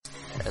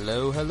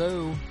Hello,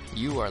 hello.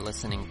 You are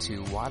listening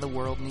to Why the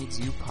World Needs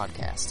You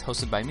podcast,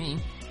 hosted by me,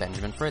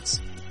 Benjamin Fritz.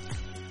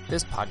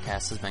 This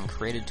podcast has been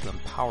created to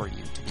empower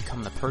you to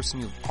become the person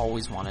you've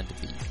always wanted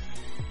to be.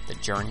 The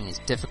journey is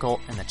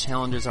difficult and the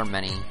challenges are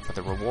many, but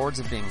the rewards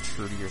of being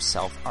true to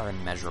yourself are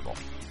immeasurable.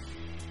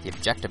 The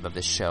objective of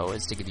this show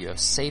is to give you a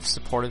safe,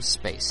 supportive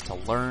space to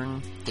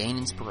learn, gain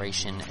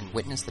inspiration, and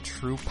witness the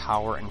true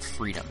power and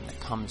freedom that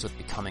comes with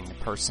becoming the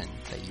person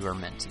that you are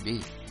meant to be.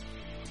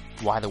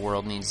 Why the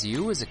World Needs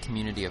You is a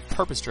community of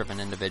purpose-driven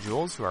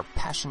individuals who are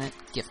passionate,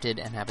 gifted,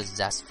 and have a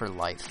zest for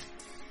life.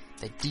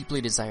 They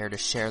deeply desire to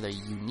share their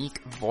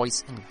unique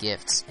voice and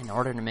gifts in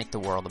order to make the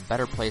world a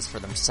better place for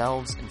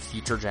themselves and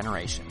future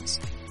generations.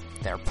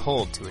 They are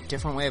pulled to a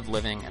different way of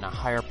living and a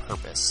higher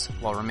purpose,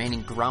 while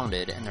remaining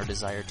grounded in their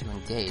desire to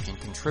engage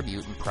and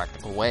contribute in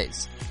practical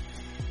ways.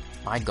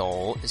 My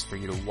goal is for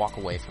you to walk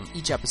away from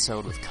each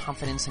episode with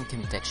confidence and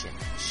conviction,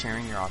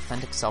 sharing your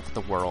authentic self with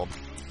the world,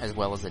 as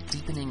well as a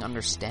deepening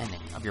understanding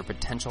of your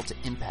potential to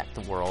impact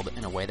the world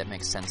in a way that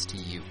makes sense to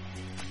you.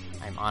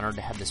 I'm honored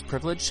to have this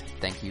privilege.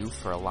 Thank you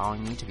for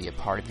allowing me to be a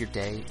part of your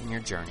day and your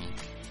journey.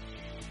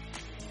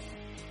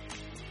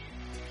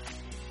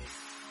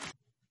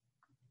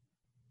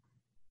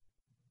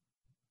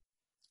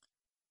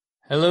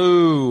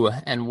 Hello,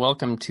 and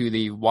welcome to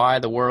the Why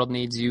the World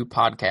Needs You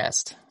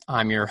podcast.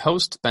 I'm your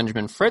host,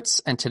 Benjamin Fritz,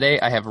 and today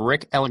I have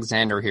Rick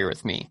Alexander here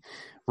with me.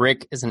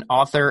 Rick is an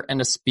author and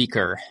a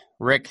speaker.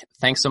 Rick,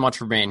 thanks so much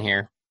for being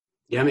here.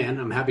 Yeah, man,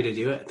 I'm happy to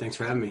do it. Thanks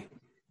for having me.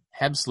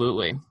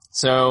 Absolutely.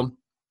 So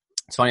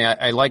it's funny,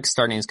 I like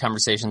starting these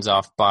conversations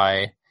off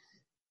by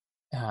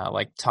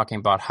talking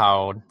about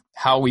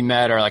how we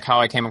met, or like how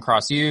I came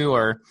across you,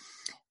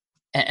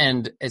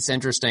 and it's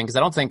interesting because I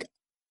don't think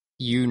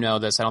you know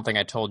this. I don't think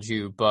I told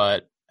you,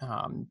 but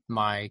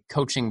my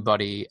coaching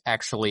buddy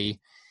actually,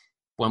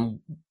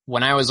 when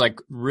I was like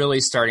really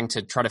starting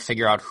to try to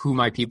figure out who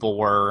my people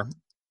were,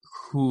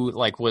 who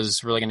like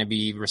was really going to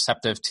be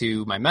receptive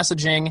to my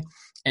messaging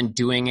and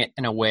doing it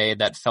in a way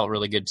that felt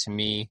really good to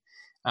me.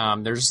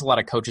 There's just a lot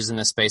of coaches in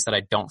this space that I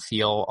don't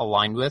feel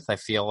aligned with. I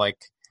feel like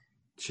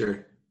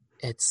sure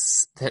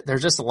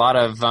there's just a lot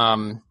of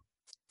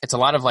it's a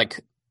lot of like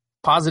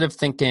positive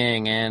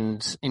thinking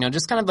and,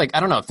 just kind of like, I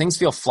don't know, things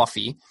feel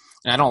fluffy,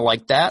 and I don't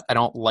like that. I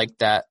don't like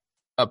that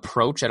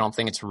approach. I don't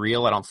think it's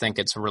real. I don't think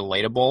it's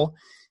relatable.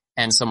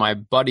 And so my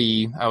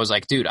buddy, I was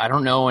like, dude, I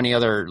don't know any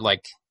other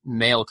like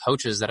male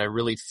coaches that I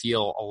really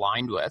feel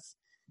aligned with.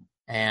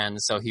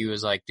 And so he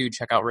was like, dude,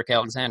 check out Rick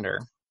Alexander.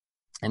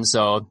 And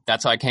so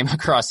that's how I came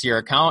across your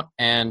account.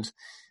 And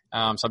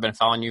so I've been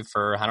following you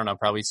for, I don't know,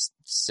 probably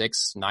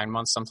 6-9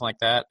 months, something like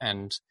that.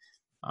 And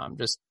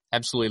just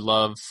absolutely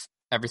love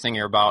everything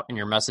you're about in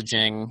your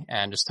messaging,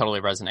 and just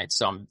totally resonates.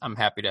 So I'm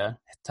happy to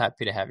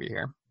have you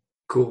here.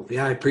 Cool.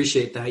 Yeah, I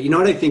appreciate that. You know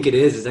what I think it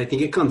is I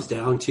think it comes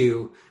down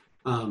to,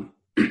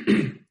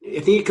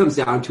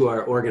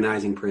 our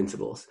organizing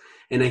principles.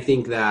 And I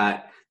think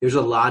that there's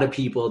a lot of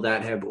people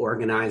that have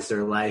organized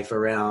their life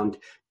around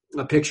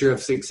a picture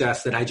of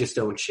success that I just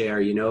don't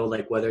share,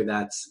 like whether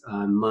that's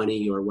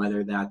money, or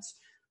whether that's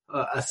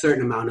a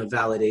certain amount of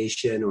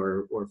validation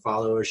or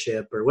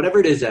followership, or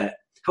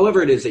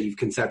however it is that you've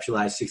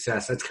conceptualized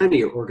success. That's kind of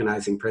your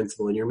organizing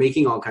principle, and you're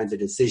making all kinds of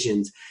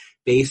decisions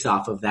based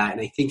off of that. And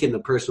I think in the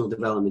personal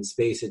development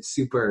space, it's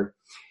super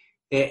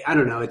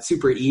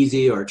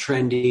easy or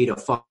trendy to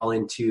fall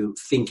into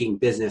thinking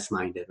business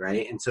minded,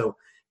 right? And so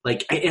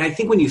I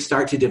think when you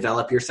start to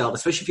develop yourself,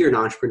 especially if you're an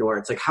entrepreneur,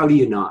 it's like, how do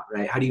you not,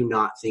 right? How do you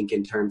not think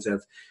in terms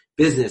of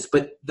business?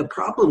 But the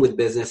problem with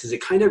business is it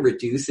kind of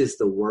reduces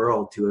the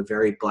world to a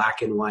very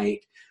black and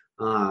white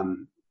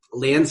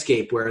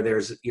landscape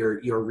where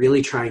you're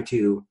really trying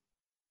to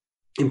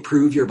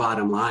improve your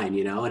bottom line,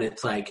 and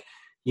it's like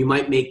you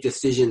might make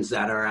decisions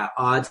that are at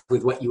odds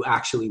with what you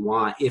actually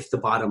want if the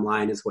bottom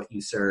line is what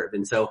you serve.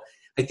 And so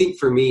I think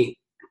for me,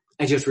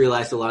 I just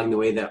realized along the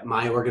way that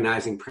my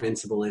organizing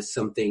principle is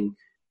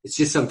it's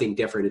just something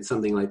different. It's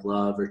something like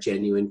love or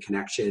genuine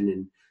connection.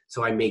 And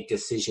so I make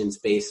decisions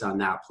based on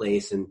that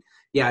place. And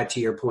yeah,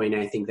 to your point,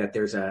 I think that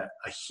there's a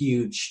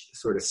huge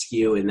sort of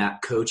skew in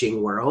that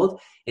coaching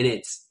world. And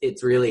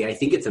it's really, I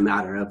think it's a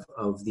matter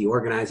of the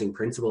organizing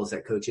principles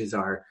that coaches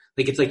are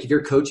like. It's like if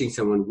you're coaching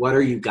someone, what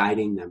are you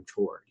guiding them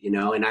toward,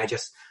 And I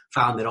just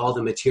found that all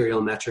the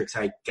material metrics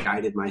I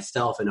guided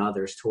myself and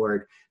others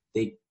toward,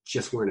 they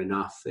just weren't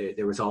enough.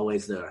 There was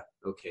always the,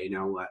 okay,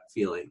 now what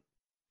feeling.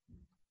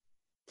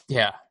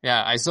 Yeah.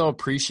 I so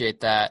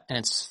appreciate that. And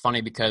it's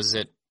funny because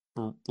it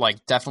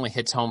like definitely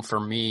hits home for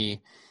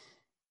me,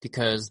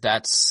 because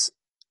that's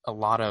a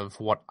lot of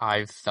what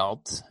I've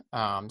felt.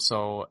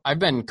 So I've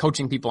been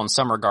coaching people in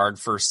some regard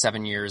for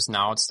 7 years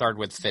now. It started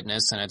with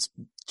fitness, and it's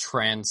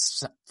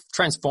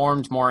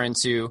transformed more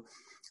into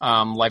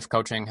life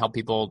coaching, help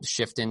people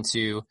shift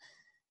into,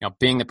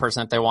 being the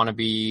person that they want to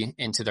be,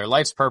 into their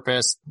life's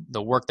purpose,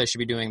 the work they should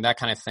be doing, that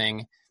kind of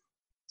thing.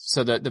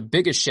 So the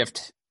biggest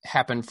shift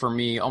happened for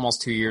me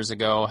almost 2 years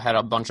ago. Had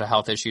a bunch of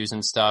health issues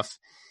and stuff.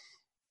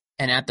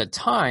 And at the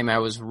time, I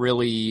was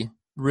really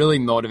really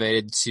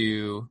motivated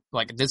to,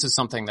 like, this is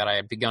something that I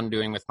had begun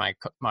doing with my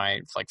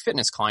like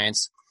fitness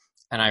clients,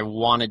 and I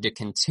wanted to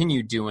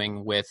continue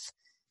doing with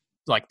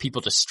like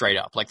people just straight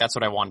up. Like, that's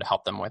what I wanted to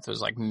help them with,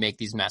 was like make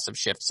these massive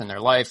shifts in their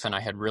life. And I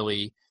had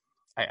really,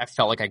 I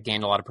felt like I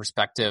gained a lot of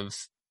perspective,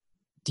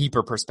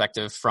 deeper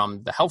perspective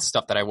from the health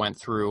stuff that I went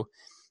through.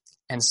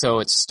 And so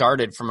it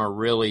started from a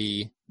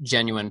really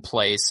genuine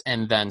place.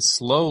 And then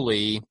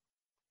slowly,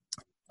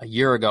 a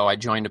year ago, I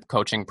joined a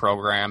coaching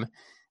program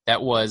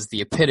that was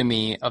the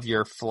epitome of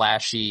your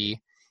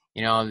flashy,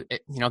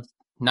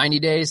 90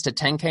 days to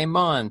 10K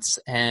months,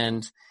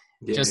 and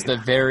just the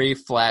very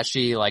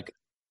flashy, like,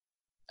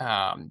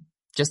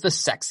 just the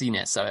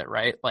sexiness of it,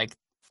 right? Like,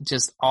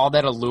 just all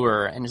that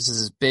allure, and this is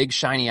this big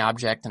shiny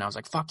object. And I was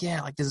like, fuck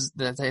yeah, like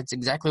that's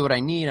exactly what I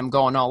need. I'm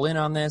going all in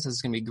on this. This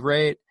is going to be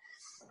great.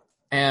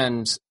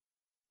 And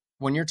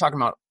when you're talking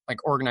about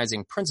like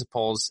organizing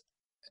principles,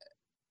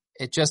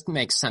 it just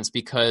makes sense,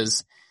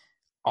 because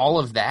all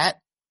of that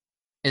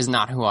is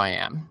not who I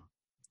am.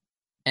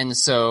 And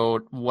so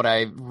what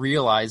I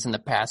realized in the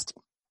past,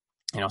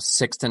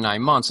 6 to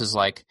 9 months is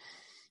like,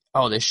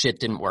 oh, this shit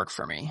didn't work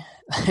for me.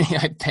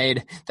 I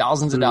paid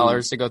thousands of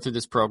dollars to go through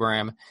this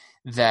program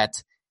that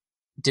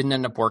didn't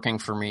end up working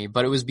for me,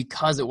 but it was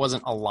because it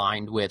wasn't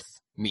aligned with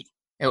me.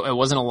 It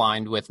wasn't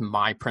aligned with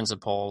my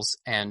principles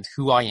and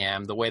who I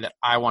am, the way that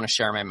I want to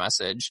share my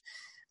message.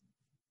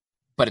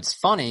 But it's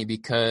funny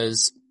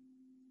because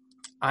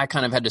I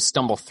kind of had to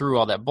stumble through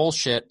all that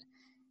bullshit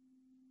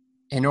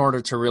in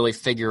order to really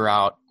figure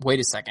out,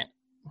 wait a second,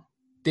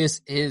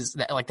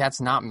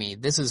 that's not me.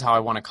 This is how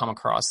I want to come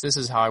across. This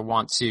is how I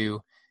want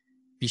to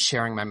be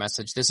sharing my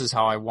message. This is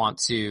how I want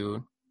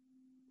to,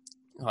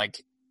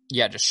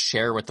 just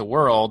share with the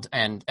world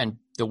and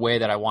the way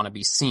that I want to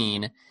be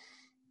seen.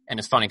 And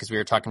it's funny because we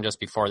were talking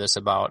just before this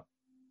about,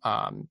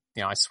 I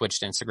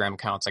switched Instagram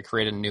accounts. I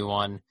created a new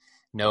one.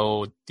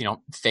 No,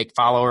 fake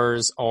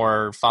followers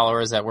or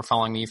followers that were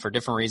following me for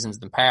different reasons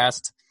in the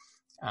past.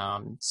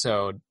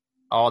 So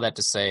all that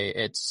to say,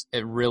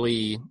 it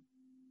really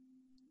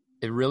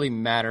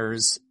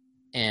matters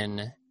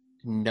in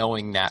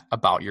knowing that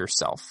about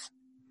yourself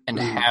and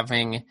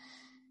having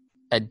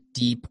a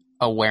deep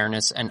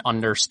awareness and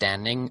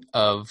understanding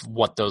of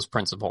what those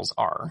principles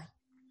are.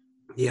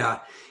 Yeah.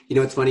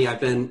 It's funny. I've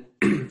been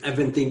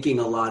thinking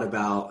a lot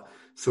about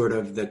sort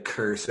of the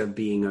curse of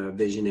being a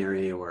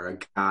visionary or a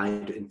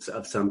guide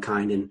of some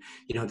kind. And,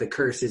 the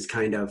curse is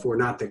kind of, or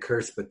not the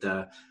curse, but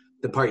the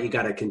part you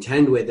got to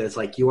contend with is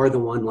like, you're the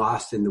one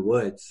lost in the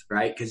woods,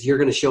 right? Because you're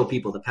going to show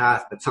people the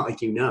path, but it's not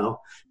like,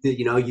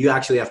 you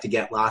actually have to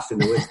get lost in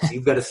the woods.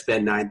 You've got to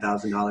spend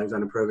 $9,000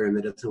 on a program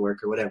that doesn't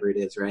work or whatever it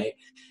is, right?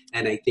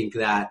 And I think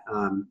that,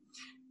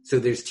 so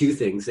there's two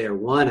things there.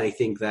 One, I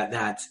think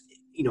that's,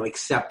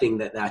 accepting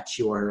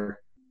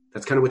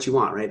that's kind of what you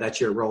want, right? That's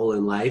your role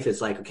in life.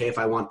 It's like, okay, if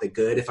I want the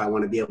good, if I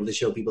want to be able to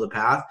show people the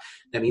path,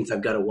 that means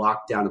I've got to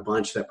walk down a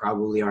bunch that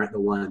probably aren't the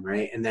one,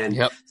 right? And then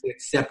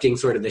accepting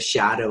sort of the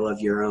shadow of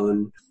your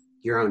own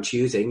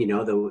choosing,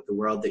 the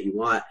world that you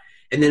want.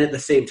 And then at the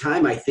same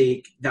time, I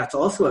think that's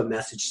also a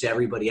message to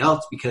everybody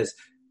else, because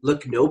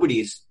look,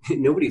 nobody's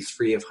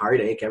free of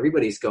heartache.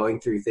 Everybody's going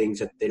through things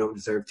that they don't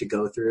deserve to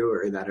go through,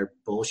 or that are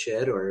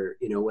bullshit, or,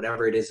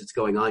 whatever it is that's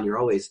going on. You're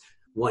always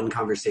one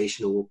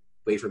conversation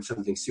away from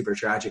something super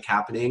tragic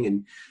happening.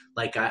 And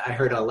like, I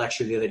heard a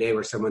lecture the other day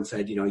where someone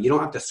said, you don't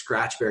have to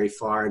scratch very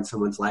far in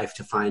someone's life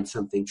to find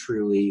something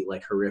truly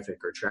like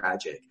horrific or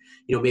tragic.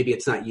 Maybe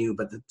it's not you,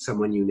 but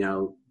someone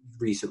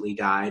recently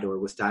died or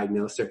was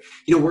diagnosed, or,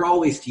 we're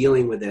always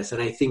dealing with this.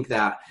 And I think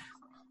that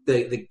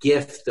the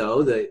gift,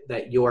 though,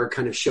 that you're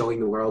kind of showing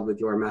the world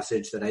with your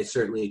message, that I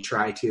certainly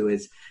try to,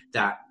 is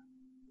that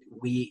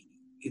the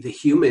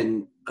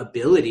human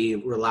ability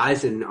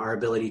relies in our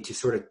ability to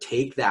sort of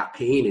take that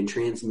pain and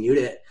transmute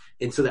it,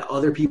 and so that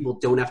other people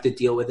don't have to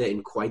deal with it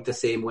in quite the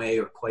same way,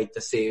 or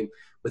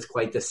with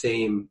quite the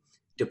same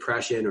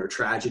depression or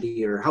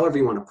tragedy, or however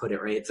you want to put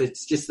it, right?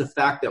 It's just the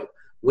fact that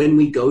when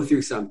we go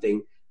through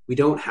something, we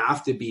don't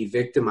have to be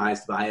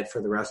victimized by it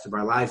for the rest of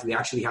our lives. We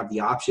actually have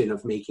the option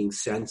of making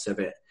sense of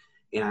it.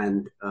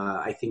 And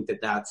I think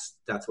that's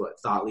what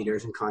thought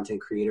leaders and content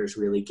creators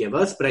really give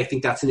us. But I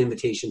think that's an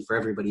invitation for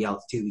everybody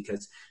else too,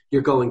 because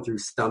you're going through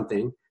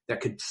something that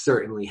could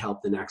certainly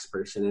help the next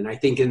person. And I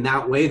think in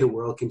that way, the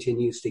world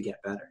continues to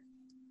get better.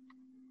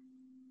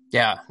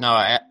 Yeah, no,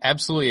 I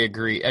absolutely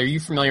agree. Are you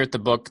familiar with the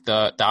book,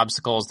 The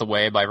Obstacle is the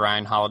Way by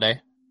Ryan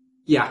Holiday?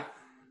 Yeah.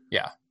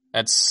 Yeah.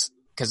 That's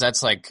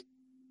like,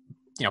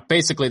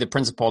 basically the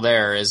principle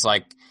there is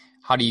like,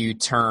 how do you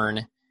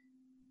turn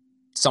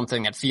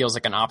something that feels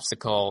like an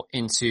obstacle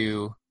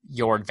into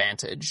your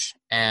advantage?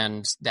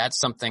 And that's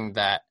something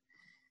that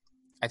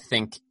I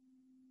think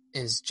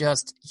is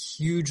just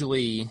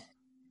hugely,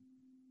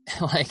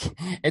 like,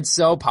 it's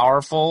so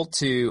powerful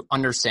to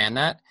understand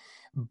that,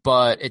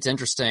 but it's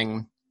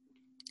interesting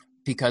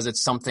because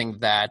it's something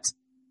that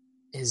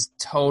is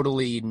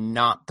totally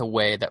not the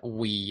way that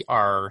we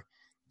are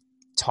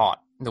taught,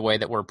 the way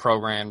that we're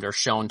programmed or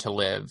shown to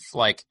live.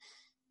 Like,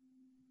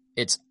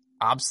 it's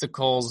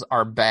obstacles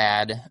are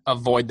bad,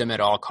 avoid them at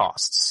all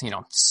costs.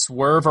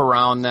 Swerve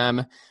around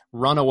them,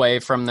 run away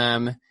from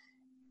them.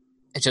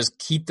 Just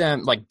keep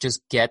them,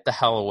 just get the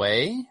hell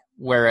away.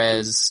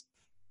 Whereas,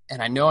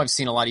 and I know I've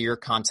seen a lot of your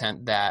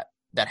content that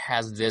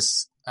has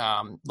this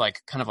kind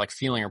of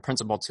feeling or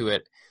principle to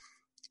it.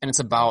 And it's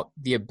about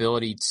the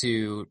ability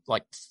to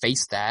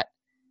face that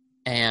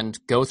and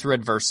go through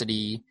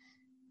adversity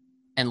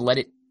and let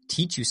it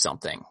teach you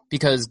something,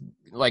 because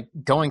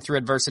going through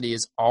adversity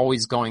is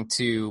always going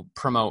to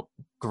promote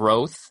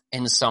growth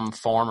in some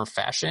form or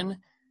fashion.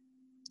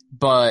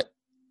 But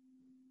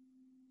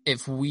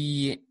if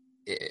we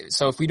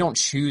don't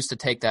choose to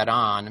take that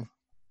on,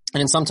 and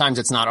then sometimes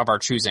it's not of our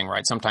choosing,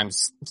 right?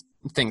 Sometimes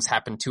things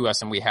happen to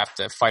us and we have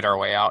to fight our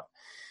way out.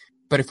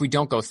 But if we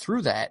don't go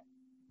through that,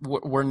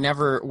 we're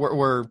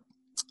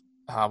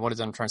what is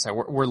it I'm trying to say?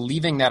 We're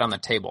leaving that on the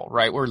table,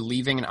 right? We're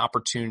leaving an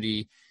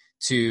opportunity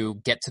to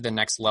get to the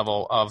next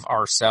level of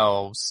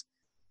ourselves,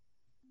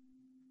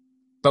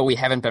 but we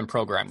haven't been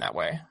programmed that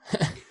way.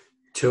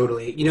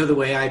 Totally. The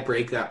way I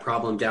break that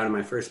problem down in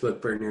my first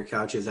book, Burn Your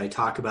Couch, is I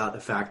talk about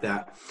the fact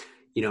that,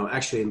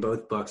 actually in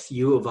both books,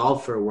 you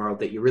evolve for a world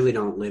that you really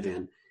don't live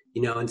in,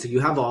 and so you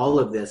have all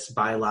of this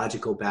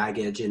biological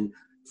baggage. And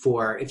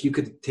if you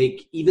could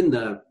take even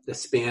the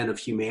span of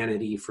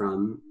humanity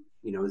from,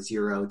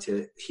 0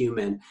 to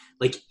human,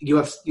 you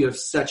have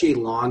such a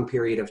long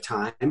period of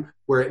time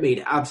where it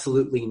made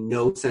absolutely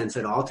no sense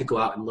at all to go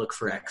out and look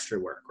for extra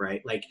work,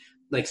 right?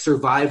 Like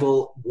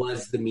survival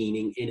was the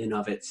meaning in and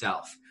of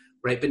itself,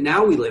 right? But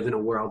now we live in a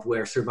world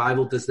where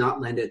survival does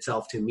not lend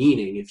itself to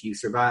meaning. If you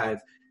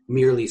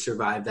merely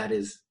survive, that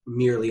is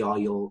merely all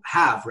you'll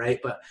have, right?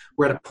 But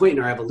we're at a point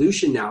in our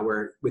evolution now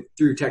where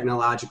through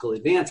technological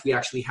advance, we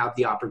actually have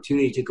the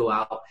opportunity to go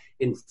out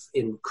and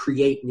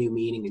create new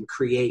meaning and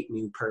create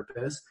new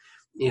purpose.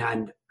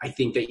 And I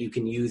think that you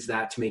can use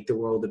that to make the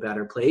world a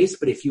better place.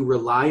 But if you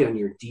rely on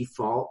your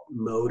default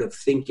mode of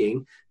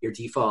thinking, your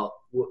default,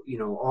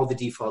 all the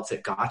defaults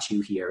that got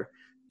you here,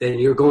 then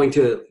you're going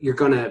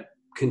to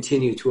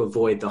continue to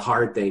avoid the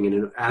hard thing.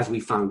 And as we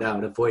found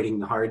out, avoiding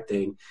the hard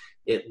thing,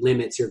 it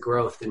limits your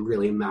growth in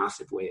really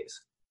massive ways.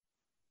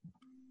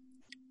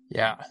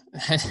 Yeah,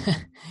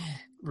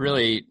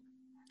 really,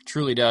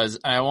 truly does.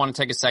 I want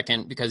to take a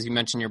second because you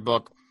mentioned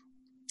your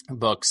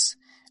books.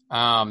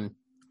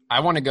 I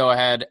want to go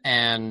ahead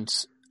and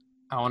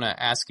I want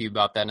to ask you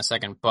about that in a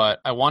second, but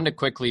I wanted to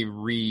quickly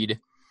read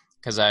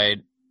because I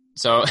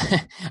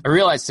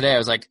realized today, I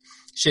was like,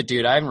 shit,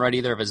 dude, I haven't read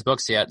either of his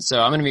books yet.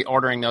 So I'm going to be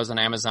ordering those on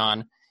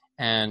Amazon,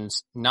 and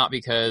not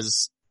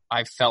because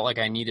I felt like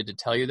I needed to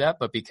tell you that,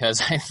 but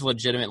because I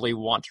legitimately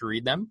want to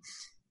read them.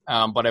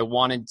 But I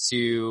wanted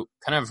to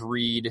kind of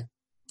read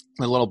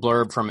a little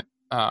blurb from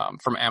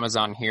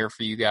Amazon here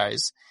for you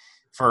guys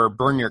for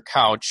Burn Your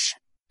Couch.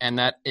 And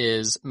that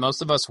is,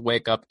 most of us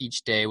wake up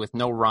each day with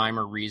no rhyme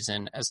or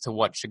reason as to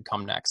what should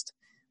come next.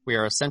 We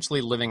are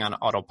essentially living on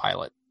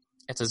autopilot.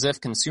 It's as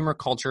if consumer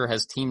culture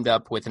has teamed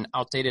up with an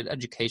outdated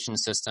education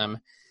system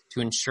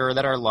to ensure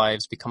that our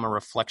lives become a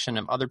reflection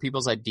of other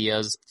people's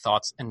ideas,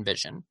 thoughts, and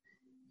vision.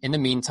 In the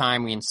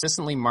meantime, we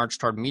insistently march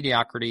toward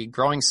mediocrity,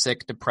 growing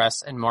sick,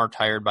 depressed, and more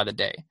tired by the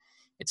day.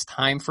 It's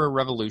time for a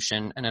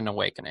revolution and an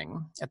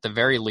awakening. At the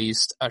very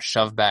least, a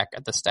shove back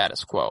at the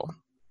status quo.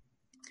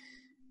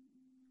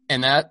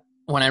 And that,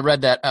 when I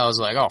read that, I was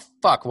like, oh,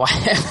 fuck, why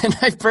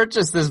haven't I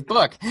purchased this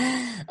book?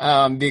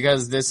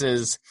 Because this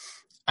is,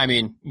 I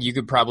mean, you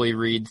could probably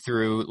read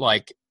through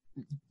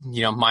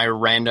my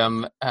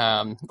random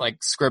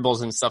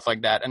scribbles and stuff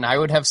like that, and I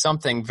would have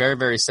something very,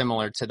 very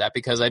similar to that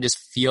because I just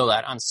feel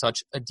that on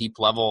such a deep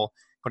level.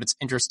 But it's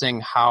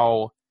interesting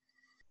how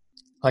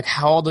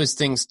all those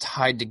things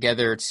tied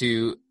together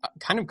to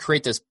kind of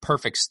create this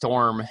perfect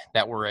storm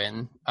that we're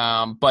in.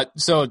 But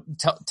so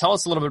tell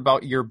us a little bit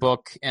about your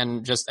book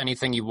and just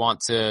anything you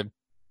want to,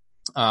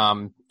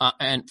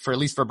 and for at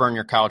least for Burn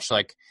Your Couch,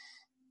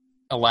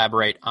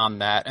 elaborate on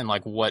that and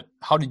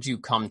how did you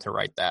come to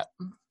write that?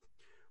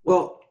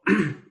 Well,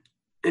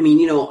 I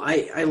mean,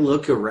 I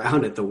look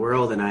around at the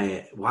world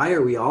and why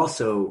are we all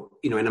so,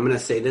 and I'm going to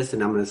say this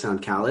and I'm going to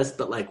sound callous,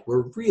 but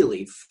we're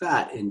really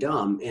fat and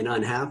dumb and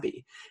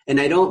unhappy. And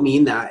I don't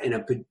mean that in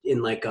a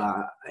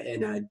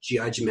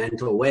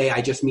judgmental way.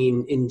 I just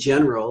mean in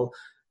general,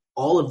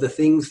 all of the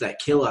things that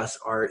kill us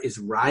is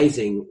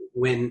rising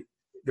when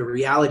the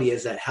reality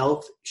is that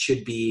health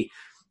should be,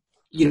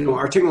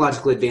 our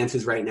technological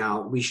advances right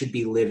now, we should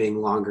be living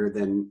longer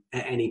than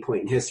at any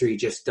point in history,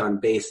 just done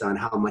based on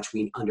how much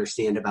we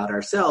understand about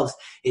ourselves.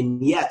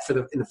 And yet,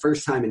 in the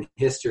first time in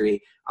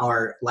history,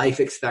 our life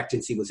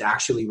expectancy was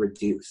actually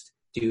reduced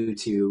due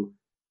to,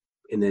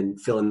 and then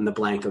fill in the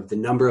blank of the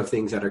number of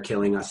things that are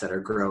killing us that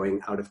are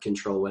growing out of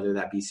control, whether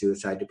that be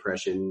suicide,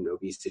 depression,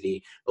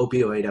 obesity,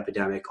 opioid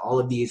epidemic, all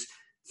of these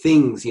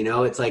things,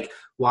 it's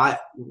why,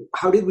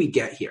 how did we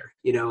get here?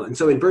 And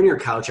so in Burn Your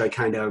Couch,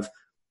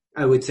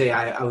 I would say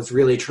I was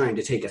really trying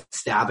to take a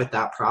stab at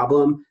that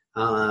problem.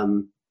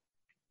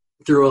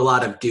 through a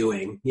lot of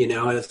doing,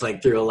 it's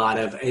like through a lot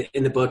of,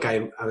 in the book,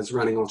 I was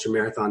running ultra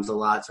marathons a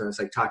lot. So I was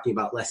like talking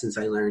about lessons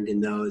I learned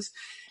in those.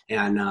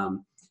 And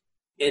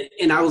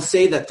I will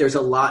say that there's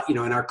a lot, in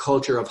our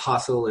culture of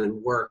hustle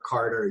and work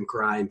harder and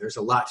grind, there's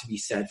a lot to be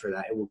said for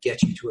that. It will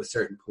get you to a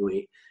certain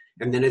point.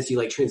 And then as you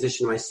like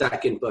transition to my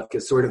second book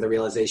is sort of the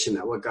realization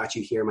that what got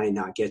you here might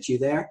not get you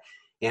there.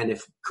 And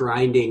if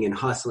grinding and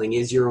hustling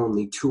is your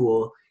only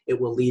tool, it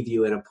will leave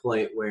you at a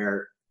point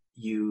where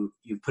you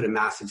put a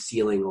massive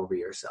ceiling over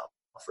yourself,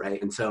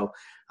 right? And so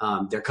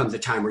there comes a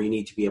time where you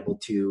need to be able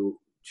to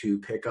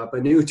pick up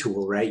a new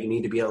tool, right? You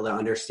need to be able to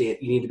understand,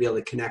 you need to be able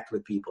to connect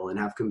with people and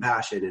have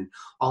compassion and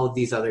all of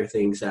these other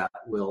things that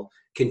will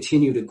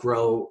continue to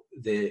grow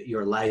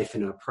your life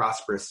in a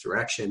prosperous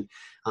direction.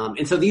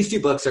 And so these two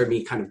books are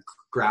me kind of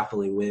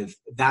grappling with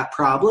that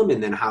problem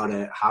and then how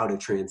to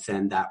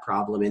transcend that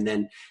problem. And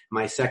then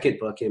my second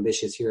book,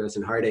 Ambitious Heroes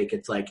and Heartache,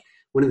 it's like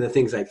one of the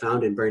things I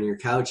found in Burn Your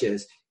Couch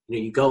is,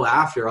 you go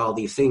after all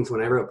these things.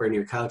 When I wrote Burn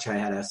Your Couch, I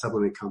had a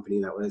supplement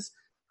company that was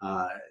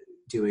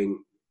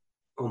doing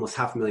almost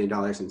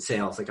 $500,000 in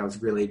sales. Like I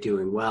was really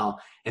doing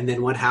well. And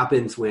then what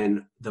happens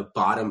when the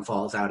bottom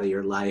falls out of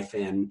your life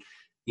and,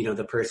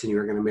 the person you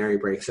were going to marry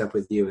breaks up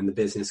with you and the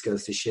business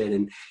goes to shit.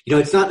 And,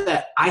 it's not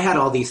that I had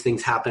all these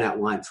things happen at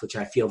once, which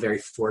I feel very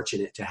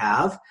fortunate to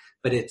have,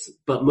 but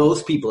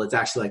most people, it's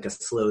actually like a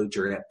slow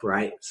drip,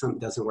 right? Something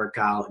doesn't work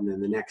out. And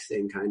then the next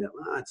thing kind of,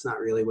 it's not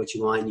really what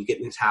you want. And you get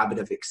in this habit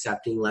of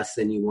accepting less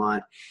than you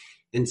want.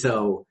 And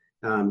so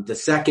the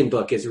second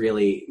book is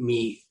really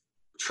me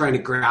trying to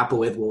grapple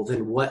with, well,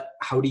 then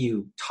how do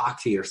you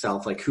talk to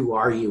yourself? Like, who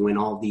are you when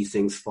all these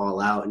things fall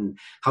out, and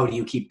how do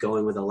you keep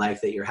going with a life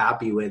that you're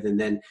happy with? And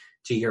then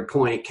to your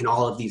point, can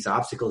all of these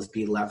obstacles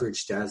be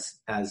leveraged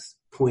as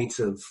points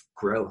of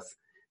growth?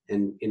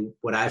 And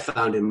what I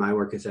found in my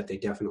work is that they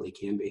definitely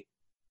can be.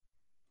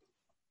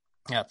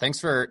 Yeah. Thanks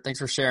for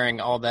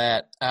sharing all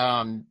that.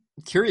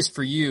 Curious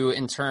for you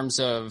in terms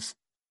of,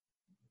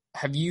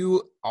 have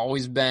you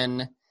always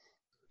been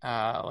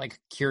like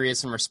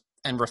curious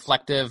and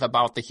reflective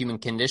about the human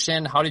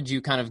condition? How did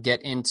you kind of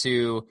get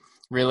into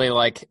really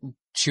like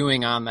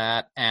chewing on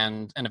that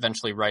and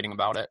eventually writing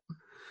about it?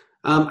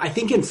 I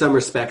think in some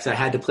respects I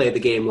had to play the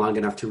game long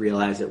enough to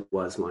realize it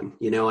was one.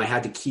 I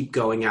had to keep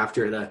going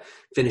after the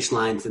finish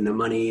lines and the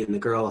money and the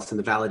girls and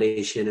the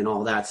validation and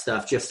all that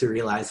stuff just to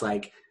realize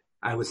like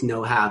I was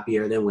no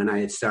happier than when I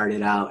had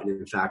started out. And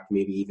in fact,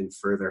 maybe even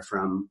further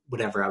from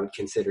whatever I would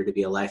consider to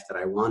be a life that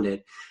I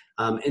wanted.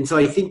 And so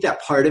I think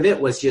that part of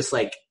it was just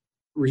like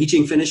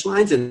reaching finish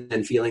lines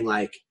and feeling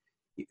like,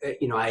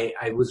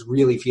 I was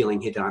really feeling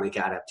hedonic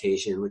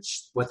adaptation,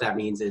 which what that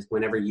means is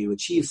whenever you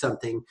achieve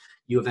something,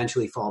 you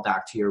eventually fall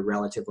back to your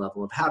relative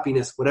level of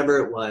happiness, whatever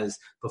it was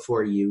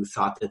before you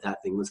thought that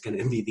thing was going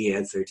to be the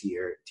answer to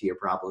your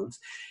problems.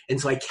 And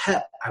so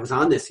I was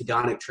on this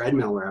hedonic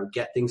treadmill where I would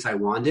get things I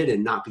wanted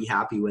and not be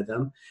happy with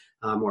them,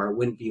 or it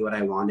wouldn't be what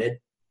I wanted.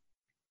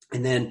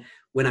 And then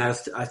when I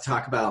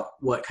talk about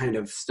what kind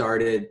of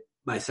started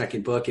my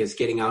second book is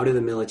getting out of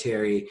the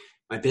military,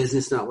 my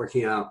business not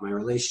working out, my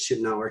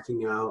relationship not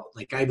working out.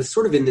 Like I was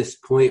sort of in this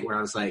point where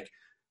I was like,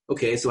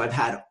 okay, so I've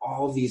had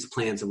all these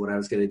plans of what I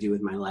was going to do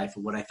with my life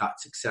and what I thought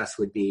success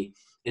would be.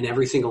 And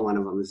every single one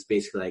of them is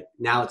basically like,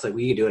 now it's like,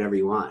 we can do whatever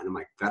you want. And I'm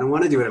like, I don't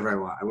want to do whatever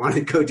I want. I want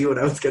to go do what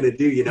I was going to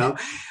do,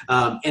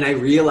 And I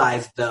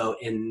realized though,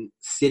 in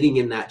sitting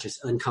in that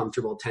just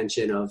uncomfortable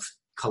tension of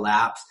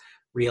collapse,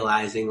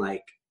 realizing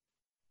like,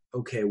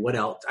 okay, what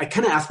else? I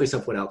kind of asked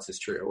myself, what else is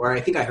true? Or I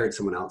think I heard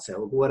someone else say,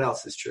 well, what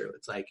else is true?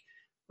 It's like,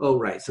 oh,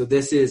 right. So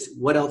this is,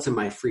 what else am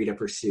I free to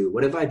pursue?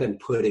 What have I been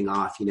putting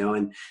off,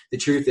 And the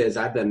truth is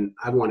I've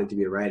wanted to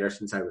be a writer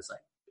since I was like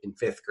in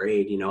fifth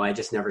grade, I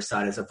just never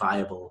saw it as a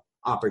viable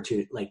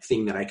opportunity, like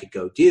thing that I could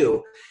go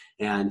do.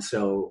 And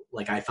so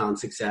like I found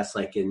success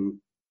like in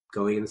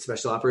going into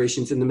special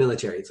operations in the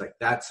military. It's like,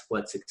 that's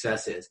what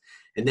success is.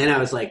 And then I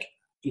was like,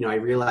 I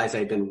realized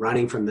I'd been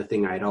running from the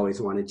thing I'd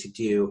always wanted to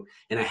do.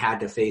 And I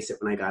had to face it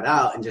when I got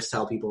out and just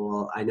tell people,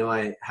 well, I know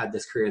I had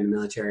this career in the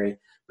military,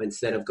 but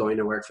instead of going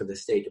to work for the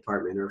State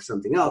Department or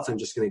something else, I'm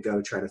just going to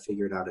go try to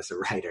figure it out as a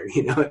writer.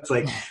 It's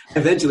like, I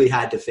eventually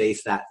had to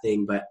face that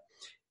thing. But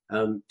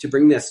to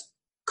bring this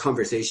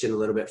conversation a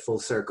little bit full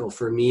circle,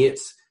 for me,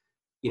 it's,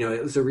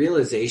 it was a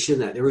realization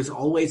that there was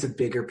always a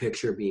bigger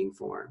picture being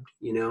formed.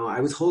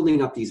 I was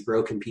holding up these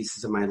broken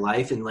pieces of my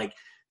life and like,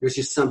 there's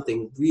just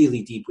something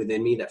really deep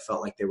within me that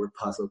felt like they were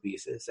puzzle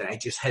pieces that I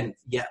just hadn't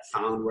yet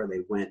found where they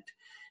went.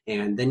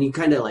 And then you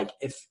kind of like,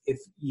 if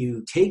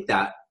you take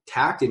that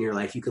tact in your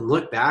life, you can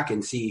look back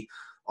and see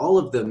all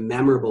of the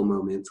memorable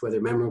moments,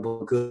 whether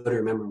memorable good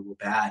or memorable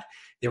bad.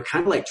 They were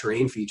kind of like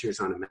terrain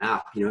features on a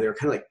map. They were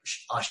kind of like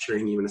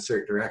ushering you in a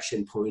certain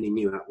direction, pointing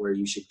you at where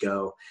you should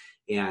go.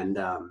 And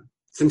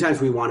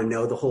sometimes we want to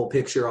know the whole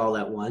picture all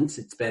at once.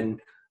 It's been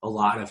a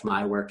lot of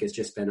my work has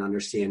just been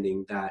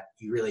understanding that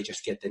you really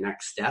just get the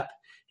next step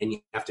and you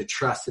have to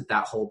trust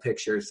that whole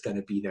picture is going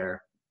to be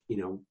there,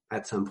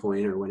 at some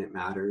point or when it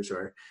matters,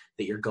 or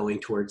that you're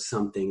going towards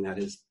something that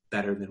is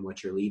better than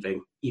what you're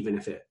leaving, even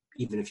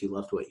if you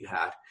loved what you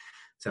had.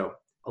 So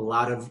a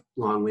lot of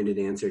long-winded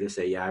answer to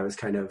say, yeah, I was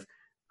kind of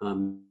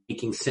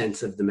making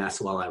sense of the mess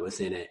while I was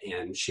in it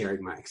and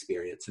sharing my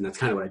experience. And that's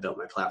kind of what I built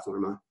my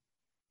platform on.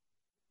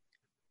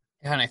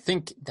 Yeah, and I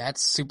think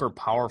that's super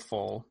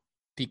powerful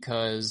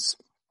because,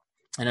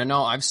 and I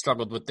know I've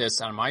struggled with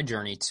this on my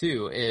journey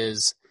too,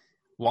 is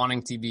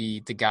wanting to be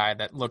the guy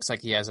that looks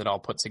like he has it all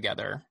put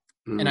together.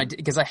 And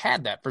because I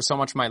had that for so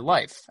much of my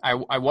life.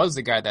 I was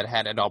the guy that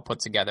had it all put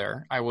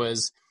together. I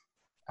was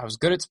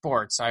good at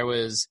sports. I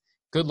was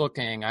good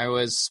looking. I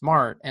was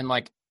smart.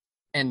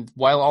 And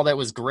while all that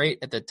was great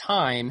at the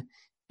time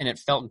and it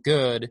felt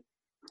good,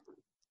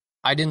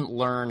 I didn't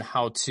learn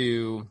how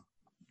to,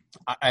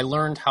 I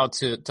learned how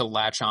to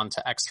latch on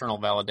to external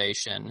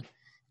validation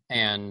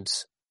and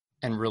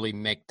really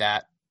make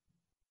that,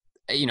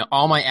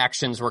 all my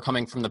actions were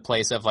coming from the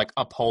place of like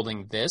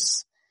upholding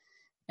this.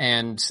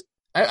 And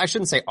I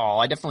shouldn't say all.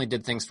 I definitely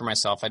did things for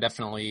myself. I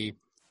definitely,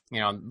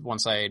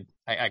 once I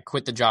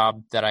quit the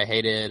job that I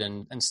hated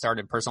and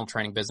started personal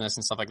training business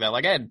and stuff like that.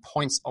 Like I had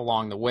points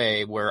along the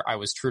way where I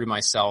was true to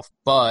myself,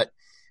 but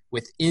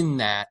within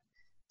that,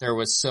 there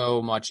was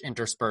so much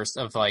interspersed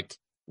of like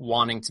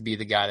wanting to be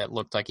the guy that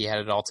looked like he had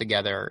it all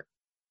together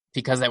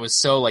because that was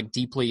so like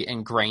deeply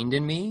ingrained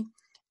in me.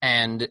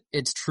 And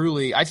it's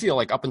truly, I feel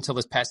like up until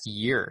this past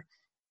year,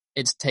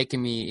 it's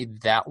taken me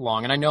that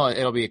long. And I know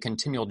it'll be a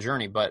continual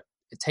journey, but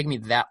it's taken me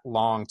that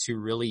long to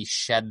really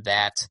shed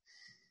that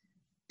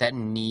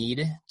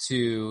need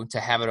to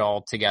have it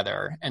all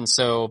together. And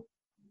so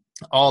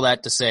all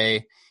that to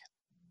say,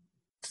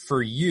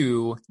 for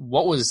you,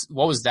 what was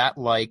that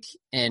like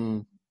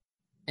in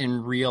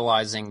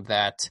realizing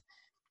that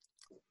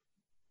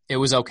it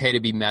was okay to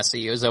be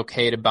messy? It was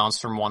okay to bounce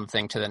from one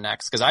thing to the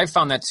next. Because I've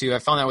found that too. I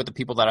found that with the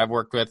people that I've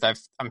worked with.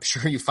 I'm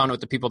sure you found it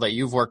with the people that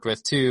you've worked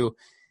with too.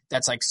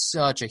 That's like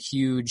such a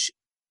huge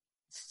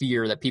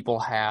fear that people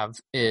have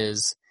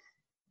is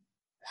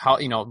how,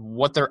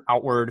 what they're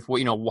outward,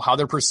 how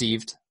they're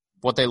perceived,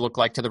 what they look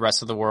like to the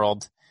rest of the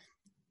world,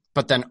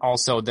 but then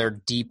also their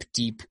deep,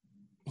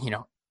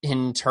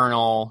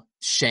 internal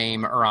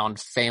shame around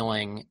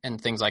failing and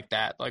things like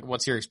that. Like,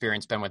 what's your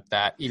experience been with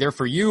that, either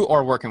for you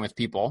or working with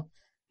people?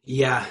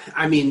 Yeah.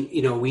 I mean,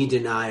 we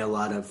deny a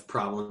lot of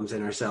problems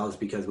in ourselves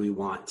because we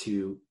want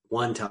to,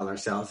 one, tell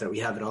ourselves that we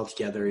have it all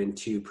together and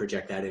two,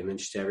 project that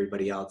image to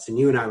everybody else. And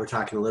you and I were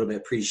talking a little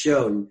bit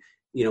pre-show, and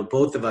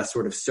both of us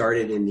sort of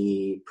started in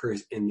the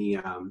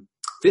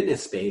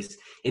fitness space.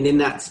 And in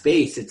that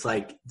space, it's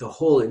like the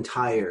whole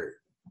entire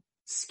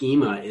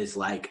schema is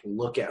like,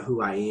 look at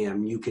who I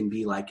am. You can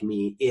be like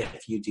me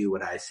if you do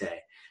what I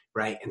say.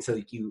 Right. And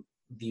so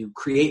you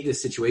create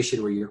this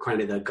situation where you're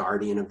kind of the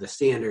guardian of the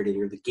standard and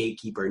you're the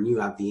gatekeeper and you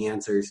have the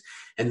answers.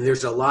 And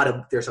there's a lot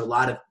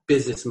of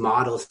business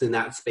models in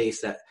that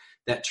space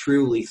that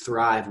truly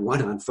thrive,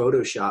 one, on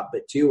Photoshop,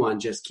 but two, on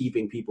just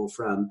keeping people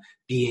from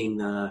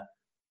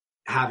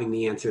having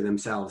the answer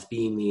themselves,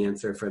 being the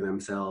answer for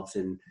themselves.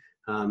 And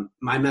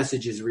my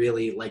message is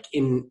really like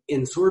in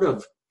sort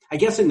of, I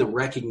guess, in the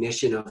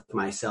recognition of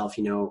myself,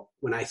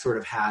 when I sort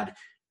of had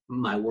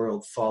my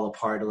world fall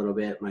apart a little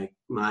bit, my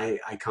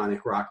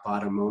iconic rock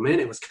bottom moment,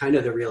 it was kind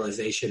of the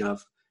realization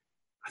of,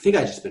 I think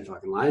I just been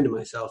fucking lying to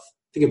myself.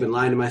 I think I've been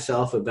lying to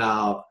myself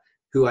about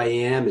who I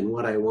am and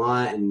what I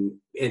want.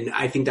 And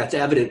I think that's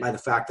evident by the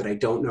fact that I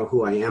don't know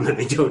who I am and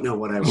I don't know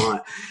what I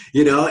want,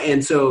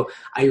 And so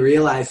I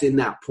realized in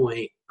that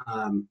point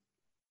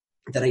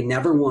that I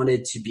never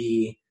wanted to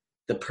be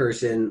the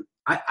person.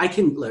 I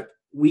can look.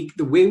 We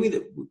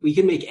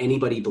can make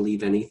anybody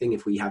believe anything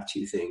if we have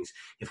two things.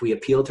 If we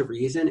appeal to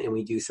reason and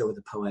we do so with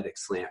a poetic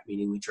slant,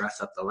 meaning we dress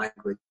up the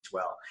language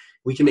well,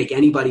 we can make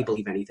anybody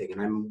believe anything.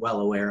 And I'm well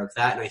aware of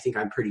that. And I think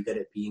I'm pretty good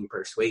at being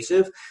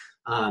persuasive.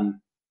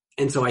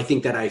 And so I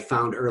think that I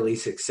found early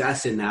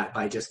success in that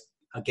by just,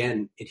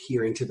 again,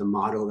 adhering to the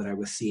model that I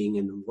was seeing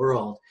in the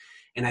world.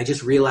 And I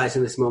just realized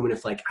in this moment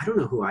of like, I don't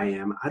know who I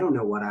am. I don't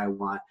know what I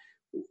want.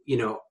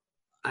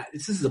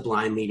 This is the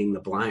blind leading the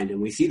blind.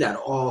 And we see that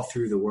all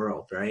through the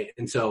world. Right.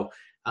 And so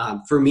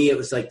for me, it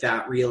was like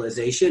that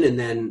realization and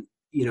then,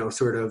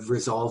 sort of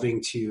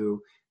resolving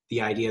to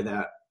the idea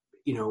that,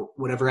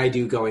 whatever I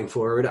do going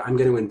forward, I'm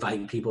going to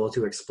invite people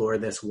to explore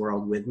this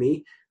world with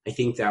me. I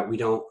think that we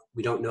don't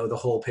know the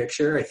whole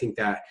picture. I think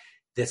that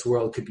this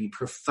world could be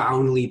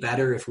profoundly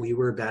better if we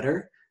were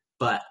better,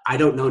 but I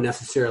don't know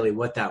necessarily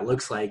what that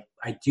looks like.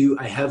 I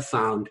have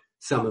found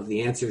some of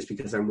the answers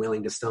because I'm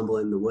willing to stumble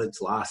in the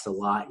woods lost a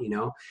lot,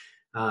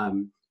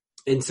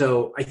 and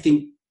so I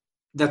think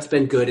that's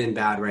been good and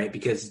bad, right?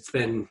 Because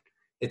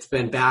it's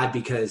been bad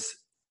because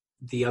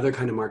the other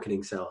kind of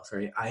marketing sells,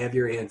 right? I have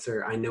your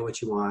answer. I know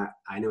what you want.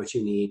 I know what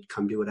you need.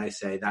 Come do what I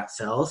say. That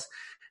sells.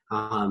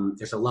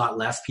 There's a lot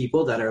less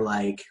people that are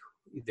like,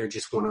 they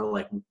just want to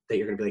like, that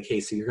you're going to be like,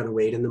 hey, so you're going to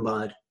wade in the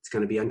mud. It's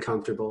going to be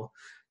uncomfortable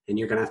and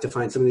you're going to have to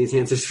find some of these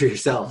answers for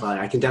yourself.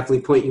 I can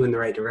definitely point you in the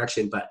right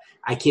direction, but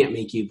I can't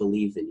make you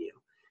believe in you.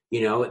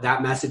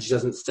 That message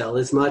doesn't sell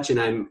as much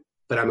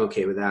but I'm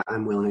okay with that.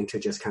 I'm willing to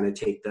just kind of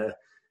take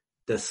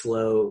the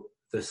slow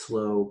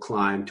slow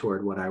climb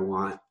toward what I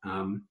want,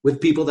 with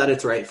people that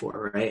it's right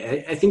for,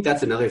 right? I think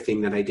that's another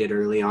thing that I did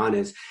early on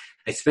is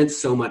I spent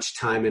so much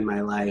time in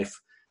my life.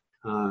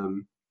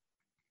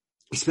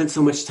 I spent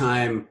so much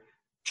time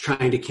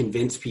trying to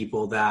convince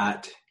people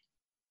that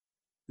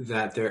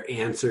their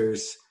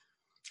answers,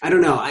 I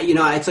don't know.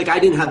 It's like I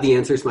didn't have the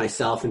answers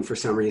myself. And for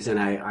some reason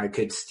I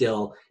could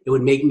still, it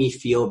would make me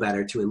feel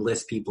better to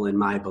enlist people in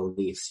my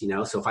beliefs,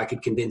 So if I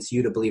could convince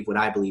you to believe what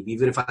I believe,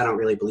 even if I don't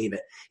really believe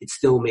it, it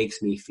still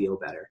makes me feel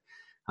better.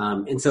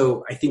 And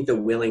so I think the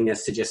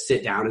willingness to just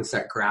sit down and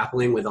start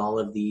grappling with all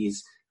of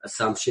these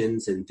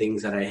assumptions and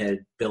things that I had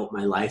built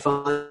my life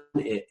on,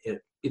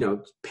 it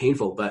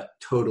painful, but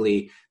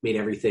totally made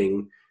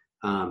everything,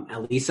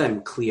 at least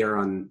I'm clear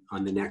on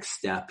the next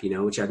step,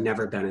 which I've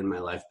never been in my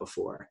life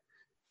before.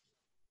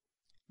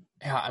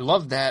 Yeah, I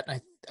love that.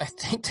 I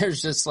think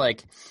there's just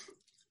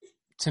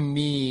to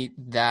me,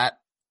 that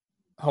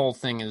whole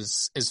thing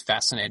is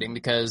fascinating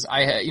because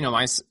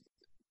my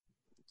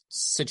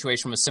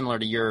situation was similar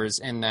to yours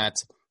in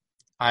that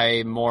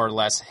I more or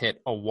less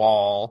hit a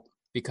wall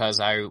because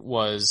I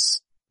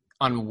was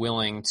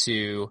unwilling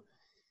to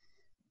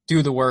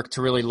do the work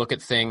to really look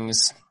at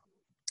things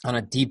on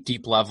a deep,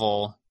 deep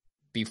level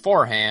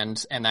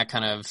beforehand. And that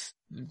kind of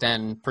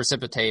then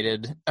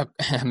precipitated a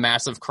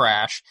massive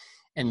crash.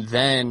 And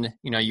then,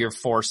 you're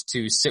forced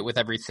to sit with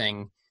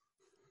everything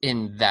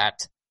in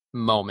that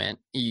moment,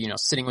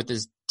 sitting with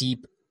this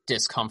deep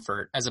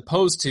discomfort, as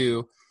opposed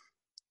to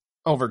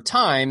over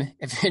time,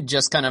 if it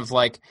just kind of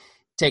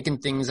taken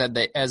things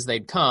as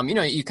they'd come,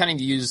 you kind of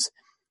use,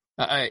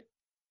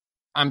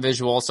 I'm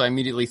visual, so I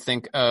immediately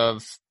think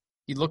of,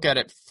 you look at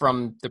it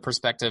from the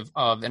perspective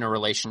of in a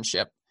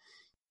relationship.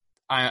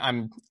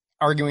 I'm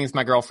arguing with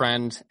my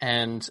girlfriend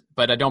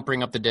but I don't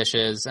bring up the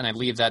dishes and I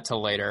leave that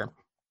till later.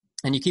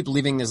 And you keep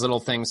leaving these little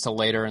things till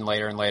later and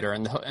later and later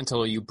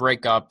until you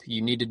break up,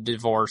 you need a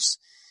divorce,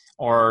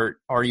 or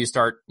you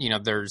start,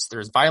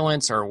 there's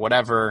violence or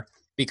whatever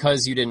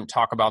because you didn't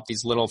talk about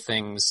these little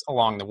things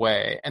along the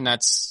way. And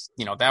that's,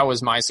 that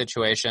was my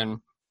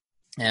situation.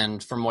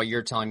 And from what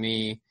you're telling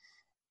me,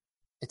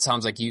 it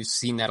sounds like you've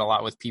seen that a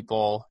lot with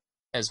people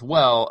as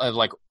well, of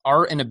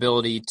our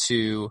inability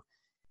to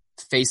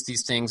face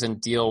these things and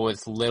deal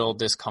with little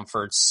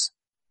discomforts.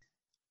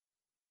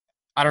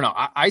 I don't know.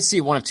 I see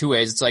it one of two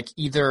ways. It's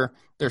either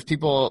there's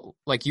people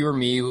like you or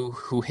me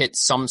who hit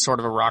some sort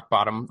of a rock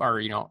bottom,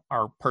 or,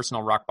 our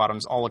personal rock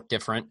bottoms all look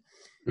different.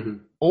 Mm-hmm.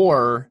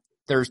 Or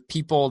there's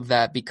people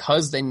that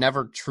because they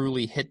never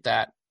truly hit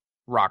that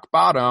rock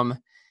bottom,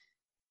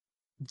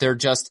 they're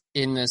just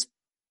in this,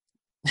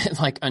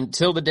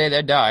 until the day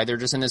they die, they're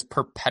just in this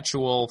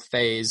perpetual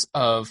phase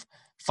of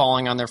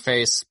falling on their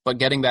face, but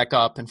getting back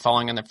up and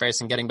falling on their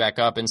face and getting back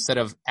up instead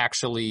of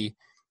actually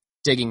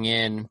digging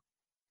in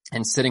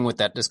and sitting with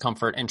that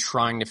discomfort and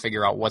trying to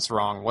figure out what's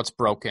wrong, what's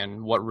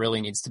broken, what really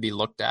needs to be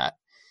looked at.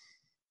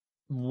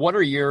 What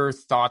are your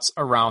thoughts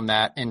around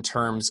that in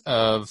terms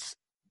of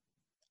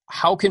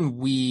how can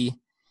we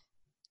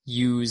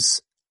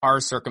use our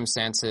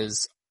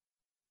circumstances,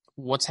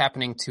 what's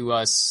happening to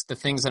us, the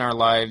things in our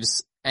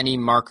lives, any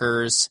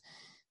markers,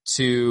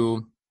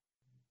 to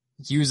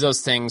use those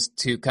things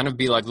to kind of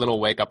be like little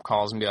wake-up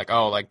calls and be like,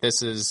 oh,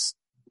 this is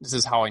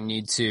how I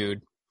need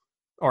to,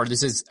 or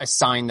this is a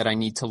sign that I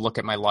need to look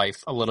at my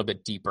life a little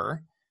bit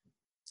deeper?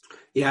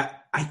 Yeah,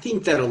 I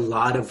think that a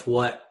lot of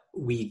what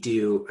we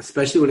do,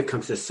 especially when it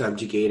comes to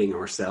subjugating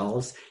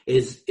ourselves,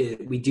 is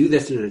we do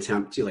this in an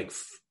attempt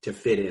to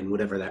fit in,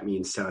 whatever that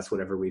means to us,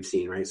 whatever we've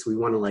seen, right? So we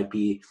want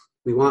to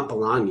we want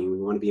belonging. We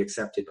want to be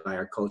accepted by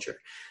our culture.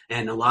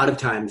 And a lot of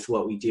times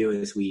what we do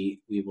is we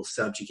will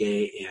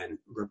subjugate and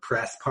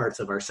repress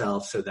parts of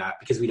ourselves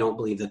because we don't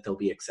believe that they'll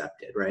be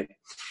accepted, right?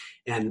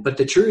 But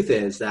the truth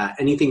is that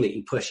anything that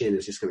you push in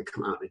is just going to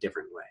come out in a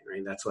different way,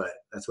 right? That's what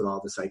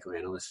all the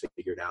psychoanalysts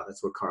figured out.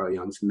 That's what Carl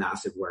Jung's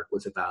massive work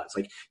was about. It's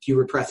if you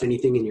repress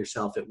anything in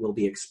yourself, it will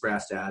be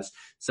expressed as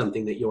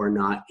something that you're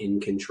not in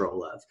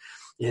control of.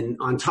 And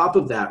on top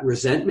of that,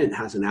 resentment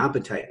has an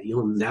appetite that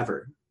you'll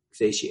never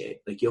satiate.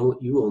 You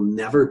will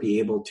never be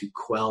able to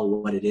quell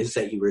what it is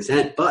that you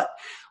resent. But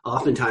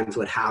oftentimes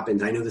what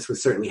happens, I know this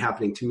was certainly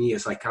happening to me,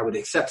 is I would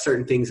accept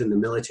certain things in the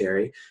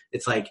military.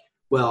 It's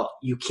well,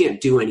 you can't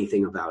do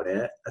anything about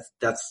it.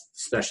 That's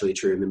especially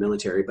true in the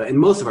military, but in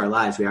most of our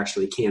lives we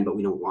actually can, but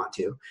we don't want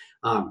to.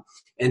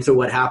 And so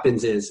what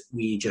happens is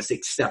we just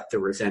accept the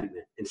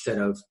resentment instead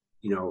of,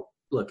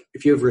 look,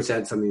 if you have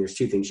resent something, there's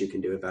two things you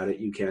can do about it.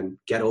 You can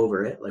get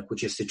over it,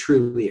 which is to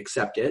truly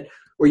accept it,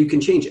 or you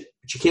can change it.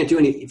 But you can't do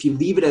anything. If you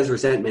leave it as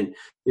resentment,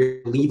 you're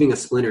leaving a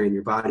splinter in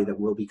your body that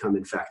will become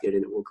infected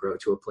and it will grow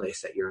to a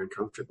place that you're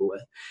uncomfortable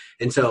with.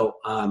 And so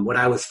what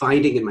I was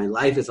finding in my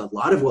life is a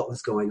lot of what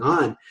was going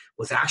on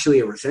was actually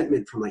a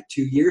resentment from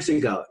 2 years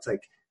ago. It's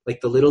like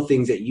the little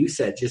things that you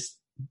said, just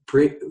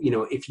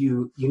if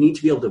you need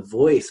to be able to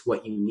voice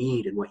what you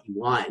need and what you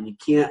want, and you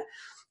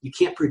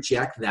can't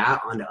project that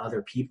onto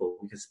other people,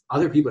 because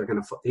other people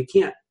they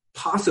can't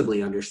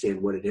possibly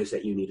understand what it is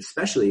that you need,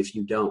 especially if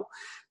you don't.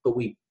 but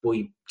we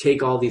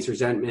take all these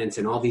resentments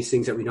and all these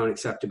things that we don't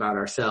accept about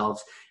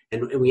ourselves.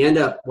 And we end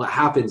up, what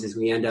happens is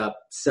we end up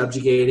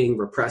subjugating,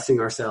 repressing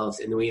ourselves,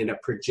 and then we end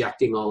up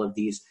projecting all of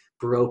these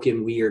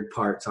broken, weird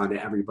parts onto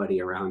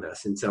everybody around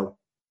us. And so,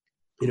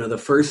 the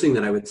first thing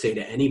that I would say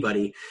to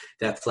anybody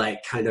that's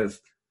like kind of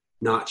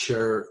not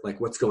sure like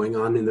what's going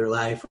on in their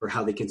life or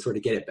how they can sort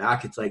of get it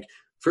back, it's like,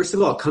 first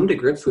of all, come to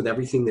grips with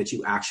everything that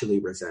you actually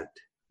resent,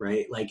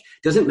 right? Like,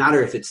 doesn't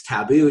matter if it's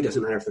taboo, it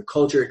doesn't matter if the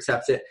culture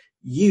accepts it.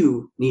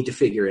 You need to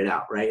figure it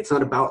out, right? It's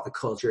not about the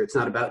culture. It's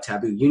not about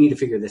taboo. You need to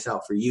figure this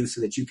out for you so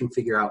that you can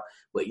figure out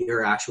what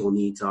your actual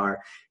needs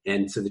are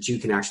and so that you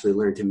can actually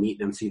learn to meet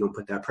them so you don't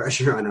put that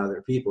pressure on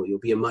other people. You'll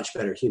be a much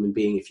better human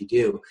being if you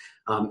do.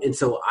 And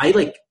so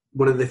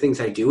one of the things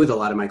I do with a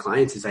lot of my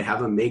clients is I have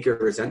them make a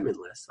resentment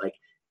list. Like,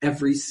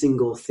 every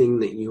single thing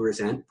that you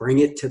resent, bring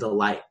it to the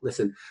light.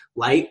 Listen,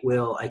 light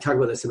will, I talk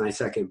about this in my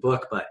second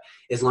book, but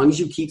as long as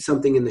you keep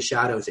something in the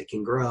shadows, it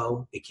can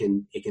grow, it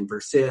can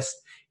persist,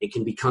 it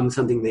can become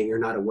something that you're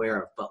not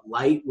aware of, but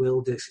light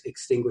will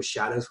extinguish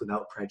shadows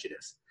without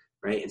prejudice,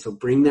 right? And so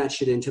bring that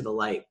shit into the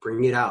light,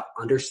 bring it out,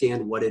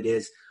 understand what it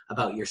is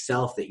about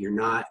yourself that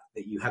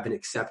you haven't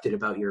accepted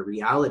about your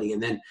reality,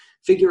 and then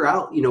figure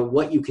out,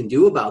 what you can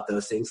do about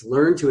those things,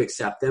 learn to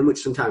accept them,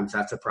 which sometimes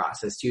that's a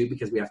process too,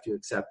 because we have to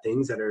accept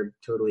things that are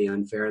totally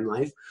unfair in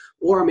life.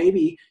 Or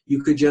maybe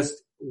you could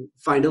just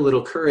find a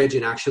little courage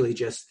and actually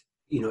just,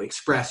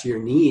 express your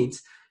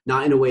needs,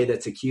 not in a way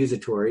that's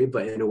accusatory,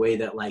 but in a way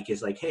that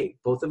is like, hey,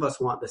 both of us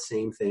want the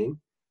same thing.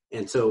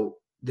 And so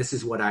this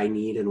is what I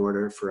need in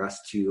order for us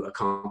to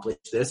accomplish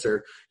this,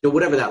 or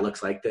whatever that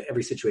looks like. That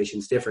every situation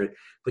is different,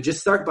 but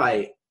just start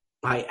by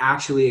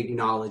actually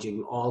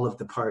acknowledging all of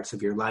the parts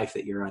of your life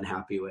that you're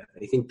unhappy with.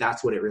 I think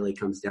that's what it really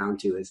comes down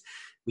to, is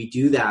we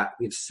do that.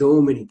 We have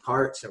so many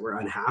parts that we're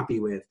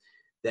unhappy with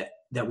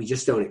that we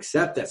just don't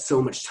accept, that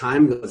so much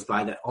time goes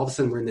by that all of a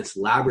sudden we're in this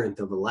labyrinth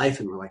of a life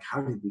and we're like, how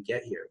did we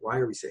get here? Why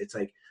are we so? It's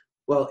like,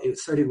 well, it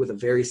started with a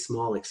very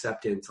small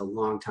acceptance a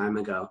long time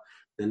ago,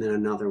 and then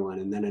another one,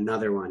 and then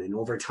another one. And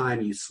over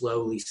time, you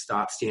slowly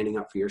stop standing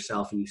up for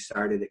yourself and you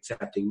started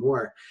accepting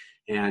more.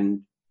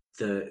 And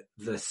the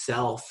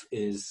self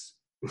is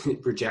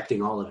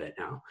rejecting all of it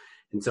now.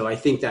 And so I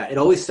think that it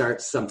always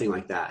starts something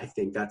like that. I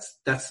think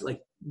that's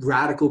like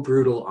radical,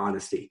 brutal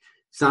honesty.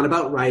 It's not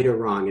about right or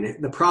wrong.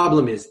 And the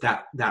problem is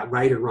that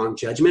right or wrong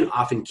judgment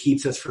often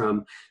keeps us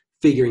from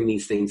figuring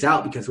these things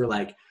out, because we're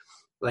like,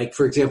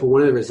 for example,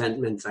 one of the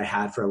resentments I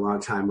had for a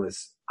long time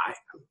was, I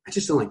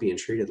just don't like being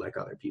treated like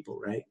other people,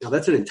 right? Now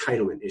that's an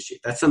entitlement issue.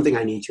 That's something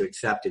I need to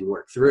accept and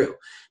work through,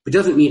 but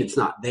doesn't mean it's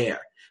not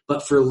there.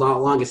 But for the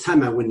longest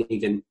time, I wouldn't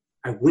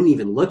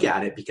even look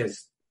at it,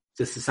 because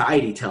the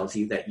society tells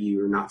you that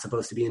you're not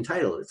supposed to be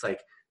entitled. It's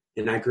like,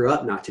 and I grew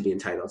up not to be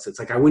entitled. So it's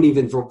like, I wouldn't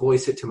even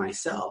voice it to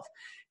myself.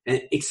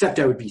 And except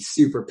I would be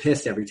super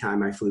pissed every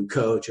time I flew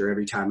coach, or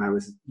every time I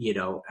was, in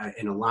a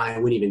line. I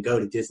wouldn't even go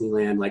to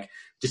Disneyland.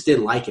 Just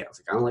didn't like it. I was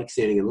like, I don't like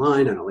standing in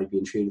line. I don't like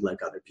being treated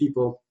like other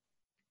people.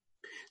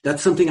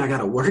 That's something I got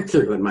to work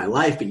through in my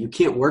life, but you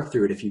can't work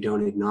through it if you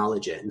don't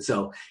acknowledge it. And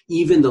so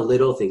even the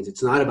little things,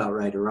 it's not about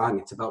right or wrong.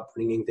 It's about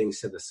bringing things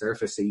to the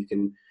surface so you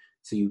can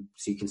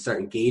start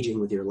engaging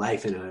with your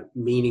life in a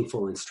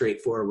meaningful and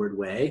straightforward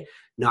way,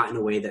 not in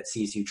a way that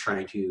sees you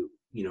trying to,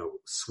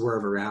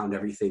 swerve around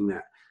everything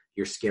that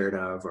you're scared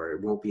of, or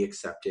it won't be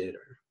accepted,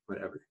 or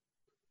whatever.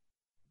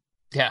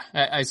 Yeah,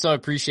 I so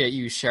appreciate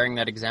you sharing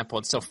that example.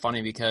 It's so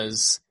funny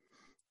because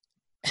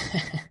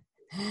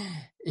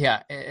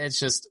yeah, it's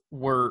just,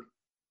 we're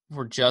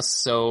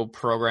just so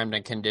programmed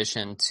and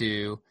conditioned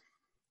to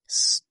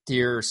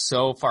steer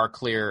so far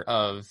clear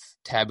of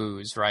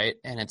taboos, right?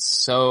 And it's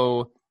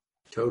so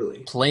totally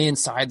play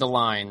inside the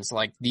lines.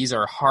 Like, these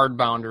are hard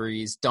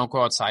boundaries. Don't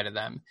go outside of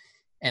them.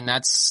 And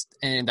that's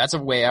a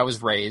way I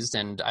was raised,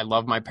 and I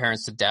love my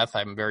parents to death.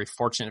 I'm very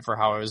fortunate for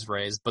how I was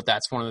raised, but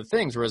that's one of the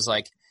things where it's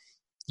like,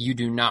 you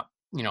do not,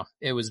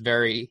 it was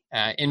very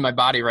in my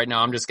body right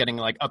now. I'm just getting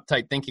like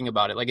uptight thinking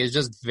about it. Like, it's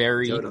just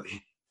very,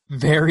 totally.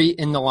 very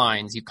in the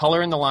lines. You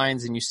color in the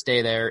lines and you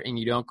stay there and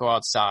you don't go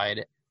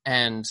outside.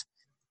 And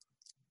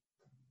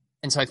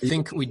so I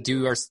think we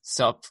do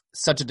ourselves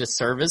such a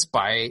disservice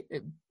by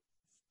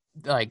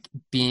like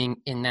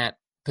being in that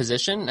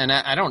position. And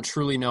I don't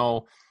truly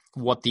know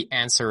what the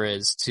answer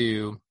is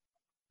to,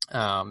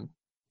 truly,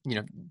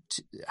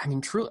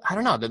 I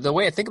don't know. The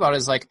way I think about it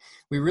is like,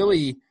 we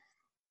really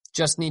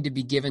just need to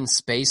be given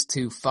space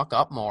to fuck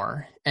up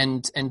more,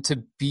 and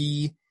to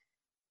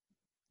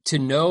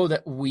know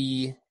that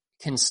we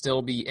can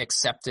still be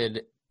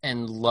accepted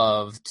and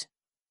loved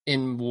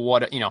in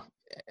what,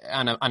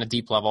 on a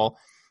deep level,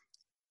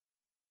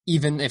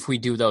 even if we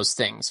do those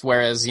things.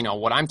 Whereas,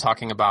 what I'm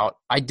talking about,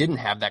 I didn't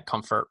have that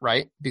comfort,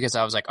 right? Because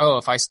I was like, oh,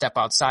 if I step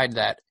outside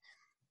that,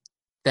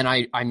 then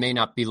I may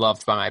not be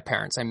loved by my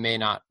parents. I may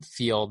not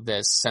feel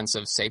this sense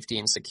of safety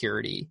and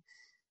security.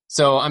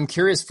 So I'm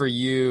curious for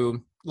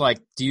you, like,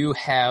 do you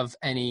have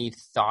any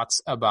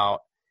thoughts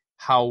about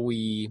how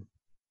we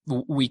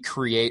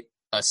create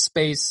a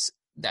space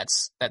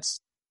that's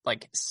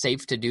like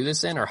safe to do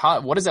this in, or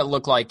what does that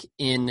look like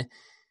in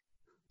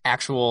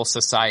actual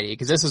society?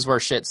 Because this is where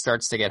shit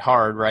starts to get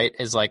hard, right?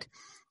 Is like,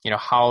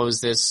 how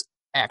is this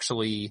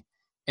actually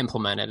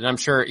implemented? And I'm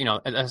sure,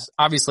 it's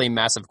obviously a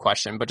massive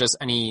question, but just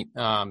any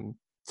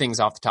things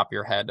off the top of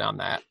your head on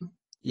that.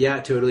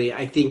 Yeah, totally.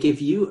 I think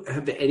if you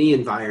have any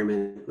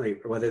environment,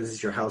 like whether this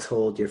is your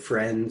household, your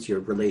friends, your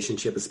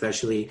relationship,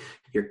 especially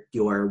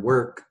your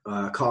work,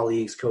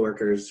 colleagues,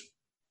 coworkers,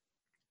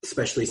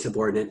 especially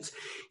subordinates,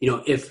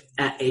 if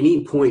at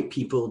any point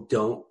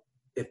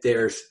if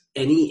there's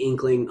any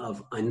inkling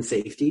of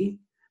unsafety,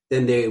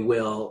 then they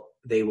will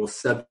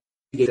subjugate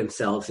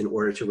themselves in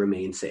order to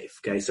remain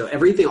safe. Okay. So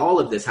all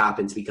of this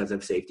happens because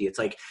of safety. It's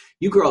like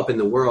you grow up in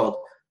the world,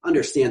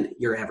 understand that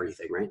you're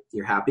everything, right?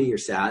 You're happy, you're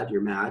sad,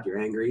 you're mad, you're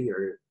angry,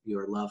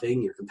 you're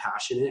loving, you're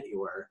compassionate,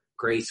 you're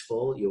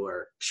graceful,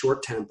 you're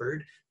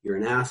short-tempered, you're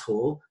an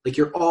asshole. Like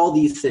you're all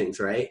these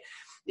things, right?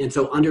 And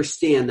so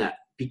understand that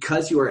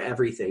because you are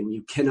everything,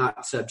 you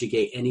cannot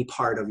subjugate any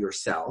part of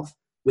yourself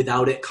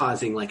without it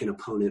causing like an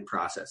opponent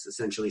process.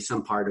 Essentially,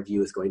 some part of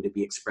you is going to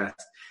be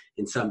expressed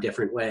in some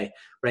different way,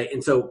 right?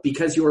 And so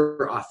because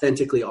you're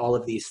authentically all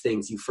of these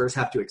things, you first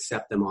have to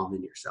accept them all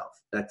in yourself.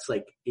 That's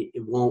like,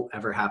 it won't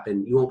ever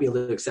happen. You won't be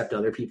able to accept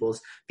other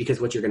people's,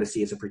 because what you're going to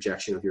see is a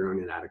projection of your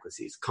own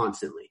inadequacies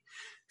constantly.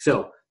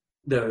 So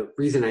the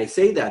reason I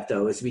say that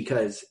though, is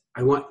because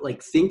I want,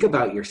 think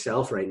about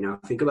yourself right now.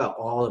 Think about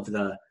all of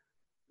the,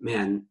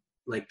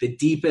 like the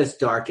deepest,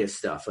 darkest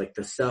stuff, like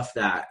the stuff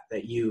that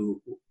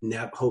you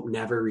hope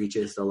never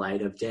reaches the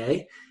light of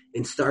day,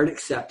 and start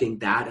accepting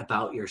that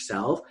about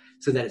yourself,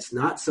 so that it's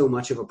not so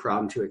much of a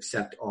problem to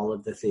accept all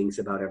of the things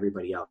about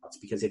everybody else.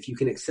 Because if you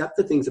can accept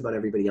the things about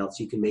everybody else,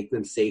 you can make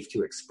them safe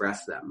to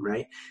express them,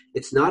 right?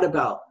 It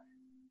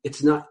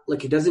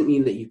doesn't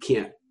mean that you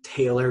can't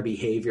tailor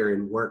behavior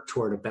and work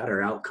toward a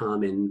better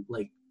outcome and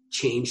like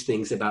change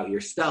things about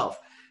yourself.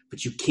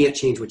 But you can't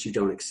change what you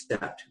don't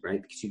accept,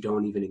 right? Because you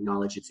don't even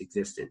acknowledge its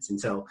existence. And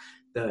so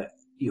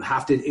you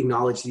have to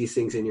acknowledge these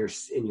things in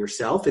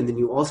yourself. And then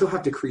you also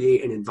have to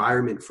create an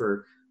environment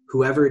for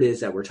whoever it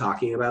is that we're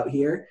talking about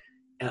here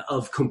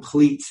of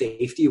complete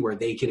safety, where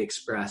they can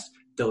express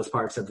those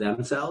parts of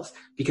themselves,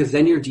 because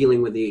then you're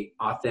dealing with the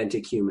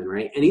authentic human,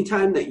 right?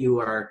 Anytime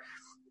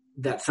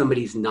that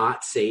somebody's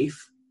not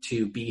safe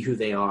to be who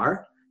they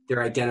are,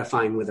 they're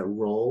identifying with a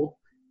role.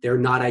 They're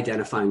not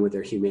identifying with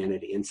their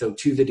humanity. And so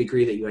to the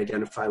degree that you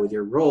identify with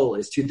your role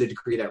is to the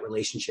degree that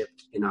relationship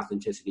and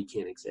authenticity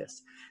can't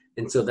exist.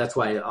 And so that's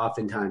why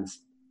oftentimes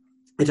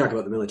I talk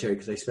about the military,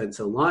 because I spent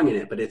so long in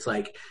it, but it's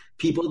like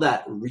people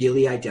that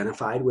really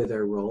identified with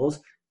their roles,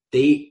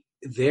 I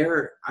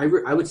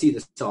would see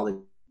this all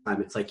the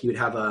time. It's like you would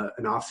have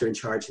an officer in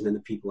charge and then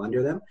the people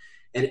under them.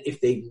 And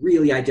if they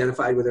really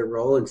identified with their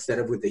role instead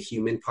of with the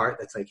human part,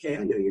 that's like, hey,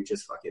 I know you're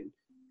just fucking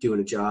doing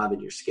a job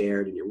and you're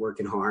scared and you're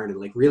working hard, and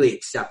like really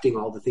accepting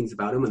all the things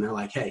about them. And they're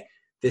like, hey,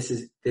 this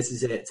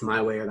is it. It's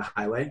my way or the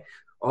highway.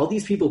 All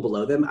these people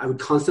below them, I would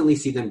constantly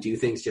see them do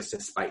things just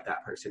to spite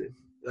that person.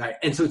 Right?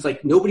 And so it's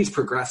like, nobody's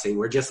progressing.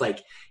 We're just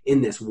like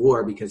in this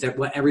war, because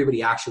what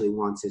everybody actually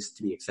wants is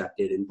to be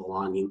accepted and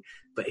belonging.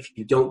 But if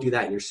you don't do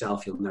that in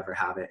yourself, you'll never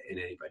have it in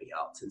anybody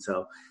else. And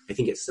so I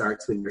think it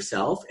starts with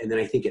yourself. And then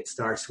I think it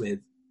starts with,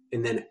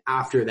 and then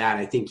after that,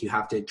 I think you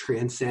have to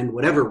transcend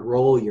whatever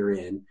role you're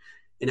in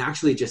and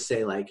actually just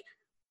say like,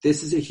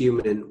 this is a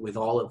human with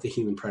all of the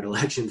human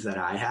predilections that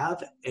I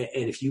have.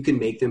 And if you can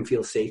make them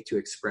feel safe to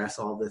express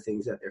all the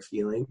things that they're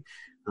feeling,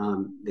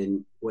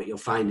 then what you'll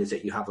find is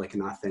that you have like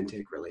an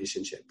authentic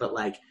relationship. But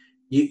like,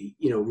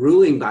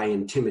 ruling by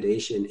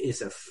intimidation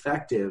is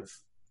effective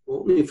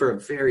only for a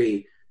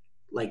very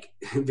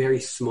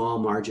small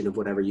margin of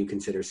whatever you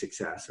consider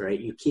success, right?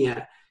 You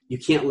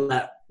can't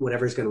let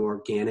whatever's going to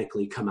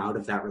organically come out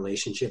of that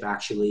relationship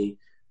actually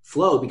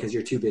flow, because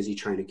you're too busy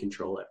trying to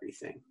control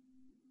everything.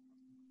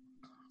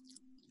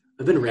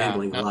 I've been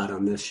rambling a lot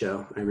on this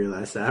show. I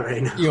realize that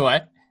right now. You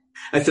what?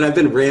 I said I've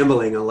been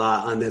rambling a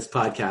lot on this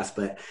podcast,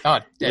 but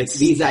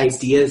these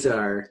ideas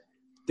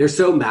they're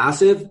so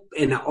massive.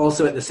 And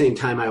also at the same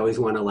time, I always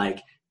want to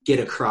like get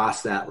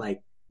across that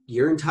like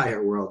your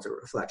entire world's a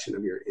reflection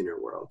of your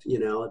inner world.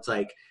 It's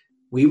like,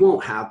 we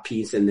won't have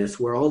peace in this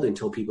world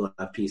until people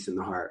have peace in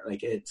the heart.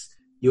 Like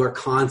you're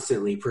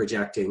constantly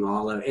projecting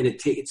and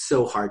it's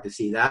so hard to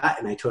see that.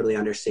 And I totally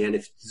understand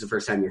if this is the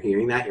first time you're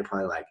hearing that, you're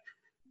probably like,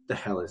 the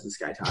hell is this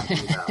guy talking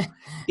about?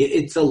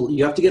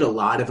 You have to get a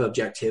lot of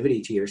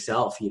objectivity to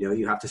yourself.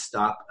 You have to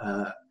stop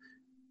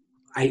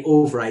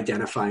over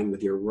identifying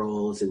with your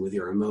roles and with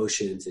your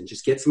emotions, and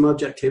just get some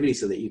objectivity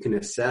so that you can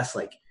assess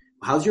like,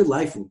 how's your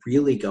life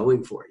really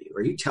going for you?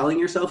 Are you telling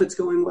yourself it's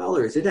going well,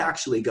 or is it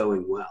actually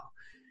going well?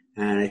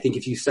 And I think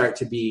if you start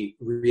to be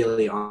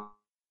really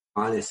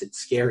honest, it's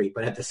scary,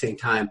 but at the same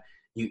time,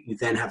 you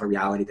then have a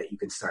reality that you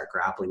can start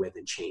grappling with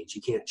and change.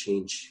 You can't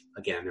change,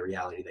 again, a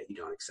reality that you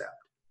don't accept.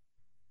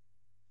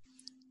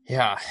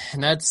 Yeah.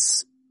 And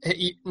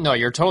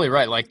you're totally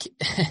right. Like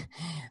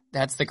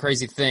that's the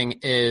crazy thing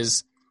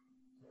is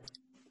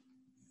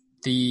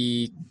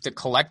the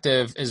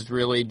collective is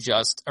really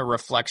just a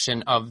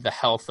reflection of the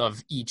health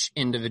of each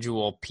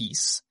individual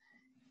piece.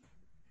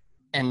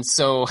 And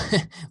so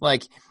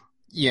like,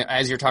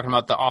 as you're talking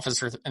about the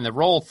officer and the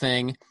role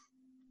thing,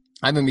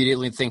 I'm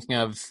immediately thinking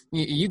of,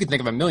 you could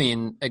think of a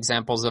million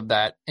examples of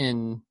that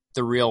in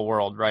the real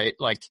world, right?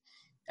 Like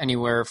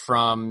anywhere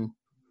from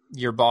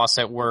your boss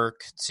at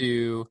work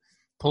to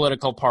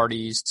political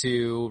parties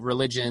to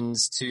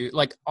religions to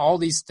like all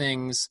these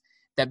things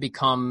that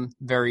become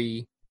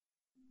very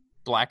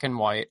black and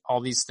white, all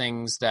these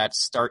things that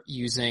start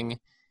using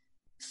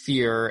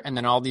fear, and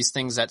then all these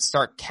things that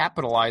start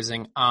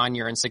capitalizing on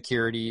your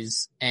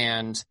insecurities.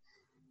 And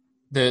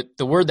the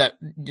word that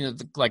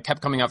like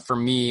kept coming up for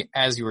me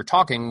as you were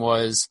talking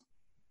was,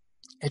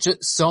 it's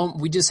just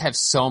we just have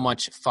so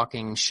much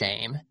fucking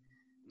shame.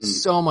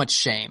 So much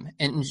shame.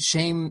 And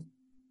shame,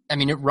 I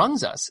mean, it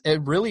runs us.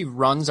 It really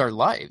runs our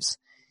lives.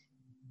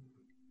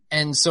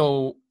 And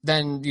so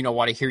then,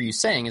 what I hear you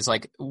saying is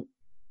like,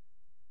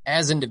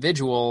 as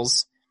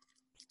individuals,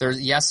 there's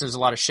a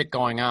lot of shit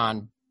going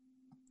on,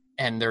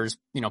 and there's,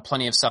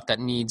 plenty of stuff that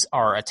needs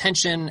our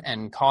attention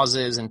and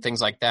causes and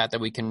things like that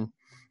we can,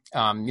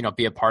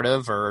 be a part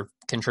of or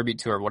contribute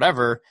to or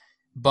whatever.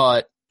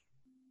 But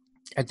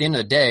at the end of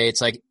the day,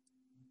 it's like,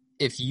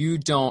 if you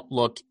don't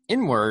look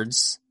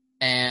inwards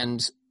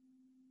and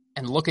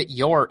look at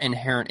your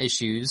inherent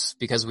issues,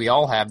 because we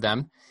all have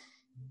them,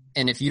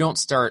 and if you don't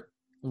start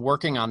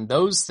working on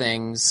those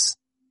things,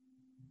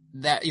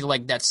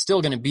 that's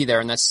still going to be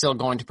there, and that's still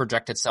going to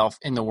project itself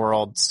in the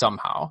world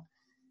somehow.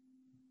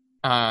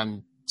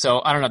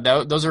 So I don't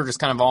know. Those are just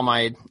kind of all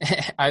my,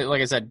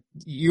 like I said,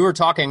 you were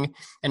talking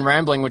and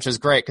rambling, which is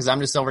great, because I'm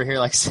just over here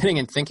like sitting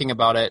and thinking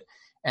about it.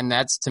 And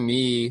that's, to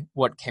me,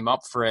 what came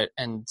up for it.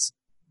 And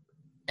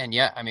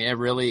yeah, I mean,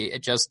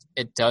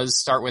 it does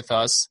start with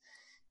us.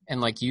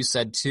 And like you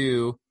said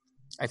too,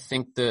 I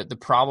think the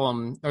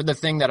problem, or the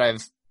thing that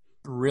I've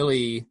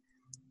really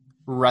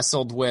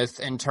wrestled with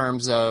in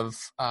terms of,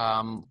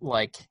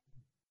 like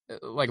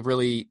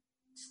really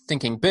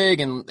thinking big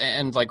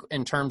and like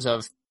in terms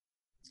of,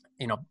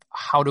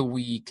 how do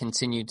we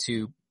continue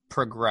to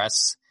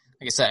progress,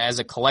 like I said, as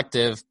a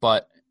collective,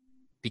 but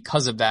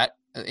because of that,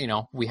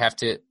 we have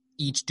to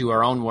each do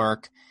our own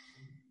work.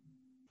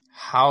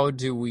 How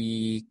do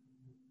we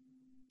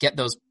get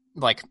those,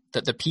 like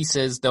the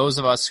pieces, those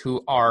of us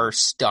who are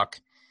stuck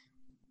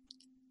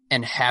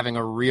and having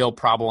a real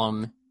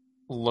problem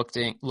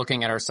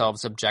looking at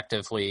ourselves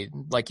objectively,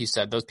 like you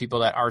said, those people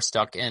that are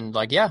stuck and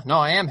like, yeah, no,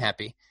 I am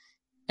happy,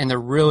 and they're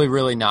really,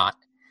 really not.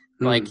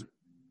 Like,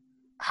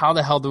 how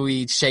the hell do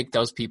we shake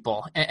those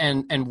people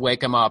and wake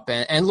them up?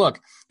 And look,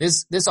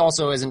 this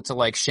also isn't to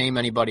like shame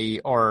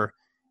anybody or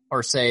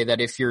say that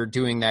if you're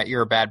doing that,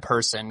 you're a bad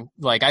person.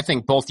 Like, I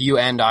think both you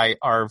and I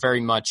are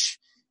very much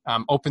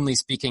openly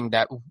speaking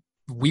that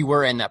we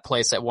were in that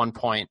place at one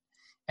point.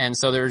 And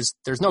so there's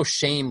no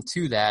shame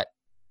to that,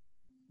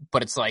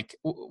 but it's like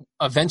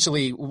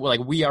eventually, like,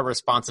 we are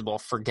responsible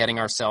for getting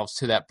ourselves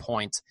to that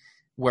point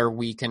where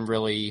we can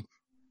really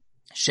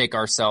shake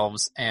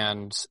ourselves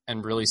and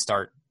really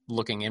start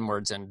looking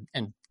inwards and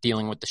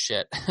dealing with the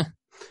shit.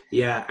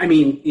 Yeah. I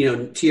mean,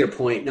 to your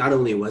point, not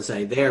only was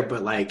I there,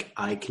 but like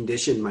I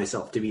conditioned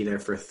myself to be there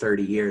for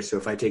 30 years. So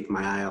if I take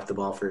my eye off the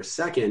ball for a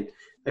second,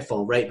 I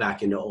fall right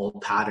back into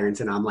old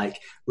patterns, and I'm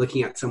like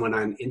looking at someone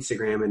on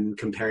Instagram and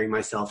comparing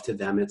myself to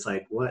them. It's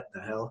like, what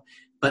the hell?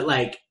 But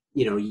like,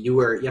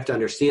 you have to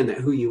understand that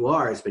who you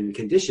are has been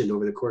conditioned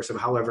over the course of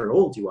however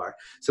old you are.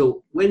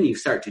 So when you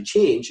start to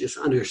change, just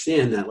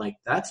understand that like,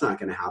 that's not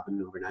going to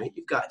happen overnight.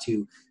 You've got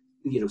to,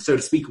 so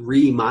to speak,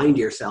 remind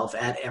yourself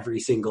at every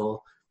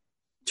single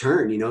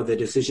turn. The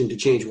decision to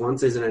change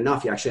once isn't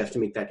enough. You actually have to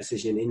make that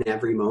decision in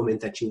every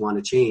moment that you want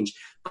to change.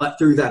 But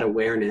through that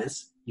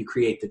awareness, you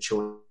create the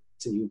choice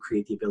and you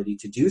create the ability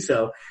to do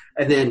so.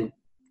 And then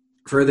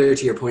further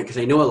to your point,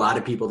 because I know a lot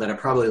of people that are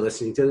probably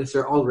listening to this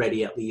are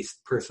already at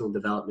least personal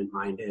development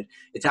minded.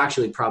 It's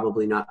actually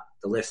probably not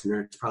the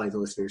listener. It's probably the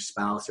listener's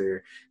spouse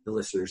or the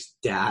listener's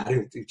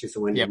dad, which is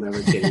the one you'll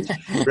never change.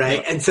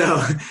 Right. And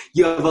so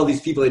you have all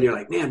these people and you're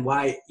like, man,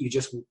 why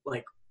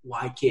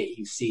can't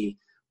you see?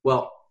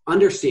 Well,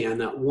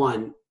 understand that,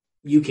 one,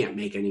 you can't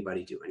make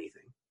anybody do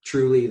anything.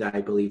 Truly, that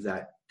I believe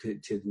that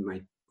to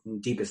my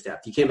deepest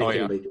depth. You can't make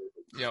anybody do anything.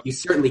 Yep. You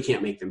certainly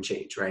can't make them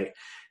change, right?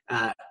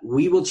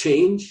 We will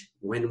change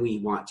when we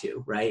want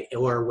to, right?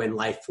 Or when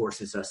life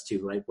forces us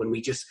to, like when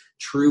we just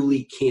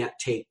truly can't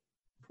take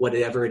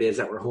whatever it is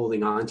that we're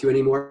holding on to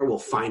anymore, we'll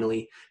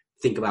finally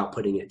think about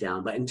putting it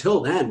down. But until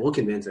then, we'll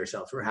convince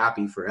ourselves we're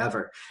happy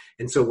forever.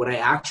 And so what I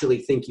actually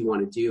think you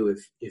want to do,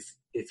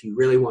 if you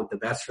really want the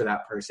best for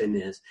that person,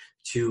 is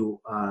to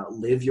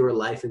live your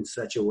life in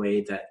such a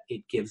way that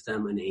it gives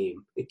them an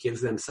aim. It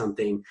gives them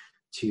something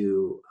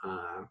to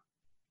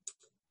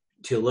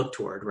look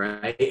toward,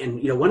 right?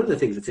 And, one of the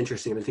things that's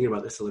interesting, I've been thinking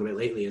about this a little bit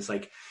lately, is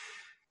like,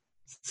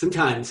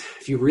 sometimes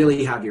if you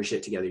really have your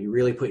shit together, you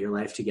really put your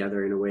life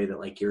together in a way that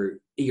like you're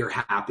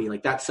happy,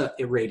 like that's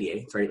it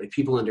radiates, right? Like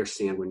people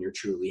understand when you're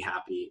truly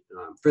happy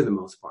for the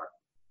most part.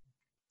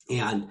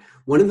 And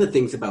one of the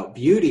things about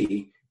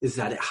beauty is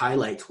that it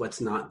highlights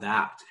what's not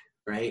that,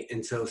 right?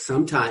 And so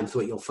sometimes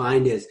what you'll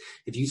find is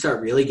if you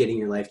start really getting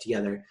your life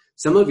together,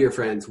 some of your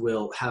friends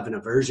will have an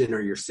aversion,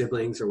 or your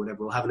siblings or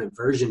whatever will have an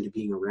aversion to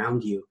being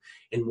around you.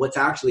 And what's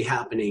actually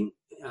happening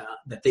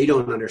that they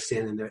don't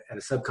understand at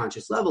a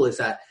subconscious level is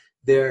that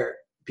they're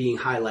being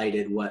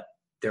highlighted what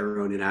their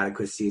own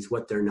inadequacies,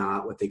 what they're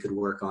not, what they could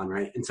work on,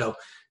 right? And so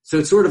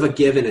it's sort of a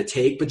give and a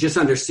take, but just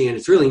understand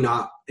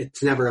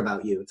it's never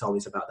about you. It's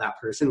always about that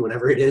person,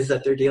 whatever it is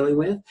that they're dealing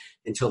with,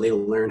 until they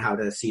learn how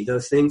to see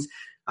those things.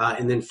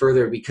 And then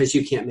further, because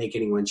you can't make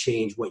anyone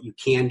change, what you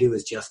can do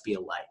is just be a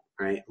light,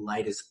 right?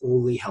 Light is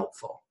only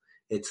helpful.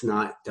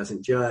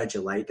 Doesn't judge.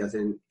 A light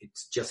it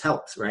just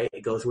helps, right?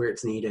 It goes where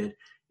it's needed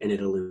and it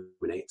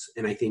illuminates.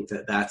 And I think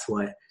that's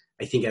what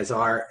I think as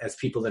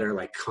people that are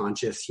like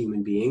conscious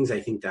human beings, I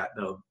think that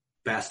the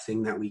best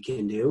thing that we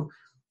can do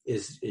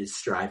is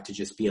strive to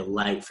just be a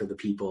light for the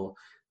people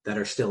that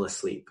are still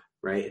asleep,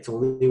 right? It's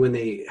only when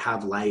they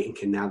have light and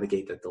can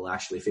navigate that they'll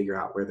actually figure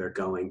out where they're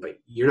going, but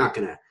you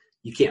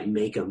can't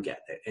make them get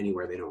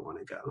anywhere they don't want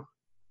to go.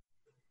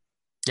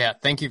 Yeah.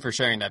 Thank you for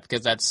sharing that,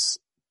 because that's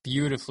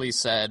beautifully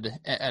said.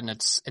 And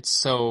it's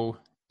so,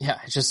 yeah,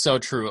 it's just so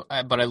true.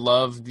 But I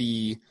love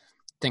the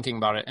thinking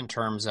about it in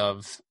terms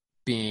of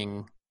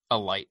being a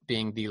light,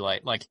 being the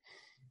light, like,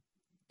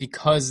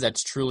 because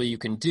that's truly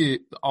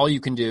all you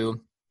can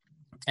do.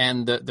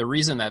 And the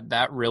reason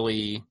that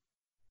really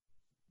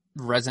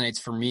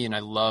resonates for me, and I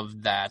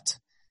love that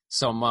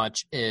so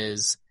much,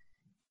 is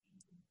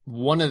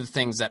one of the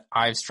things that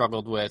I've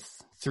struggled with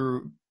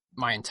through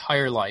my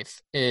entire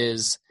life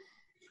is,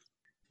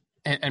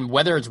 and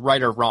whether it's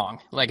right or wrong,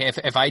 like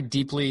if I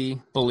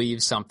deeply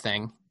believe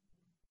something,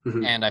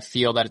 mm-hmm. and I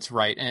feel that it's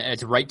right, and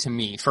it's right to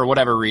me for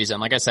whatever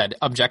reason, like I said,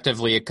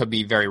 objectively, it could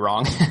be very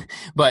wrong,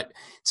 but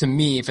to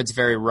me, if it's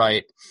very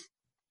right,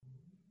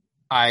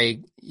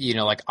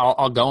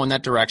 I'll go in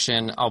that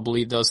direction. I'll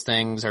believe those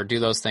things or do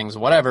those things,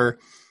 whatever.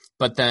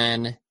 But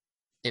then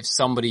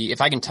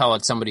if I can tell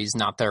that somebody's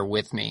not there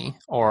with me,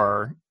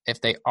 or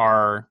if they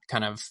are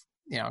kind of,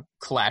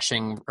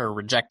 clashing or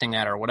rejecting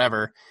that or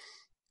whatever,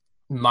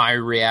 my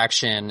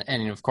reaction,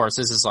 and of course,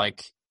 this is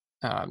like,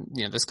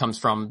 this comes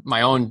from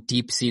my own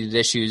deep-seated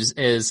issues,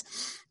 is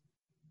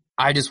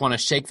I just want to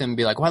shake them and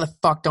be like, why the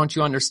fuck don't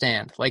you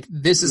understand? Like,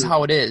 this is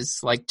how it is.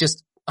 Like,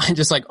 just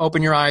like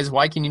open your eyes.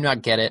 Why can you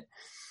not get it?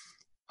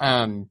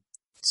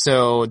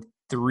 So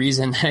the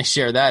reason I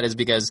share that is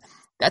because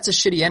that's a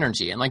shitty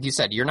energy. And like you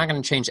said, you're not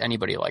going to change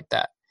anybody like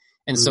that.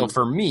 And so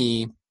for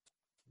me,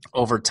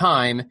 over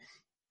time,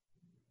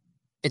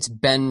 it's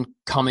been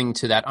coming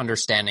to that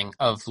understanding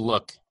of,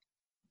 look,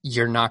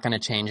 you're not going to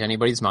change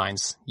anybody's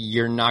minds.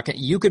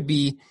 You could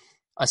be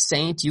a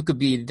saint. You could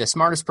be the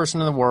smartest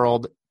person in the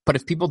world. But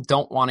if people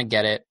don't want to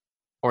get it,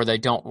 or they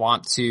don't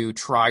want to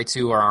try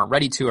to, or aren't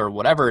ready to, or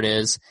whatever it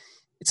is,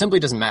 it simply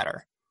doesn't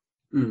matter.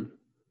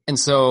 And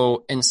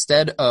so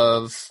instead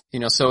of,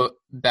 so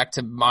back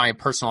to my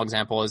personal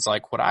example, is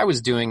like, what I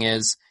was doing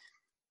is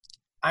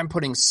I'm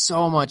putting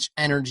so much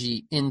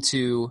energy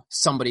into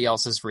somebody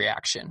else's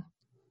reaction.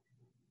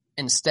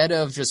 Instead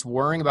of just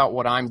worrying about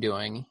what I'm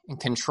doing and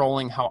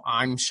controlling how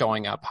I'm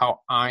showing up,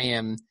 how I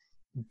am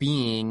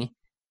being,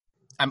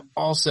 I'm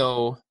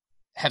also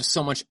have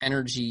so much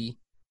energy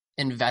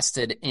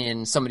invested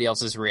in somebody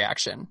else's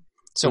reaction.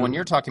 So when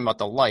you're talking about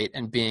the light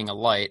and being a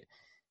light,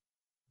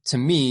 to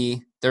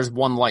me, there's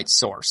one light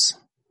source.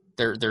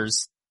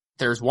 There's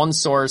one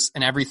source,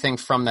 and everything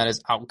from that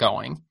is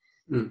outgoing.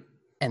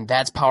 And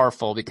that's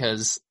powerful,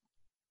 because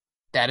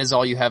that is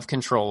all you have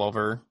control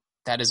over.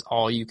 That is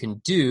all you can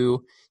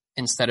do,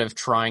 instead of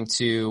trying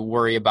to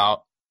worry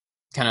about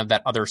kind of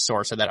that other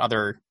source or that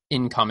other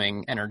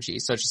incoming energy.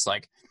 So it's just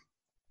like,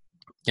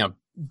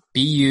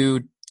 be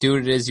you, do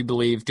what it is you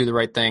believe, do the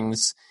right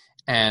things,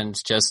 and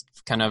just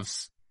kind of,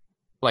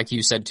 like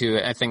you said too,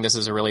 I think this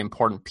is a really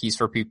important piece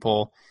for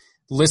people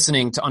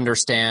listening to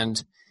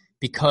understand,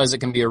 because it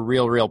can be a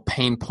real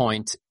pain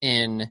point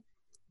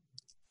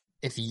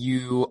if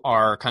you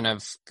are kind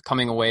of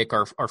coming awake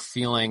or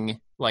feeling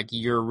like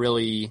you're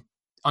really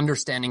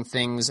understanding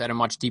things at a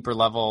much deeper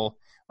level,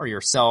 or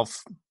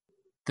yourself.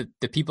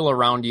 The people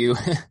around you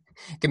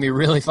can be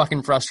really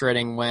fucking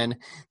frustrating when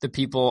the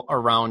people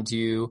around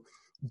you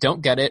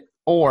don't get it,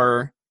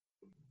 or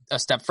a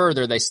step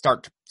further, they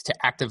start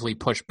to actively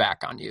push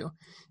back on you.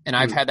 And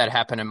I've had that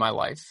happen in my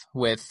life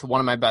with one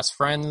of my best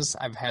friends.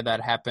 I've had that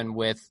happen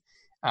with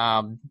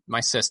my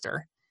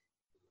sister,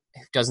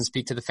 who doesn't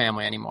speak to the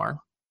family anymore,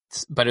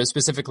 but it was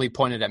specifically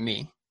pointed at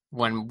me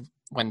when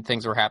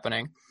things were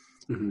happening.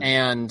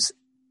 And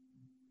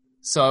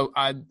so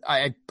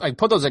I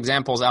put those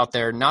examples out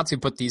there, not to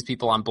put these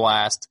people on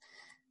blast,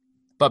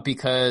 but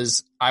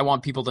because I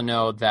want people to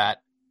know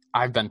that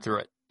I've been through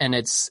it, and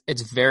it's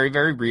very,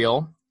 very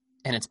real,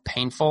 and it's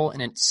painful,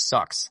 and it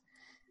sucks.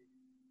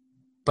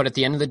 But at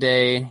the end of the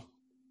day,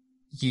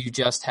 you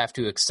just have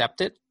to accept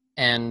it.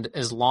 And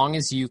as long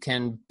as you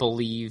can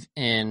believe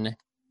in,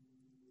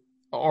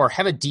 or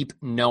have a deep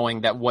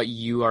knowing that what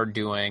you are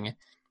doing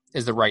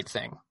is the right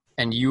thing,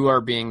 and you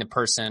are being the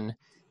person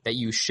that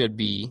you should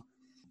be,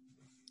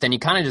 then you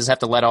kind of just have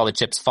to let all the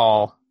chips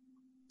fall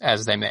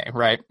as they may,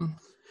 right?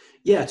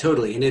 Yeah,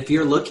 totally. And if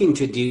you're looking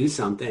to do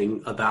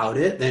something about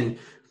it, then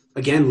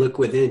again, look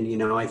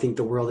within. I think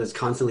the world is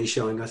constantly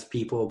showing us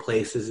people,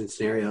 places, and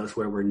scenarios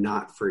where we're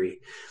not free.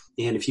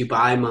 And if you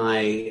buy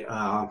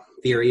my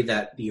theory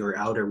that your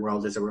outer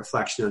world is a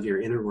reflection of your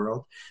inner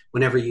world,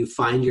 whenever you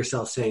find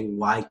yourself saying,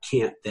 why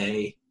can't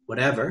they,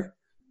 whatever,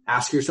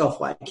 ask yourself,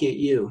 why can't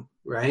you,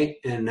 right?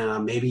 And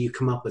maybe you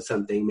come up with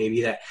something.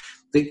 Maybe that,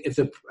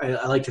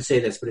 I like to say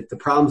this, but if the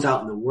problem's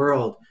out in the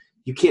world,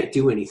 you can't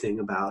do anything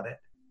about it.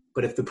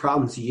 But if the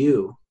problem's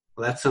you,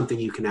 well, that's something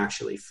you can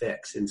actually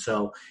fix. And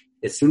so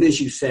as soon as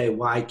you say,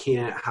 why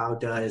can't, how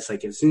does,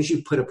 like as soon as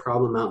you put a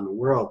problem out in the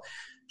world,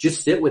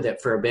 just sit with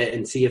it for a bit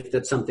and see if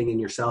that's something in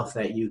yourself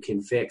that you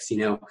can fix.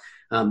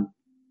 One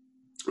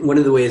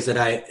of the ways that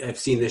I've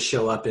seen this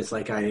show up is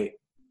like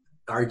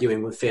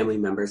arguing with family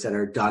members that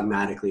are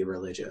dogmatically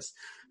religious.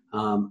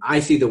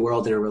 I see the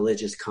world in a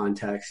religious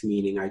context,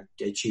 meaning I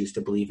choose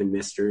to believe in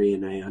mystery,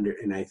 and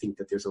I think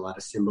that there's a lot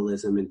of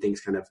symbolism and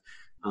things kind of,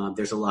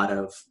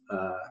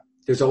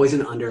 there's always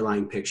an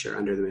underlying picture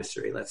under the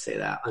mystery. Let's say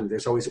that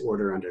there's always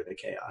order under the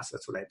chaos.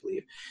 That's what I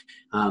believe.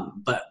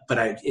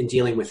 But in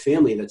dealing with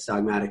family that's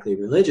dogmatically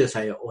religious,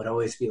 I would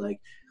always be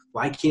like,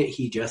 why can't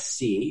he just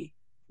see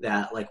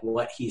that like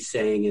what he's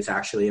saying is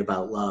actually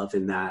about love,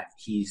 and that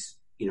he's,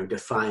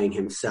 defying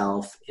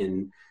himself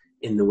in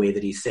the way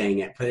that he's saying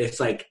it. But it's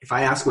like, if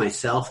I ask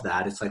myself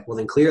that, it's like, well,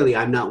 then clearly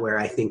I'm not where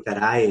I think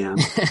that I am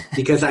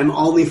because I'm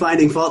only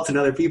finding faults in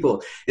other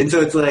people. And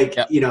so it's like,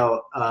 yep.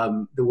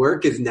 The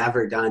work is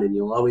never done and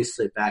you'll always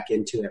slip back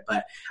into it.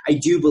 But I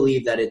do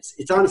believe that it's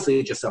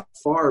honestly just a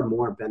far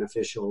more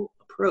beneficial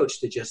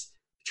approach to just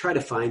try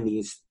to find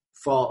these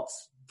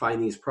faults,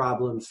 find these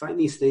problems, find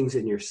these things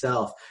in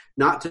yourself,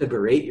 not to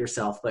berate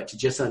yourself, but to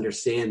just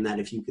understand that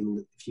if you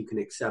can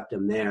accept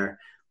them there,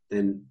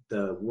 then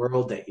the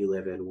world that you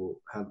live in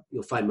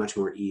you'll find much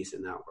more ease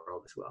in that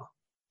world as well.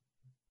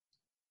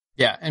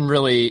 Yeah. And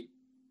really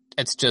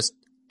it's just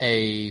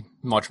a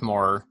much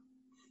more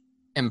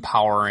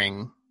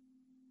empowering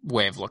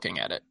way of looking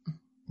at it.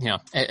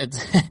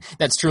 It's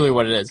that's truly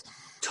what it is.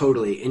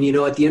 Totally. And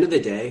at the end of the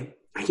day,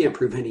 I can't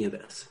prove any of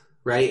this,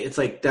 right? It's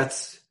like,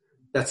 that's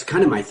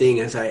kind of my thing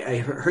is I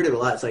heard it a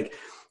lot. It's like,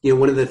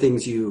 one of the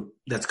things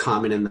that's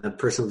common in the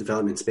personal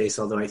development space,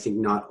 although I think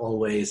not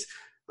always,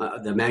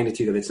 the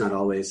magnitude of it's not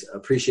always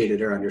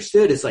appreciated or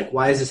understood. It's like,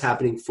 why is this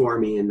happening for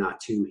me and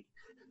not to me?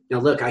 Now,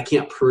 look, I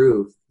can't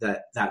prove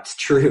that that's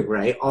true,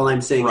 right? All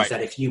I'm saying is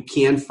that if you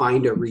can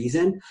find a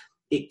reason,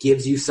 it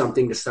gives you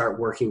something to start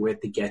working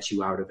with to get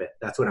you out of it.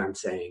 That's what I'm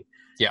saying.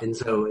 Yeah. And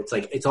so it's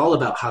like, it's all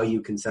about how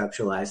you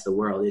conceptualize the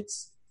world.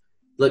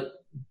 Look,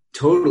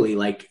 totally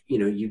like,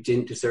 you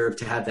didn't deserve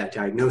to have that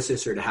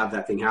diagnosis or to have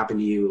that thing happen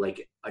to you.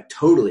 Like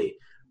totally,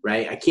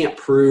 right? I can't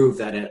prove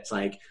that it's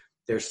like,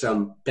 there's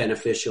some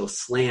beneficial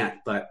slant,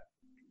 but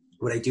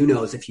what I do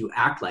know is if you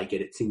act like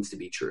it, it seems to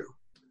be true.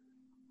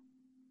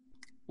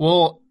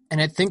 Well,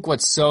 and I think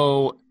what's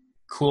so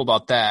cool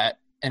about that,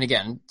 and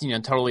again,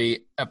 totally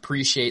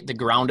appreciate the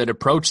grounded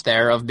approach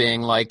there of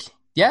being like,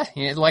 yeah,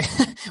 like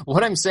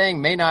what I'm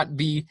saying may not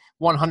be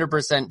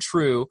 100%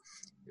 true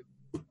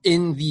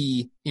in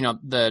the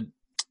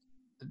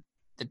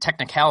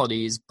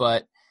technicalities,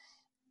 but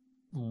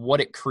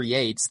what it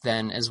creates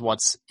then is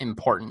what's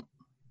important.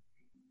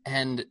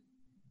 And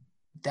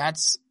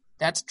that's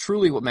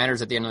truly what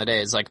matters at the end of the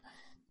day is like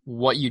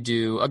what you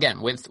do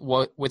again with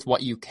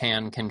what you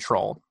can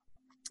control.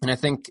 And I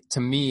think to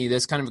me,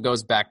 this kind of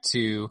goes back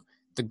to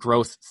the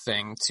growth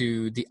thing,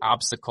 to the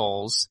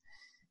obstacles.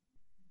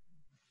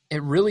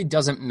 It really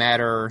doesn't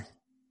matter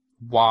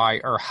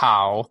why or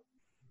how,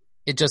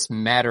 it just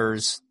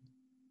matters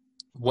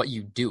what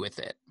you do with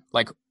it.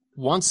 Like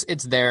once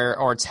it's there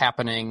or it's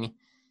happening,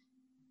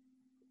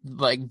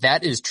 like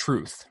that is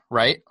truth,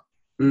 right?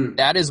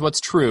 That is what's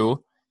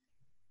true.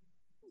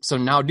 So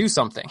now do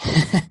something.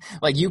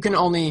 Like you can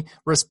only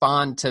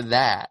respond to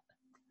that.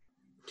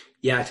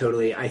 Yeah,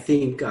 totally. I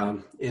think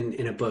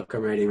in a book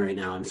I'm writing right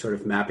now, I'm sort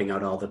of mapping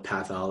out all the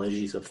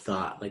pathologies of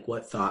thought, like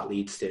what thought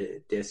leads to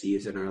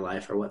dis-ease in our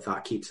life or what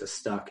thought keeps us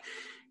stuck.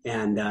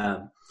 And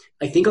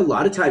I think a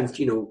lot of times,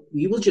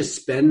 we will just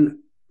spend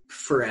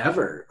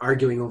forever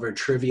arguing over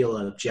trivial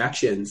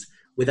objections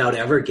without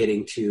ever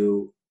getting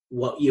to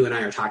what you and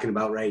I are talking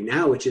about right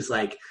now, which is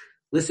like,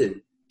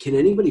 listen, can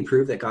anybody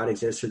prove that God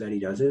exists or that he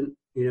doesn't,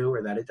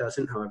 or that it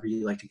doesn't, however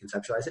you like to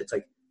conceptualize it? It's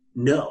like,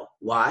 no.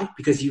 Why?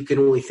 Because you can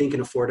only think in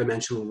a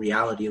four-dimensional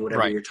reality and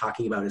whatever you're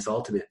talking about is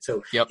ultimate.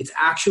 So It's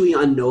actually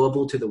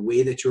unknowable to the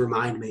way that your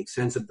mind makes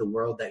sense of the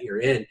world that you're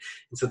in. And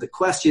so the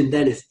question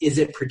then is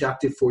it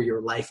productive for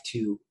your life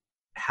to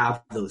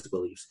have those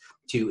beliefs,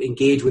 to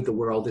engage with the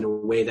world in a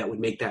way that would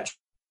make that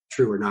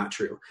true or not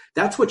true?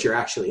 That's what you're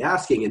actually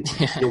asking. And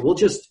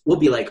we'll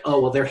be like,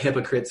 oh, well, they're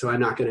hypocrites, so I'm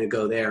not going to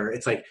go there.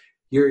 It's like,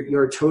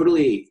 you're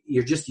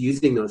just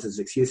using those as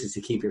excuses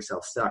to keep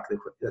yourself stuck.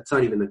 That's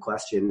not even the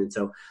question. And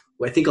so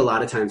I think a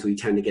lot of times we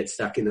tend to get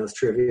stuck in those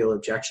trivial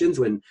objections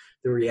when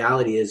the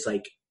reality is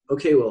like,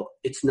 okay, well,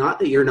 it's not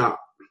that you're not,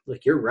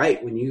 like, you're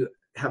right. When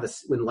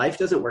life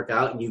doesn't work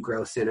out and you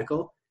grow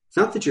cynical, it's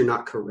not that you're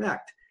not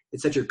correct.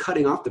 It's that you're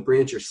cutting off the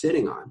branch you're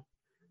sitting on.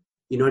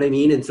 You know what I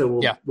mean? And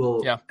so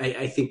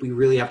I think we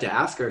really have to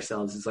ask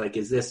ourselves,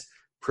 is this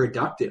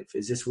productive?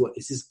 Is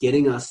this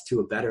getting us to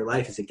a better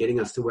life? Is it getting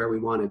us to where we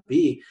want to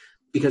be?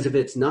 Because if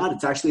it's not,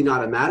 it's actually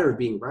not a matter of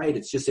being right.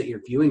 It's just that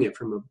you're viewing it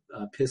from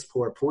a piss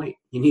poor point.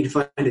 You need to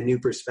find a new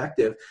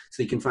perspective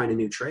so you can find a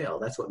new trail.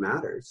 That's what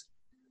matters.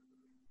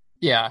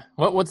 Yeah.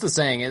 What's the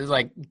saying? It's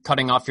like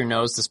cutting off your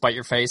nose to spite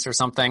your face or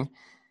something.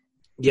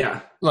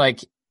 Yeah.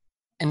 Like,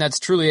 and that's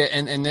truly,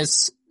 and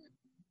this,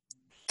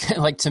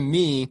 like, to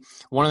me,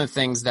 one of the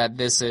things that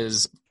this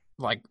is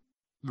like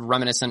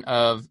reminiscent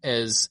of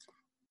is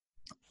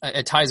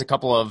it ties a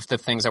couple of the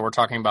things that we're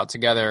talking about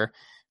together.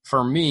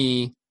 For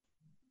me,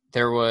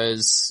 there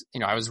was,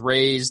 I was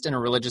raised in a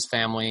religious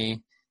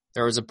family.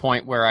 There was a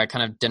point where I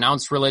kind of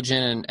denounced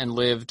religion and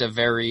lived a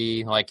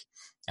very, like,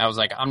 I was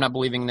like, I'm not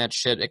believing that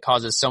shit. It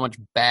causes so much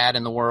bad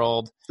in the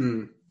world.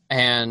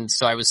 And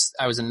so I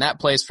was in that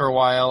place for a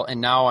while,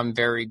 and now I'm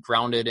very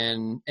grounded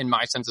in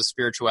my sense of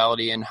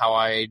spirituality and how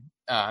I,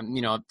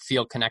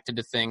 feel connected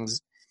to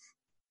things.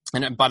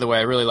 And by the way,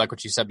 I really like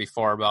what you said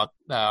before about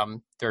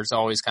there's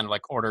always kind of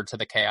like order to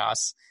the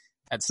chaos.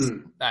 That's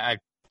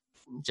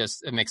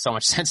it makes so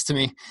much sense to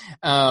me.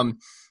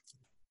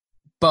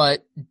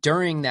 But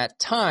during that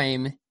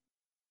time,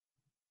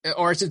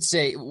 or I should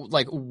say,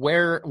 like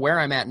where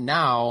I'm at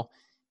now,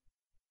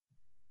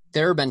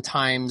 there have been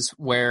times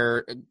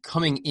where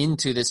coming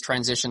into this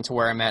transition to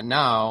where I'm at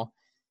now,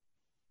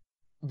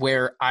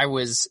 where I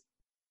was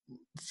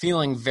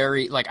feeling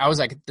very like, I was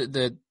like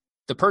the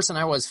person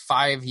I was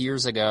 5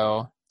 years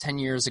ago, 10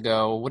 years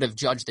ago would have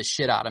judged the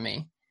shit out of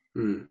me.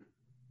 And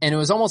it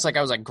was almost like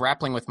I was like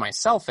grappling with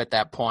myself at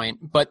that point.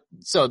 But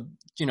so,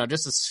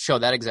 just to show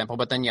that example,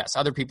 but then yes,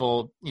 other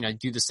people,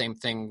 do the same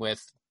thing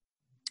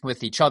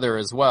with each other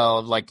as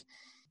well. Like,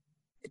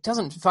 it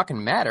doesn't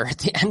fucking matter at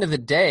the end of the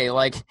day.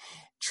 Like,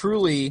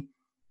 truly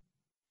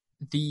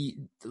the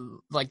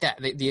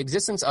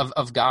existence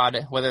of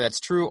God, whether that's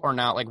true or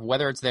not, like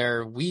whether it's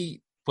there,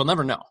 we will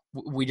never know.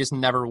 We just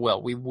never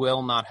will. We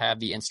will not have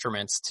the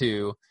instruments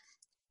to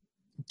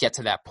get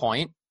to that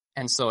point.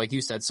 And so, like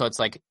you said, so it's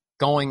like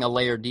going a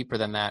layer deeper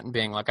than that and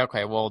being like,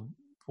 okay, well,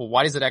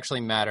 why does it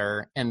actually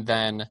matter? And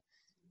then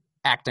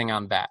acting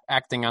on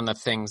the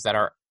things that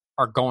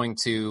are going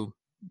to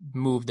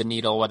move the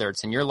needle, whether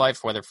it's in your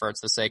life, whether for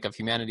it's the sake of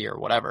humanity or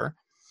whatever.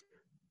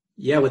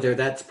 Yeah, whether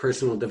that's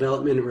personal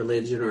development,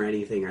 religion, or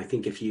anything. I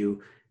think if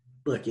you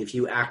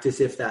act as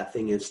if that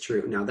thing is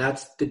true. Now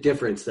that's the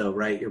difference though,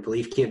 right? Your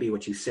belief can't be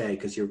what you say,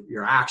 because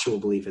your actual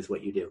belief is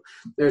what you do.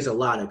 There's a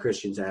lot of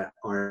Christians that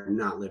are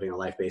not living a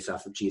life based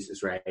off of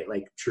Jesus, right?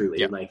 Like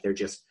truly, like they're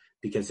just,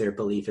 because their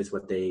belief is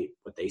what they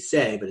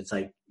say, but it's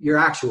like your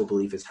actual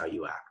belief is how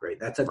you act, right?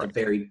 That's at the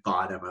very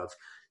bottom of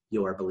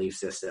your belief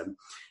system.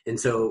 And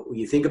so when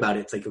you think about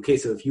it, it's like, okay,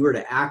 so if you were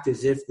to act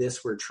as if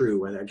this were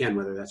true,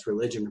 whether that's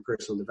religion or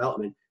personal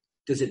development,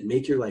 does it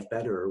make your life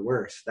better or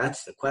worse?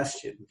 That's the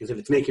question. Because if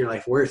it's making your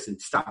life worse, then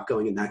stop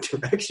going in that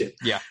direction.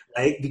 Yeah.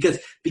 Right?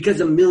 Because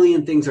a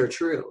million things are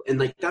true. And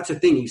like, that's the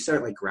thing. You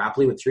start like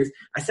grappling with truth.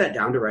 I sat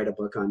down to write a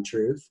book on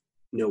truth.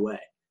 No way.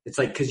 It's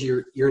like, cause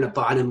you're in a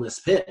bottomless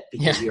pit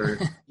because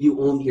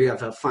you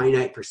have a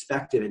finite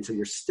perspective. And so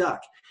you're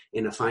stuck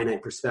in a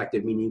finite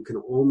perspective, meaning you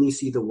can only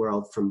see the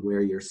world from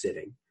where you're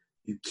sitting.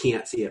 You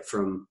can't see it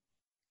from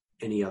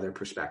any other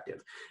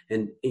perspective.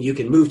 And you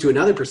can move to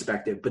another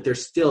perspective, but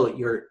there's still,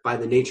 by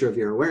the nature of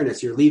your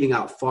awareness, you're leaving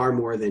out far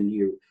more than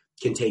you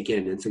can take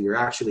in. And so you're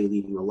actually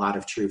leaving a lot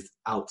of truth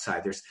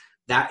outside.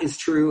 That is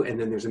true. And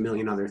then there's a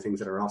million other things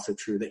that are also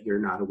true that you're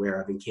not aware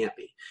of and can't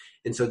be.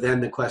 And so then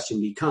the question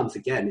becomes,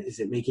 again, is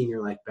it making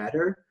your life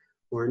better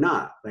or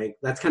not? Like,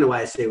 that's kind of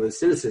why I say with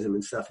cynicism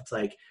and stuff, it's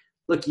like,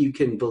 look, you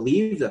can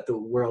believe that the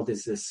world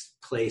is this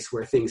place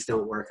where things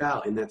don't work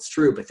out, and that's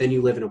true. But then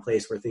you live in a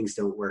place where things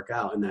don't work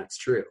out, and that's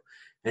true.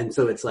 And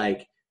so it's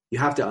like, you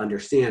have to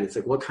understand, it's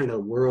like, what kind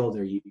of world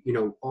are you,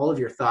 all of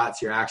your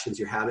thoughts, your actions,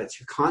 your habits,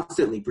 you're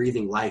constantly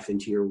breathing life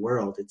into your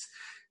world.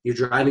 You're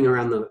driving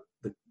around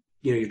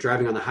you're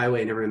driving on the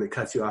highway and everyone that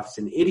cuts you off is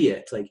an idiot.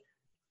 It's like,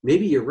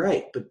 maybe you're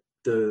right, but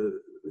the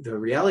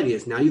reality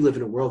is now you live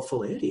in a world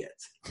full of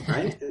idiots,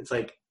 right? It's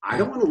like, I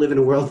don't want to live in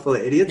a world full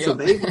of idiots. So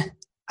maybe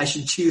I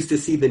should choose to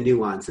see the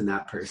nuance in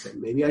that person.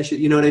 Maybe I should,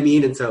 you know what I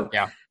mean? And so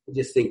I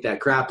just think that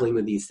grappling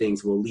with these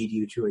things will lead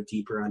you to a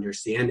deeper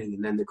understanding.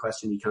 And then the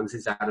question becomes,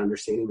 is that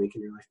understanding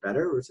making your life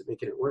better, or is it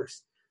making it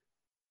worse?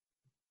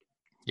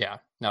 Yeah,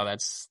 no,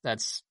 that's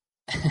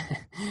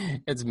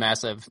it's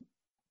massive,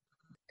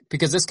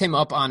 because this came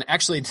up on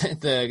actually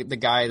the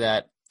guy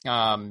that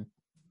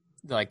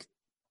like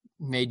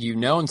made you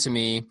known to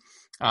me.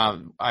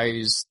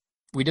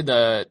 We did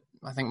I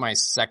think my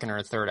second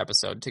or third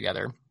episode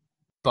together,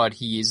 but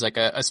he's like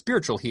a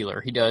spiritual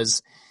healer. He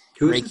does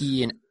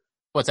Reiki and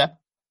What's that?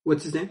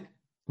 What's his name?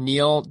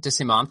 Neil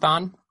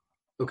DeSimanthan.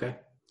 Okay.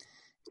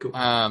 Cool.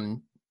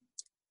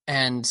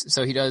 And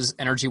so he does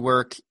energy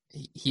work.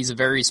 He's a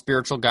very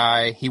spiritual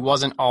guy. He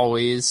wasn't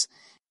always.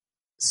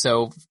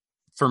 So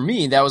for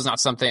me, that was not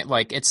something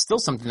like, it's still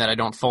something that I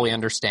don't fully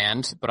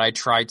understand, but I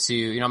try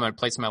to, I'm at a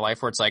place in my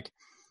life where it's like,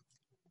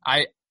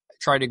 I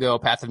try to go a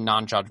path of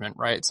non-judgment,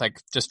 right? It's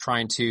like just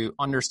trying to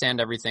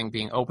understand everything,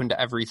 being open to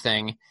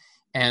everything.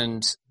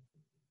 And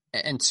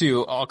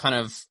two,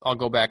 I'll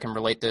go back and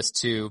relate this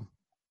to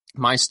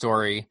my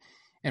story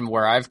and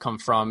where I've come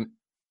from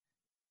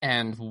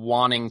and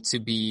wanting to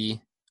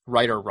be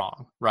right or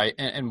wrong, right?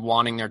 And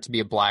wanting there to be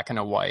a black and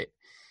a white,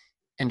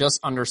 and just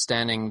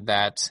understanding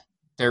that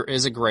there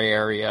is a gray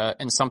area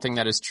and something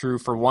that is true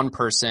for one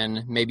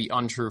person may be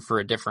untrue for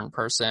a different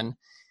person.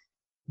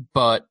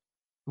 But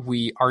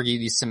we argue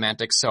these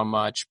semantics so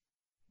much.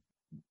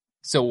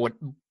 So what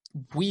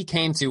we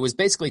came to was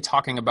basically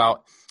talking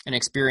about an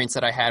experience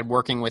that I had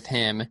working with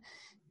him.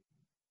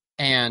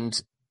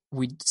 And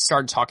we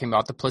started talking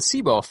about the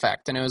placebo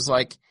effect. And it was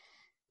like,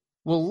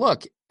 well,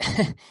 look,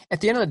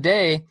 at the end of the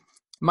day,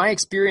 my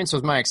experience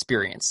was my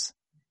experience.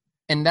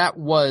 And that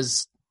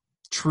was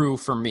true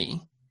for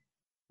me.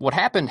 What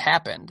happened,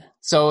 happened.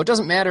 So it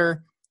doesn't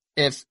matter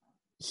if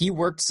he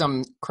worked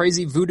some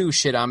crazy voodoo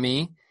shit on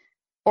me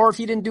or if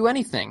he didn't do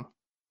anything,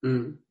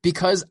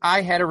 because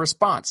I had a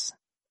response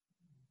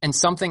and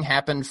something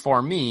happened for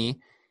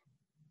me.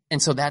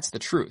 And so that's the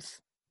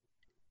truth.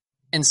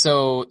 And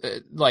so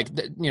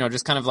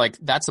just kind of like,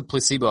 that's a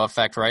placebo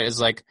effect, right? Is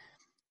like,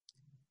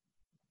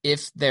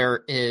 if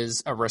there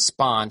is a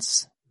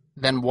response,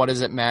 then what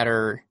does it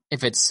matter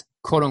if it's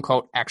quote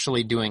unquote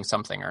actually doing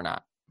something or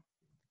not?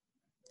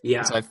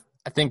 Yeah. So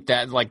I think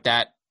that like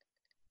that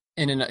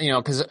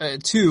because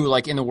too,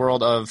 like in the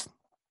world of,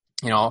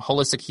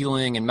 holistic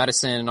healing and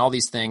medicine and all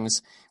these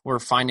things, we're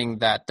finding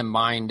that the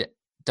mind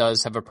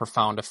does have a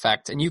profound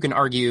effect. And you can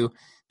argue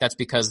that's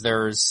because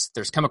there's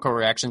chemical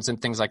reactions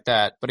and things like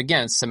that. But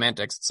again, it's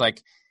semantics. It's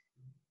like,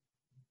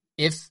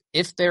 if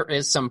there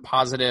is some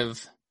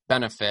positive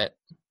benefit,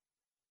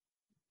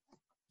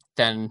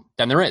 then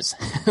there is,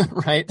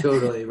 right?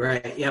 Totally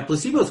right. Yeah,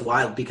 placebo is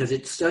wild because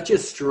it's such a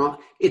strong,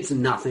 it's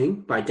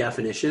nothing by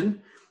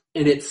definition.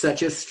 And it's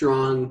such a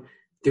strong,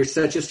 there's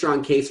such a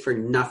strong case for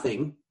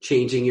nothing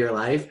changing your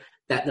life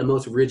that the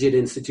most rigid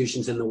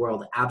institutions in the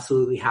world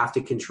absolutely have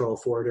to control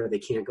for it or they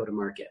can't go to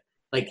market.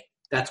 Like,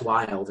 that's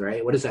wild,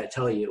 right? What does that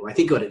tell you? I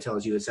think what it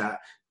tells you is that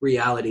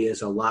reality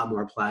is a lot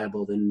more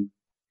pliable than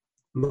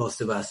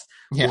most of us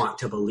want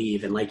to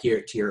believe. And like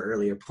to your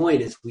earlier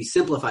point is we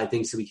simplify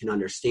things so we can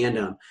understand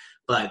them,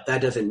 but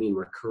that doesn't mean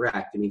we're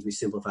correct. It means we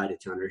simplified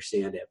it to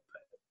understand it.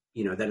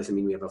 But, that doesn't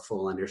mean we have a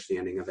full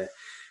understanding of it.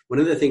 One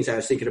of the things I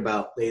was thinking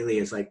about lately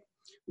is like,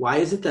 why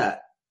is it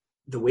that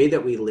the way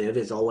that we live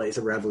is always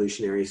a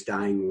revolutionary's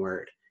dying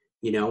word?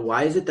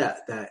 Why is it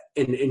that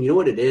and you know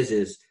what it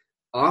is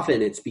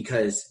often it's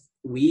because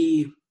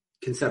we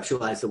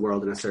conceptualize the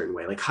world in a certain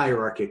way, like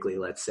hierarchically,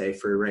 let's say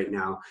for right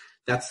now,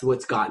 that's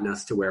what's gotten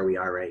us to where we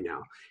are right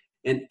now.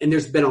 And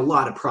there's been a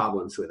lot of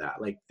problems with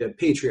that. Like the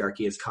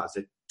patriarchy has caused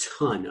a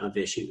ton of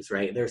issues,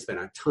 right? There's been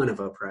a ton of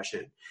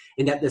oppression.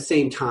 And at the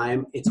same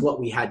time, it's what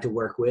we had to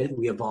work with.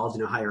 We evolved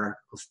in a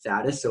hierarchical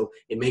status. So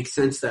it makes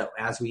sense that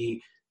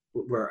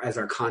as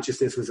our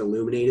consciousness was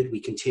illuminated,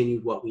 we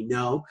continued what we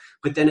know.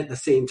 But then at the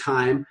same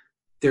time,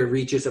 there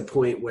reaches a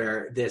point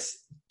where this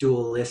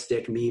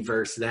dualistic me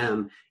versus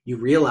them, you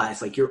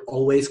realize like you're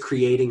always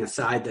creating a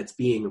side that's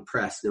being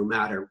oppressed no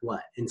matter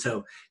what. And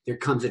so there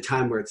comes a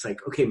time where it's like,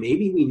 okay,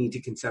 maybe we need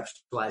to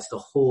conceptualize the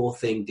whole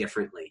thing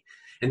differently.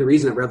 And the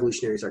reason that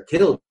revolutionaries are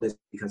killed is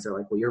because they're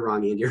like, well, you're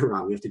wrong and you're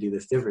wrong. We have to do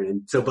this different.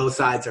 And so both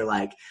sides are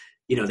like,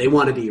 they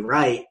want to be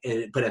right.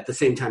 But at the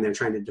same time, they're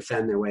trying to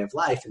defend their way of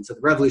life. And so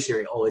the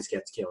revolutionary always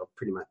gets killed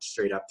pretty much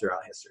straight up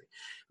throughout history.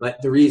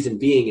 But the reason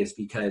being is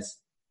because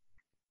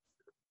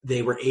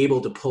they were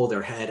able to pull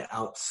their head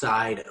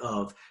outside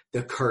of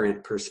the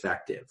current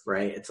perspective,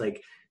 right? It's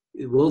like,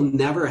 we'll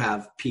never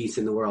have peace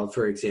in the world,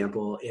 for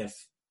example,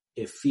 if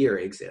fear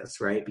exists,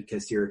 right?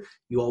 Because you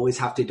always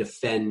have to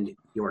defend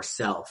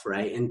yourself,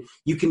 right? And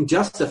you can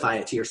justify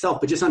it to yourself,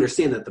 but just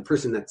understand that the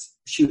person that's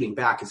shooting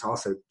back is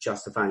also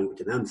justifying it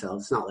to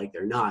themselves. It's not like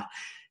they're not.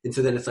 And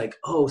so then it's like,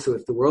 oh, so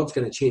if the world's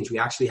going to change, we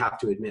actually have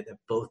to admit that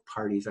both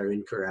parties are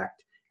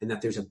incorrect and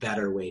that there's a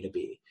better way to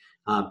be.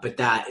 But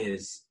that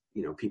is,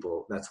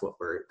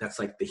 that's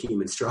like the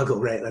human struggle,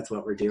 right? That's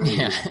what we're doing.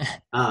 Yeah.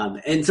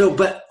 And so,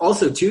 but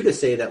also too, to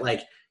say that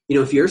like,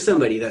 if you're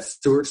somebody that's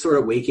sort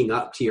of waking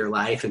up to your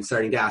life and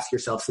starting to ask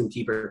yourself some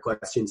deeper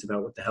questions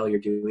about what the hell you're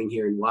doing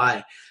here and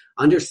why,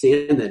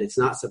 understand that it's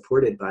not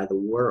supported by the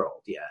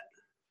world yet,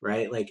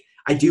 right? Like,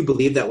 I do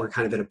believe that we're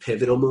kind of at a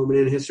pivotal moment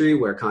in history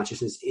where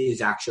consciousness is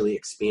actually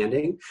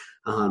expanding.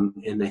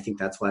 And I think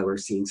that's why we're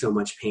seeing so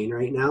much pain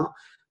right now.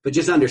 But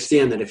just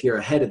understand that if you're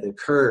ahead of the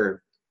curve,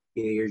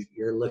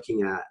 you're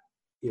looking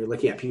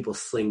at people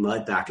sling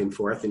mud back and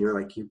forth, and you're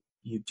like,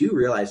 you do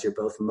realize you're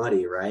both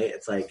muddy, right?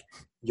 It's like,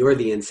 you're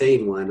the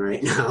insane one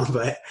right now.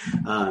 But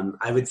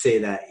I would say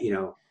that,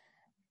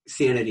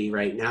 sanity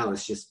right now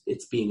is just,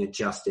 it's being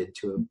adjusted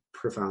to a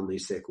profoundly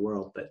sick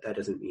world. But that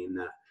doesn't mean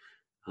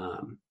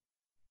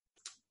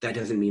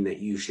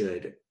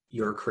that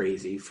you're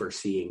crazy for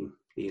seeing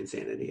the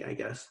insanity, I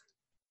guess.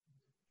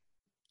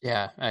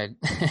 Yeah,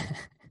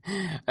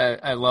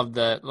 I love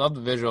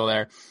the visual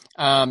there.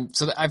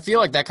 So I feel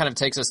like that kind of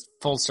takes us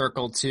full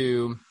circle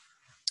to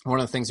one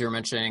of the things you were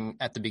mentioning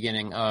at the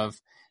beginning of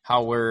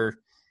how we're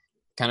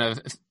kind of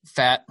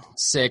fat,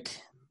 sick,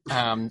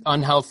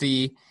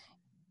 unhealthy.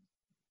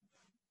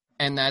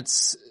 And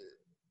that's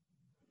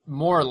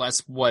more or less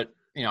what,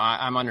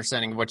 I'm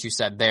understanding what you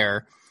said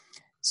there.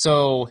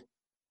 So,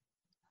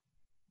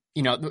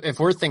 if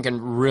we're thinking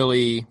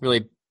really,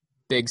 really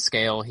big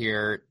scale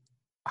here,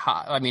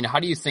 how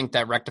do you think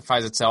that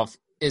rectifies itself?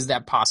 Is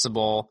that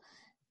possible?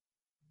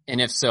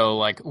 And if so,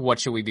 like, what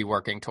should we be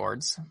working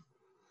towards?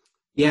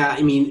 Yeah,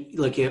 I mean,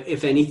 look,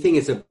 if anything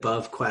is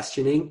above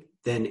questioning,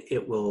 then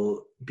it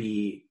will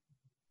be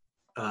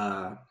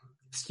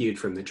skewed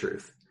from the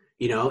truth.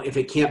 If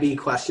it can't be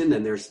questioned,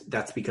 then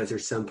that's because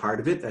there's some part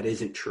of it that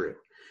isn't true.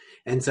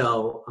 And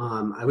so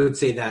I would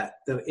say that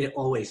it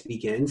always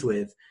begins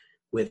with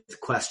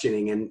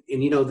questioning. And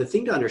the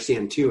thing to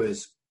understand too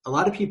is a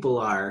lot of people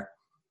are,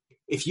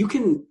 if you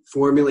can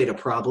formulate a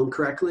problem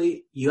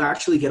correctly, you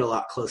actually get a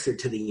lot closer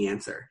to the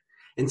answer.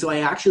 And so I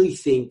actually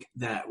think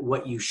that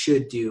what you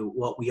should do,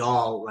 what we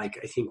all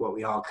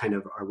kind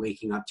of are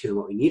waking up to and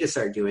what we need to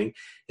start doing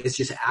is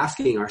just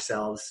asking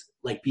ourselves,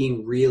 like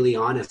being really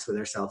honest with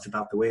ourselves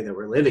about the way that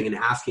we're living and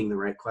asking the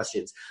right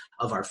questions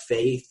of our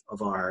faith,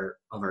 of our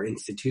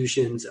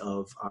institutions,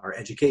 of our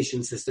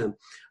education system,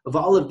 of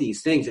all of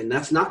these things. And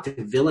that's not to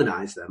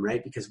villainize them,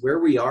 right? Because where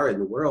we are in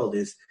the world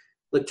is,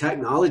 look,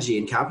 technology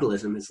and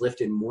capitalism has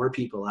lifted more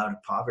people out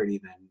of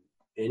poverty than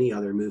any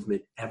other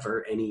movement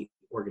ever, any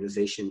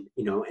organization,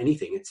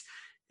 anything.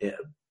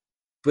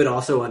 But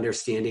also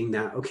understanding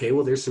that, okay,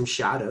 well, there's some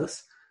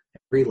shadows.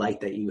 Every light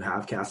that you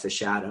have casts a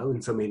shadow.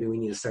 And so maybe we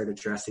need to start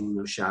addressing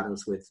those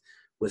shadows with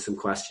some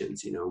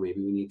questions.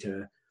 Maybe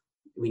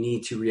we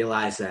need to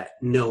realize that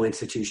no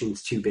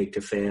institution's too big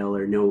to fail,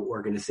 or no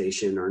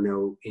organization, or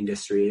no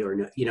industry, or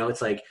no,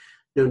 it's like,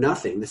 no,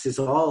 nothing. This is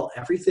all,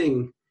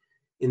 everything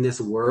in this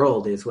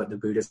world is what the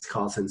Buddhists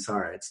call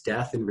samsara. It's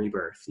death and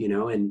rebirth,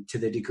 and to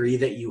the degree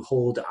that you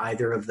hold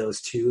either of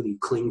those two, you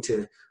cling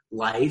to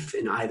life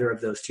in either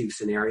of those two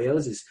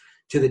scenarios, is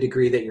to the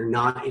degree that you're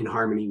not in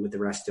harmony with the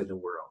rest of the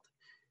world.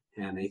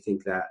 And I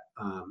think that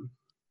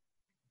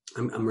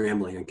I'm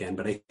rambling again,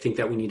 but I think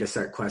that we need to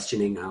start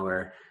questioning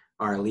our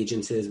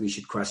allegiances. We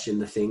should question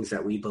the things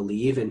that we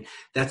believe. And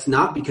that's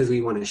not because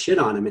we want to shit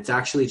on them. It's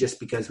actually just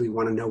because we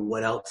want to know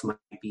what else might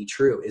be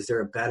true. Is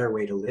there a better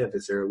way to live?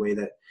 Is there a way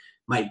that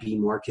might be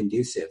more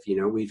conducive?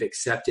 We've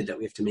accepted that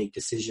we have to make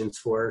decisions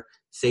for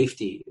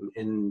safety,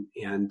 and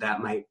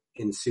that might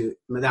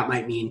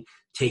mean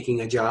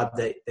taking a job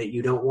that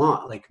you don't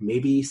want. Like,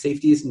 maybe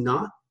safety is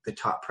not the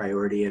top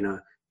priority in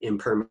a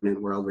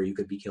impermanent world where you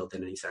could be killed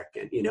in any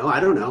second.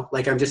 I don't know.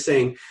 Like, I'm just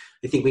saying,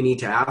 I think we need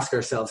to ask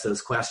ourselves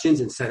those questions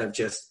instead of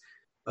just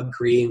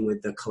agreeing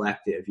with the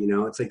collective.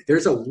 It's like,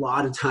 there's a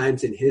lot of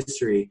times in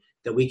history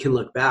that we can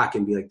look back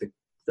and be like,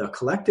 the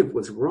collective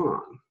was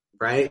wrong,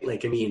 right?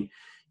 Like, I mean,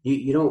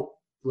 you don't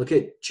look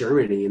at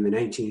Germany in the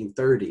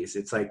 1930s.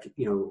 It's like,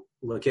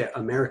 look at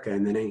America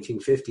in the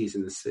 1950s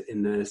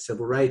in the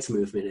civil rights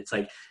movement. It's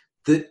like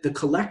the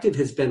collective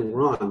has been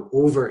wrong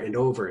over and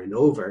over and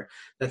over.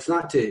 That's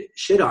not to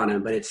shit on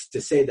them, but it's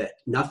to say that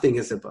nothing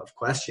is above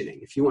questioning.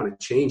 If you want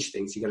to change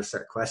things, you got to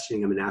start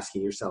questioning them and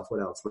asking yourself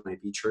what else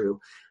might be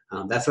true.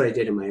 That's what I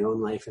did in my own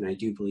life, and I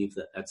do believe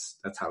that that's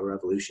how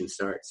revolution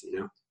starts.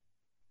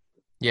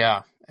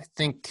 Yeah, I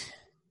think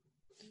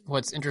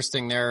what's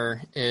interesting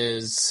there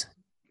is,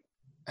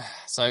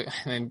 so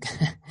I mean,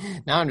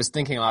 now I'm just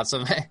thinking a lot,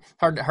 so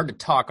hard to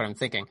talk when I'm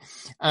thinking.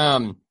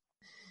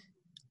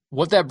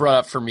 What that brought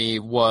up for me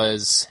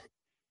was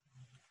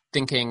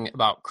thinking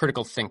about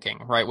critical thinking,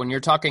 right? When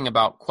you're talking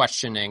about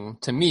questioning,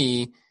 to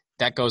me,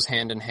 that goes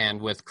hand in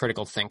hand with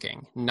critical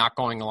thinking, not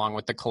going along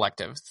with the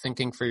collective,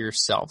 thinking for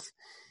yourself.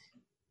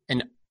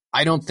 And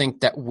I don't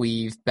think that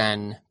we've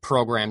been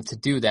programmed to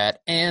do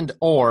that,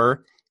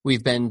 or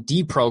we've been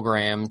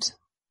deprogrammed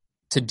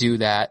to do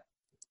that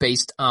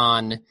based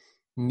on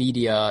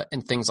media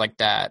and things like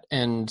that.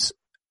 And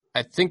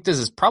I think this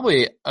is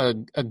probably a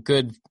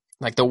good,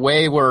 like, the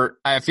way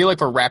I feel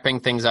like we're wrapping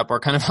things up. We're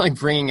kind of like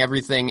bringing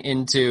everything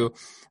into,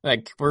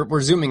 like,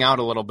 we're zooming out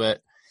a little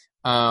bit.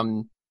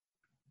 But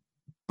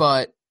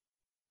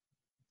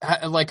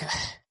like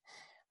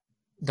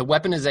the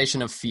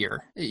weaponization of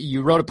fear,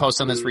 you wrote a post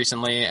on this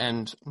recently,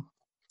 and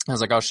I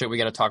was like, oh shit, we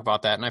got to talk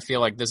about that. And I feel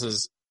like this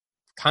is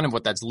kind of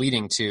what that's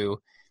leading to.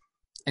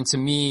 And to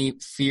me,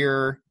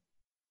 fear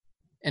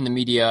in the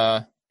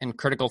media and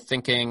critical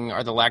thinking,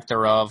 or the lack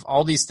thereof,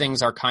 all these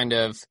things are kind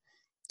of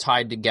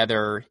tied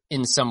together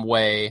in some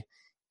way.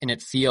 And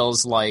it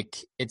feels like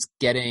it's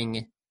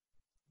because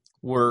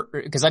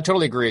I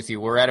totally agree with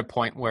you. We're at a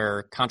point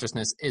where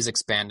consciousness is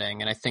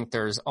expanding, and I think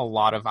there's a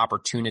lot of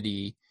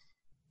opportunity,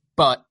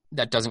 but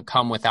that doesn't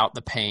come without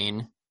the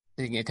pain.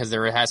 because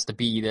there has to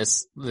be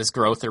this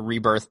growth or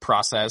rebirth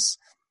process.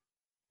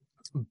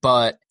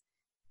 But,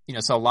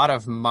 so a lot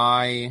of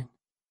my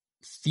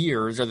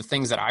fears or the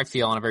things that I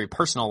feel on a very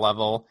personal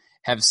level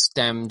have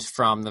stemmed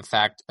from the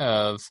fact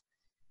of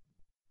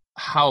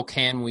how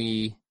can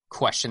we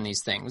question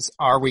these things?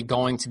 Are we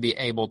going to be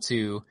able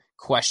to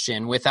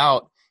question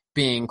without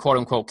being quote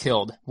unquote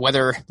killed,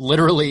 whether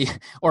literally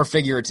or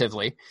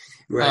figuratively?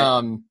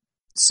 Right.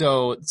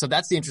 So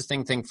that's the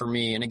interesting thing for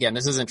me. And again,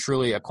 this isn't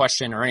truly a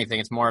question or anything.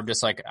 It's more of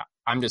just like,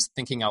 I'm just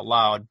thinking out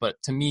loud.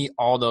 But to me,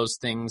 all those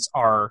things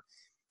are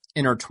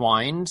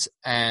intertwined.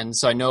 And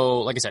so I know,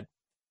 like I said,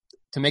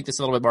 to make this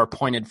a little bit more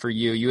pointed for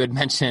you, you had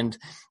mentioned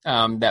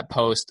that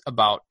post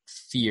about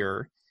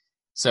fear.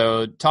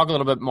 So talk a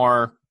little bit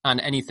more on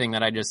anything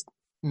that I just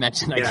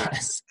mentioned, I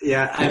guess.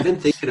 Yeah, I've been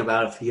thinking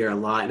about fear a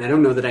lot, and I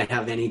don't know that I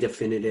have any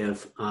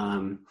definitive,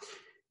 I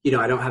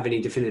don't have any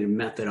definitive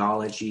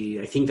methodology.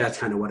 I think that's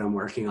kind of what I'm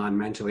working on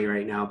mentally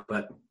right now.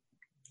 But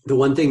the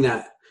one thing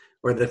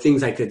the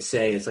things I could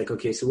say is like,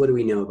 okay, so what do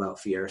we know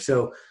about fear?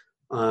 So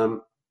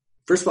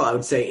first of all, I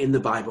would say in the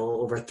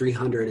Bible, over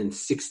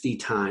 360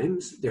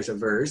 times, there's a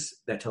verse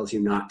that tells you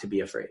not to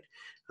be afraid.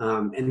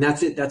 And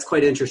that's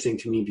quite interesting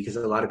to me because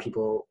a lot of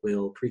people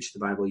will preach the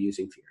Bible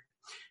using fear.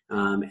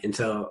 And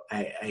so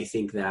I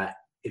think that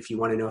if you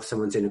want to know if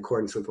someone's in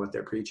accordance with what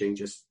they're preaching,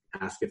 just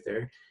ask if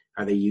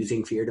are they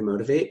using fear to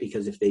motivate?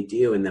 Because if they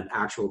do, and the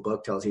actual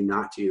book tells you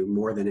not to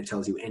more than it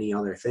tells you any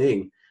other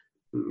thing,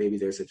 maybe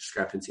there's a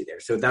discrepancy there.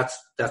 So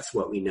that's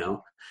what we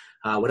know.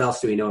 What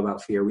else do we know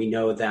about fear? We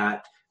know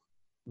that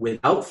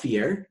without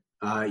fear,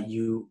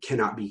 you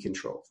cannot be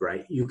controlled,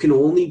 right? You can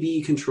only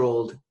be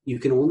controlled. You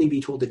can only be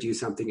told to do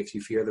something if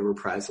you fear the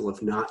reprisal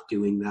of not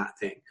doing that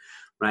thing,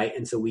 right?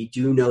 And so we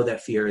do know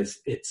that fear it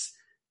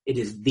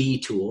is the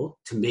tool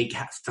to make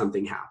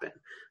something happen.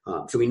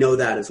 So we know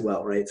that as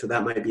well, right? So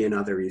that might be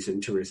another reason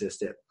to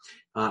resist it.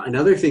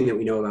 Another thing that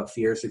we know about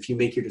fear is if you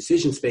make your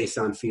decisions based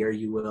on fear,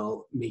 you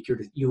will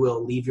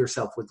leave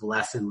yourself with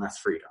less and less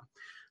freedom.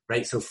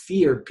 Right? So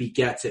fear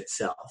begets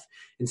itself.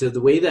 And so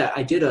the way that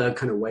I did a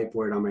kind of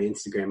whiteboard on my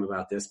Instagram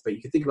about this, but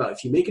you can think about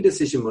if you make a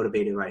decision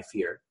motivated by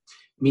fear,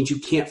 it means you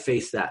can't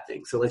face that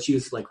thing. So let's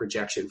use like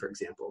rejection, for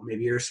example.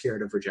 Maybe you're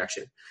scared of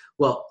rejection.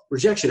 Well,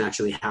 rejection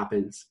actually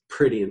happens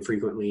pretty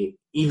infrequently,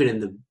 even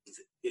in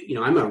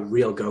I'm a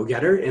real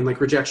go-getter and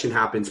like rejection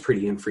happens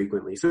pretty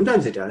infrequently.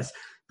 Sometimes it does,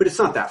 but it's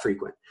not that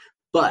frequent.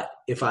 But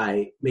if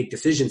I make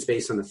decisions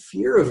based on the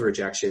fear of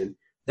rejection,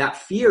 that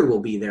fear will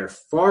be there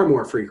far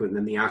more frequent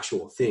than the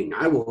actual thing.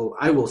 I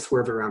will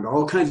swerve around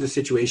all kinds of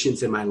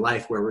situations in my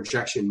life where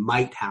rejection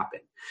might happen.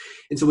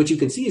 And so what you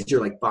can see is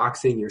you're like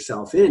boxing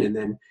yourself in. And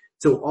then,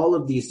 so all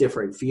of these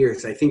different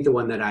fears, I think the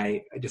one that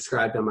I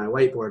described on my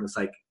whiteboard was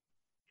like,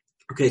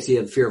 okay, so you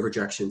have fear of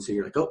rejection. So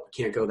you're like, oh,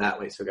 can't go that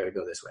way. So I got to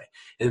go this way.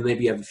 And then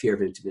maybe you have a fear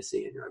of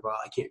intimacy and you're like, well,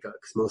 I can't go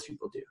because most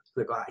people do.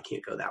 Like, well, I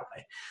can't go that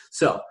way.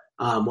 So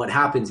what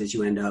happens is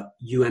you end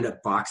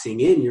up boxing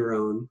in your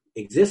own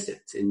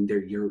existence and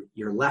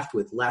you're left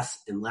with less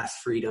and less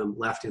freedom,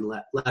 less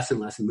and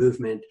less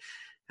movement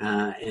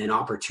and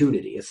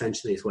opportunity,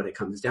 essentially is what it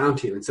comes down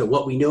to. And so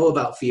what we know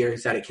about fear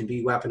is that it can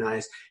be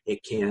weaponized.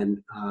 It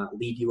can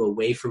lead you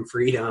away from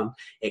freedom.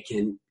 It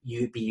can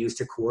be used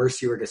to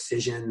coerce your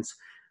decisions.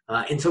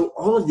 And so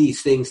all of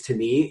these things to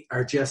me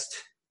are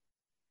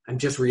I'm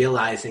just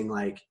realizing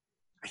like,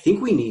 I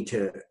think we need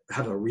to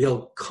have a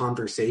real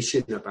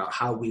conversation about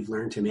how we've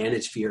learned to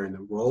manage fear and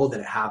the role that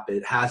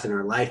it has in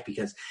our life,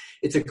 because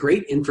it's a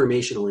great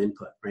informational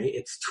input, right?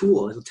 It's a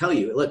tool. It'll tell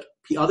you, look,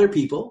 other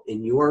people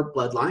in your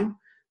bloodline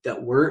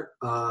that weren't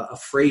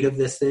afraid of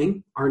this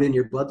thing aren't in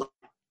your bloodline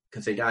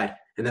because they died.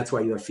 And that's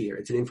why you have fear.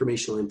 It's an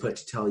informational input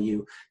to tell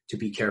you to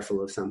be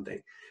careful of something.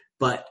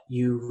 But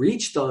you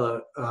reach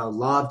the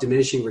law of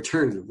diminishing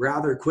returns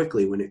rather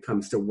quickly when it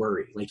comes to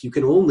worry. Like you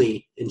can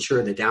only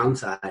ensure the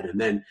downside, and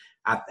then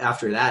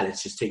after that,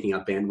 it's just taking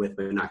up bandwidth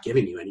but not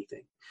giving you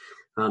anything.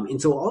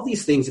 And so all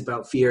these things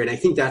about fear, and I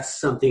think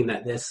that's something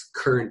that this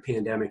current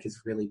pandemic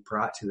has really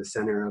brought to the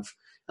center of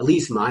at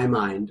least my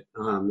mind,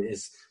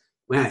 is,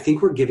 man, I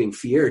think we're giving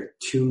fear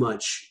too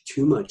much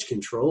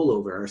control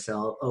over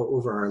ourselves,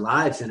 over our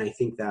lives, and I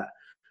think that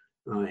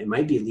it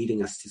might be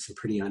leading us to some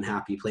pretty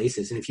unhappy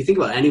places. And if you think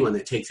about anyone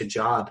that takes a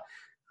job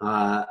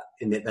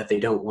and that they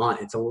don't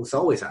want, it's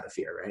always out of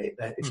fear, right?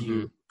 That if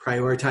you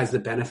prioritize the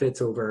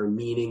benefits over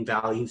meaning,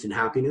 values, and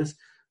happiness,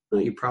 well,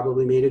 you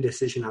probably made a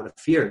decision out of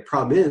fear. The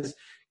problem is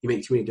you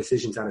make too many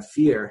decisions out of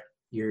fear,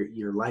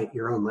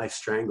 your own life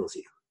strangles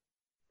you.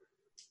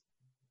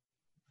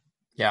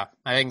 Yeah,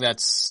 I think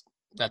that's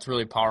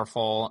really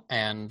powerful.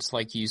 And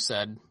like you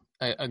said,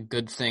 a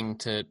good thing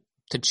to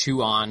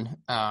chew on,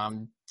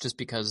 just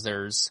because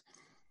there's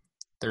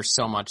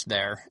so much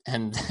there.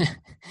 And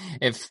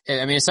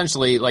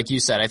essentially, like you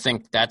said, I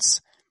think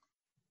that's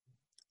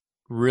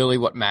really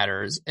what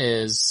matters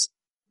is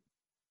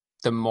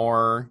the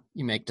more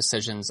you make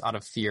decisions out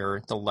of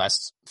fear, the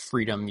less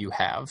freedom you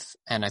have.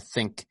 And I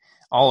think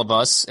all of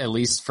us, at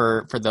least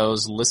for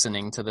those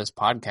listening to this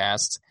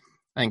podcast,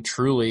 I think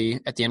truly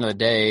at the end of the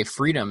day,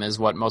 freedom is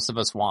what most of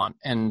us want.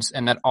 And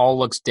that all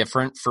looks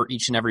different for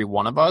each and every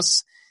one of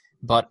us.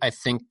 But I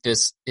think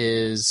this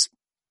is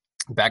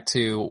back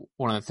to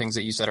one of the things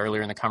that you said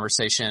earlier in the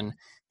conversation,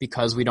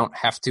 because we don't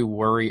have to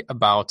worry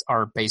about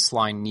our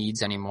baseline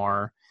needs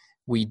anymore.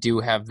 We do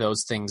have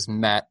those things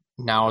met.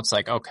 Now it's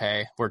like,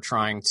 okay, we're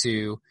trying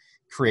to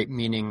create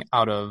meaning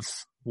out of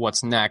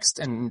what's next.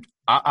 And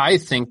I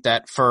think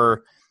that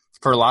for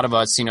a lot of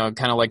us, kind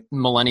of like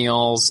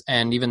millennials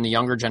and even the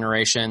younger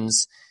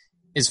generations,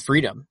 is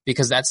freedom,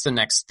 because that's the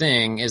next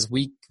thing. Is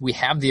we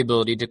have the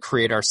ability to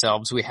create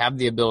ourselves. We have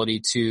the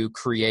ability to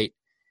create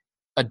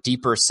a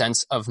deeper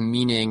sense of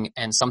meaning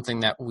and something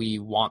that we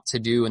want to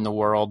do in the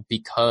world,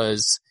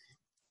 because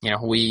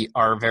we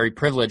are very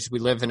privileged. We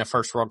live in a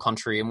first world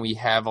country and we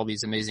have all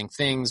these amazing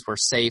things. We're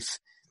safe.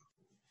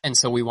 And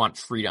so we want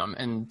freedom.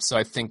 And so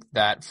I think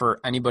that for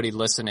anybody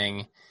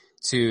listening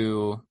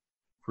to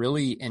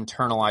really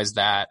internalize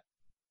that,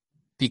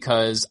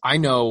 because I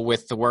know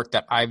with the work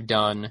that I've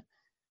done,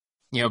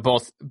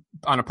 both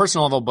on a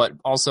personal level, but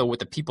also with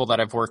the people that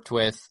I've worked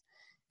with,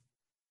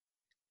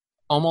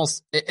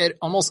 it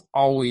almost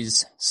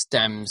always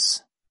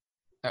stems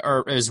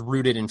or is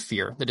rooted in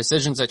fear. The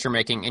decisions that you're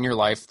making in your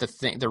life,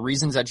 the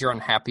reasons that you're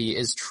unhappy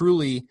is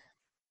truly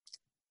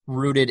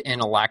rooted in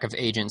a lack of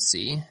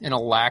agency, in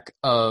a lack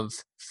of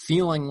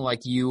feeling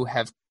like you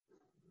have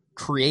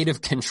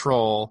creative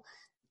control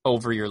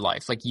over your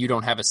life, like you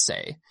don't have a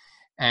say.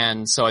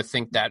 And so I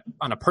think that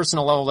on a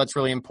personal level, that's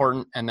really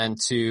important. And then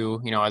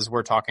to, as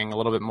we're talking a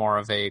little bit more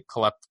of a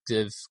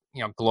collective,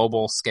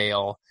 global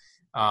scale,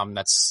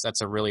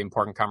 that's a really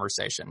important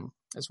conversation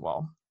as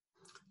well.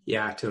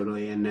 Yeah,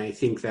 totally. And I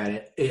think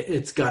that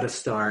it's got to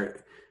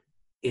start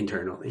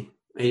internally.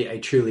 I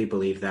truly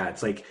believe that.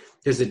 It's like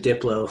there's a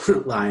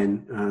Diplo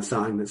line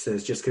song that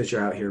says, just because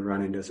you're out here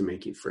running doesn't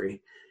make you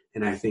free.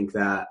 And I think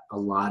that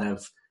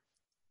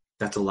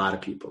that's a lot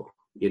of people.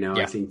 Yeah.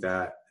 I think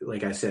that,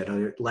 like I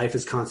said, life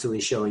is constantly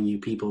showing you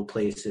people,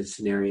 places,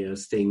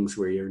 scenarios, things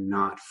where you're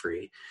not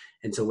free.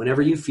 And so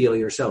whenever you feel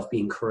yourself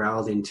being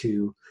corralled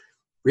into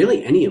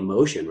really any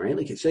emotion, right?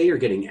 Like say you're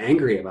getting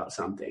angry about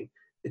something,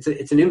 it's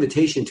an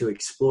invitation to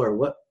explore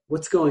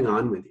what's going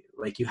on with you.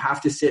 Like you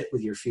have to sit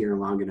with your fear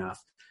long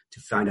enough to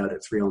find out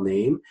its real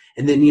name.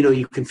 And then,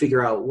 you can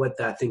figure out what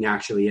that thing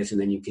actually is, and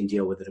then you can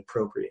deal with it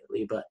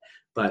appropriately.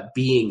 But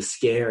being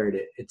scared,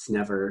 it's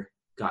never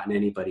gotten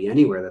anybody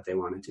anywhere that they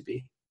wanted to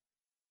be.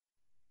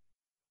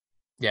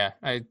 Yeah,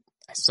 I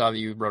saw that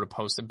you wrote a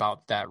post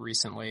about that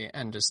recently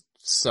and just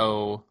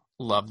so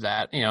love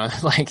that,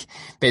 like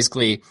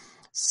basically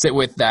sit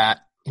with that,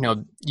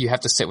 you have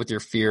to sit with your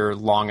fear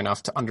long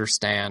enough to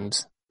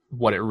understand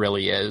what it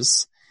really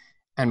is.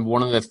 And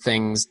one of the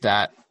things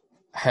that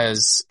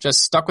has just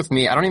stuck with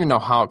me, I don't even know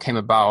how it came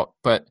about,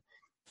 but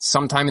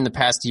sometime in the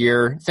past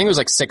year, I think it was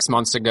like 6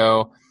 months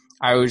ago,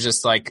 I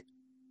was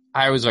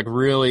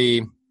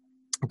really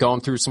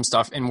going through some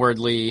stuff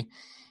inwardly.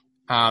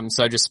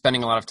 So just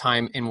spending a lot of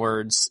time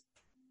inwards.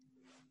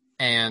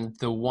 And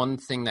the one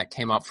thing that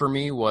came up for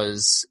me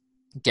was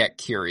get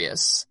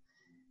curious.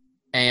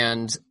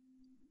 And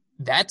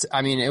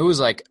it was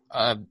like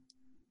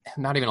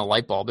not even a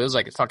light bulb. It was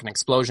like a fucking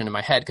explosion in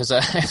my head, because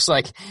it's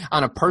like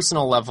on a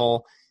personal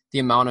level, the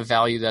amount of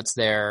value that's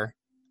there,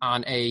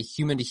 on a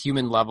human to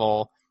human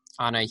level,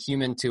 on a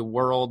human to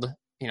world,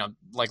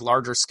 like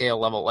larger scale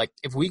level. Like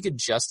if we could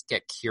just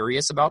get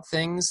curious about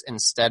things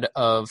instead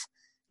of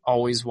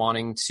always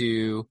wanting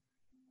to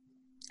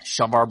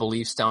shove our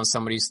beliefs down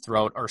somebody's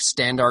throat or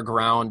stand our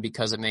ground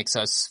because it makes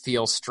us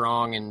feel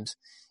strong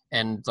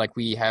and like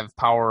we have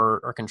power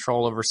or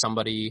control over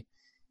somebody.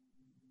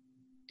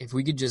 If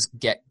we could just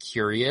get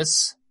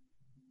curious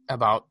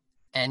about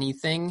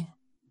anything,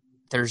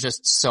 there's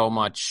just so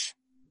much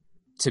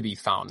to be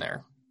found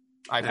there.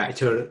 I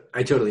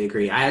totally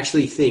agree. I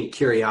actually think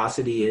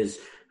curiosity is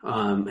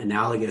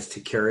analogous to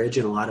courage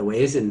in a lot of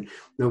ways. And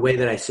the way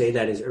that I say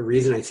that is, a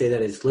reason I say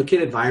that is, look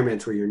at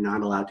environments where you're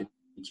not allowed to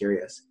be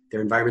curious. They're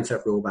environments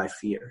that rule by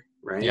fear,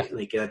 right? Yeah.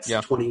 Like that's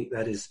 20,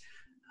 that is,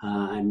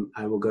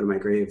 I will go to my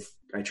grave.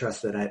 I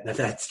trust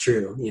that's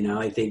true.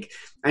 I think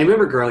I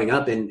remember growing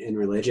up in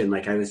religion,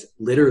 like I was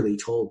literally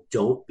told,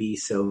 don't be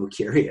so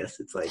curious.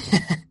 It's like,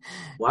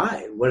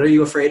 why? What are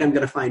you afraid I'm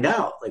going to find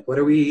out? Like, what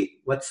do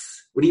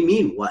you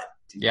mean? What?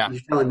 Yeah.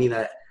 You're telling me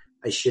that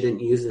I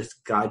shouldn't use this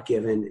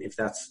God-given, if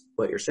that's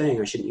what you're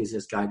saying, I shouldn't use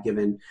this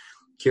God-given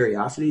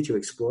curiosity to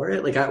explore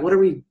it. Like, what are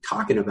we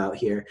talking about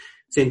here?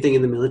 Same thing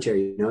in the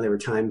military. There were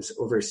times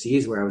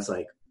overseas where I was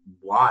like,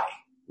 why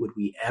would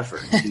we ever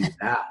do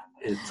that?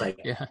 And it's like,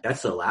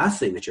 that's the last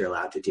thing that you're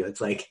allowed to do. It's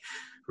like,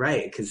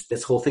 right. Because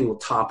this whole thing will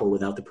topple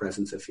without the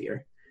presence of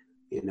fear,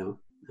 I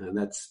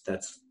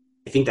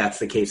think that's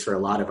the case for a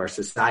lot of our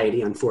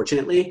society,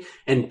 unfortunately.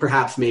 And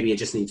perhaps maybe it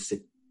just needs to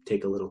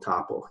take a little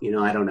topple.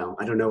 I don't know.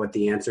 I don't know what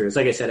the answer is.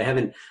 Like I said, I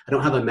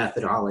don't have a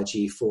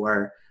methodology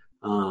for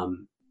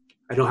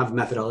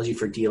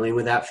dealing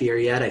with that fear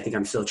yet. I think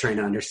I'm still trying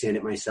to understand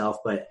it myself.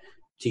 But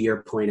to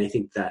your point, I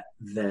think that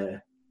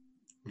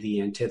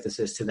the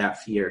antithesis to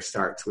that fear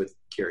starts with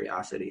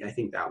curiosity. I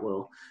think that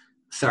will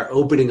start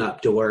opening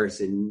up doors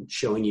and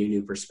showing you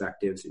new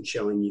perspectives and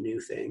showing you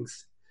new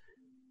things.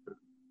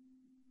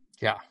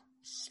 Yeah,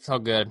 so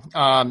good.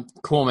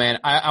 Cool, man.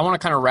 I want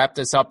to kind of wrap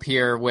this up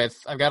here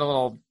with, I've got a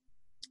little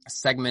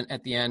segment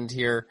at the end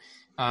here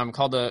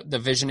called the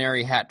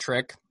visionary hat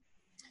trick,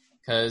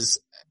 because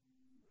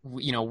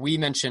we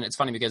mentioned, it's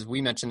funny because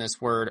we mentioned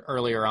this word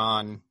earlier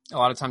on. A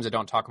lot of times I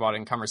don't talk about it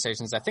in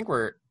conversations. I think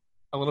we're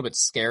a little bit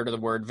scared of the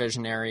word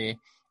visionary.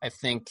 I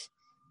think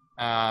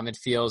it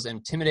feels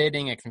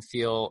intimidating. It can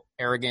feel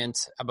arrogant,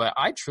 but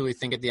I truly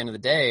think at the end of the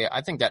day,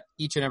 I think that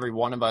each and every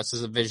one of us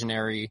is a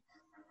visionary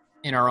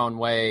in our own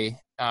way.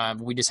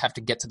 We just have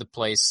to get to the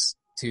place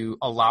to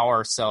allow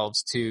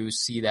ourselves to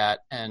see that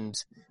and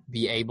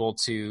be able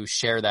to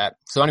share that.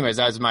 So anyways,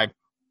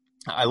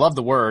 I love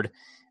the word,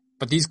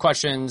 but these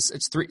questions,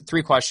 it's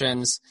three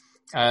questions,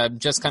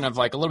 just kind of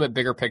like a little bit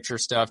bigger picture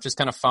stuff, just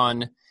kind of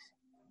fun.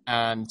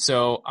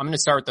 So I'm going to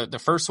start. The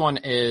first one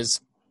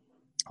is,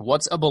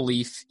 what's a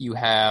belief you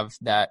have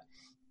that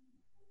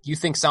you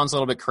think sounds a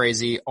little bit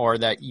crazy or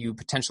that you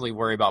potentially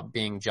worry about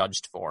being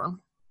judged for?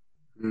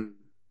 I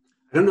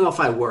don't know if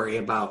I worry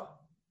about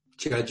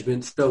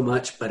judgment so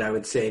much, but I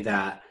would say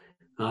that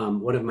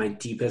one of my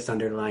deepest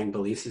underlying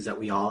beliefs is that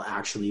we all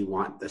actually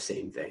want the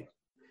same thing.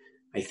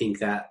 I think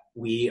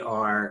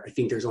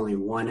there's only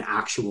one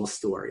actual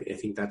story. I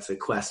think that's a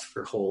quest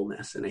for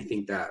wholeness. And I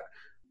think that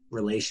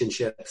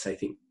relationships, I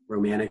think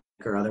romantic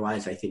or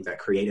otherwise, I think that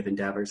creative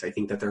endeavors, I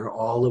think that they're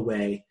all a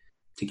way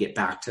to get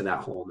back to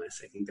that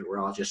wholeness. I think that we're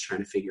all just trying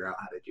to figure out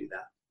how to do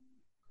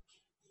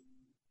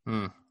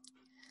that.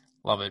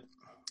 Love it.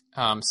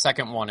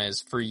 Second one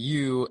is, for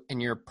you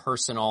in your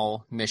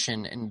personal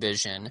mission and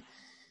vision,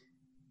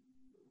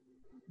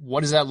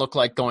 what does that look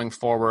like going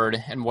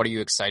forward, and what are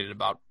you excited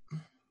about?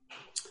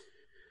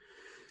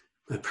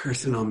 My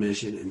personal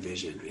mission and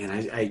vision.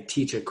 And I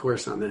teach a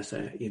course on this.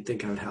 You'd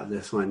think I would have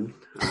this one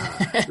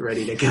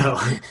ready to go.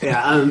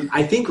 Yeah.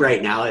 I think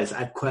right now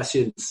I've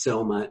questioned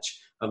so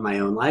much of my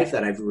own life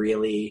that I've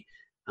really,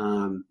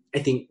 I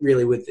think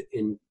really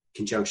in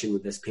conjunction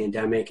with this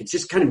pandemic, it's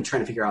just kind of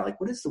trying to figure out, like,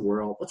 what is the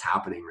world, what's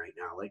happening right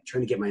now? Like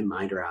trying to get my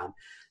mind around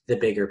the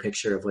bigger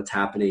picture of what's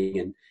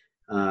happening.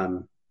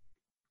 And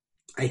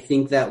I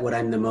think that what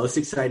I'm the most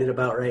excited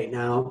about right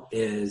now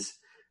is,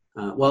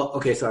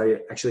 so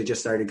I actually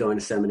just started going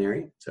to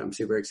seminary, so I'm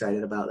super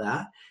excited about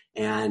that.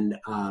 And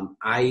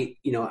I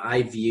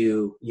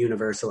view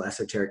universal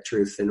esoteric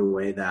truths in a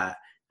way that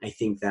I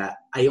think that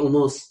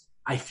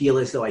I feel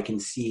as though I can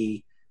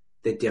see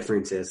the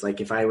differences. Like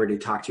if I were to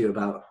talk to you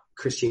about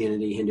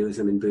Christianity,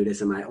 Hinduism, and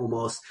Buddhism, I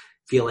almost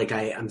feel like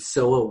I'm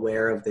so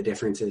aware of the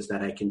differences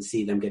that I can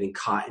see them getting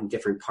caught in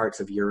different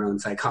parts of your own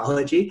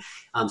psychology.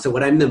 So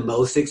what I'm the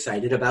most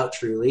excited about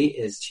truly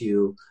is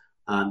to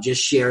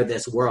just share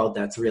this world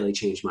that's really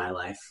changed my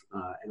life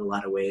in a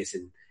lot of ways.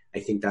 And I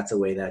think that's a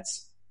way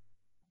that's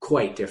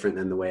quite different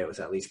than the way it was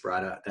at least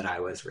brought up, that I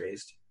was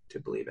raised to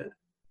believe it.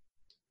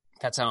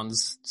 That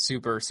sounds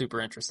super,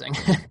 super interesting.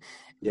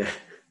 Yeah.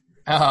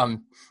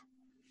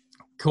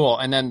 Cool.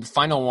 And then the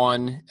final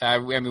one,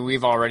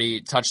 we've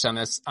already touched on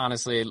this,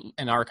 honestly,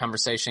 in our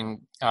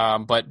conversation,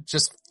 but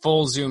just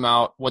full zoom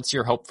out, what's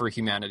your hope for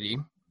humanity?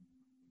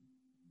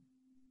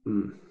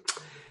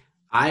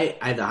 I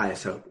have the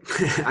highest hope.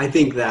 I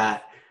think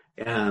that,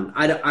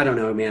 I don't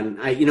know, man.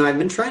 I've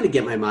been trying to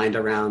get my mind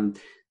around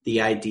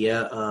the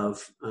idea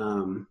of,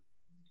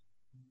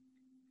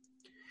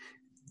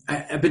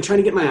 I've been trying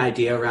to get my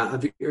idea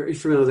around, are you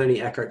familiar with any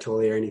Eckhart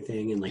Tolle or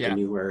anything, and like a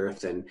New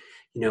Earth, and,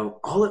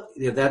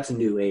 that's a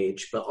new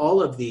age, but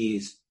all of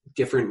these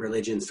different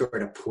religions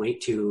sort of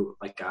point to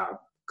like a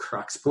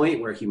crux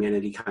point where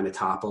humanity kind of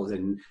topples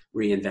and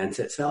reinvents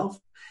itself.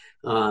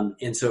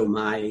 And so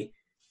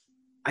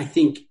I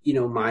think,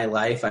 my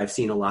life, I've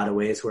seen a lot of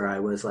ways where I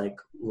was like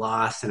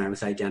lost and I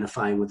was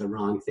identifying with the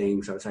wrong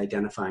things. I was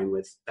identifying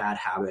with bad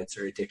habits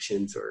or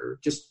addictions or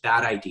just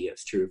bad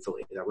ideas,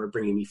 truthfully, that were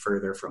bringing me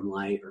further from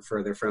light or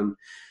further from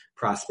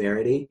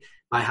prosperity.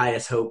 My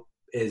highest hope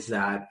is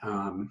that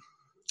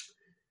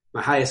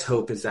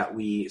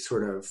we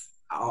sort of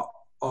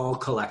all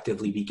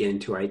collectively begin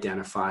to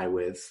identify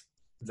with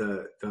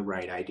the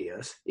right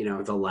ideas,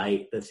 the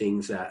light, the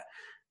things that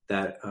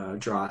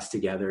draw us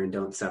together and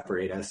don't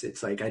separate us.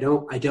 It's like, I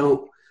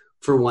don't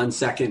for one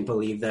second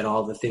believe that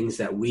all the things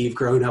that we've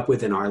grown up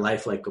with in our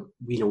life, like,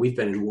 we've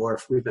been at war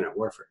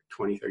for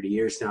 20, 30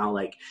 years now.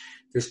 Like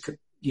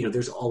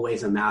there's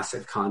always a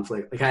massive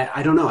conflict. Like,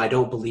 I don't know. I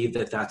don't believe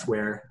that's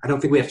where, I don't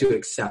think we have to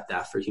accept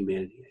that for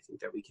humanity. I think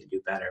that we can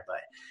do better,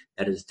 but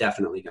that is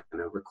definitely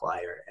going to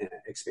require an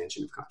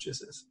expansion of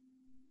consciousness.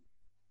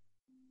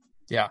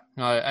 Yeah,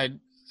 no, I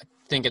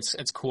think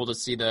it's cool to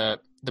see the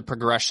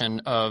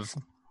progression of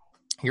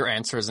your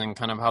answers and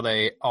kind of how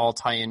they all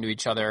tie into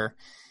each other.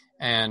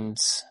 And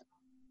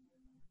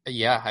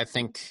yeah, I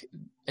think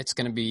it's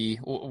going to be,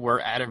 we're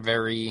at a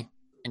very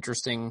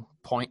interesting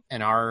point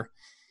in our,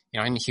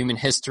 in human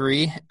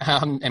history,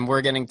 and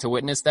we're getting to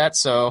witness that.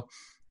 So,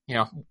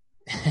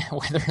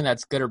 whether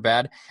that's good or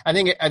bad. I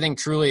think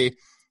truly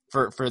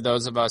for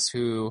those of us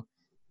who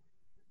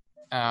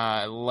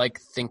like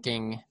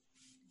thinking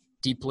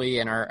deeply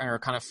and are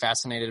kind of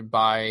fascinated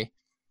by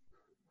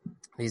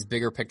these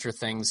bigger picture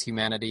things,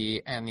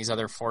 humanity and these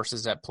other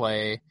forces at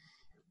play,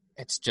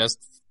 it's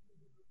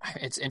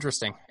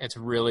interesting. It's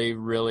really,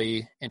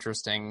 really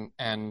interesting.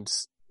 And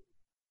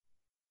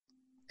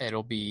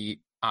it'll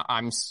be,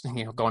 I'm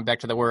going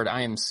back to the word,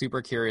 I am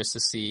super curious to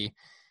see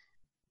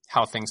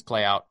how things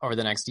play out over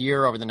the next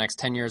year, over the next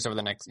 10 years, over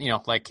the next,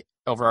 like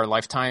over our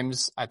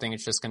lifetimes. I think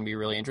it's just going to be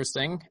really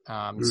interesting.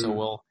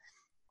 So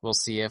we'll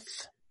see if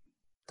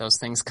those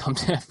things come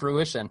to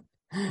fruition.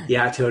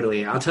 Yeah,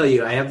 totally. I'll tell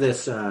you, I have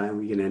this,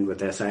 we can end with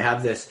this. I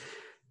have this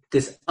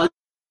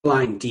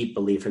underlying deep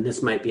belief, and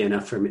this might be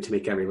enough for me to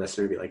make every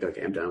listener be like,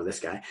 okay, I'm done with this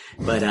guy.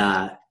 But,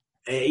 I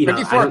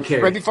don't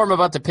care. Right before I'm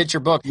about to pitch your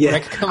book. Yeah,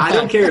 Rick, I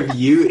don't care if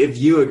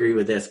you agree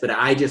with this, but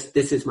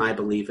this is my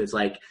belief. It's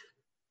like,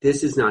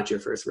 this is not your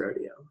first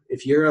rodeo.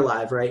 If you're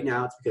alive right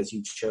now, it's because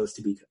you chose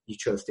to be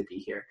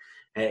here.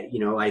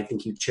 I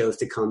think you chose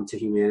to come to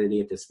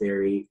humanity at this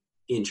very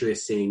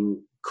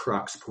interesting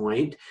crux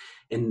point.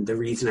 And the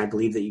reason I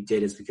believe that you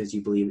did is because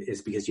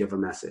you have a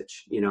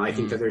message. I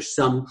think that there's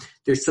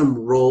some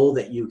role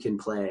that you can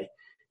play.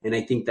 And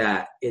I think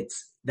that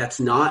that's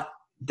not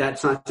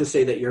to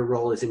say that your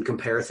role is in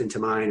comparison to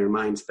mine or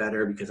mine's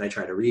better because I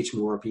try to reach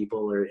more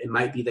people, or it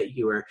might be that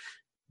you are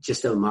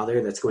just a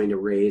mother that's going to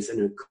raise an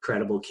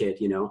incredible kid,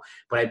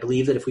 but I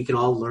believe that if we can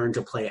all learn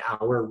to play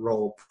our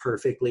role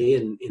perfectly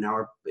and in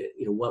our,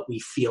 what we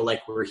feel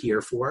like we're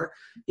here for,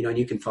 and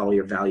you can follow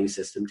your value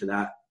system to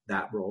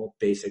that role,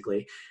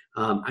 basically.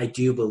 I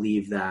do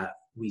believe that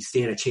we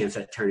stand a chance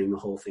at turning the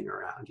whole thing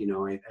around,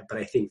 but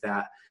I think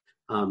that,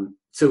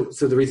 so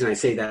the reason I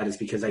say that is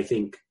because I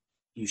think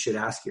you should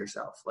ask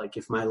yourself, like,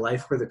 if my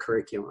life were the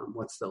curriculum,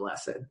 what's the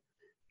lesson?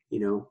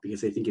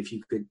 Because I think if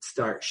you could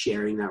start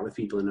sharing that with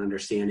people and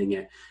understanding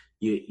it,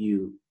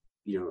 the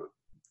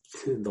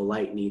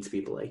light needs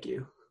people like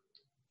you.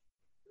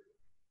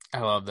 I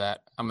love that.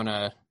 I'm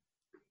gonna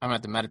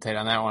have to meditate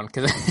on that one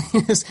because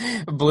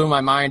it blew my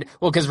mind.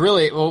 Well, because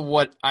really,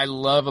 what I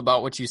love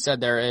about what you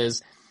said there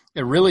is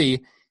it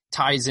really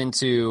ties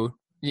into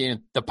the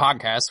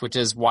podcast, which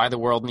is why the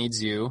world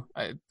needs you.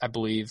 I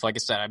believe, like I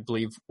said,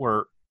 we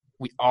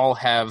all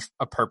have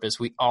a purpose.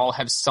 We all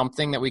have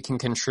something that we can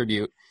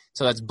contribute.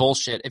 So that's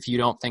bullshit if you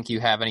don't think you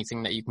have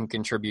anything that you can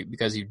contribute,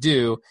 because you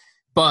do,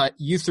 but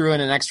you threw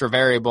in an extra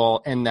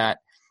variable in that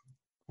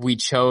we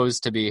chose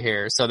to be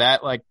here. So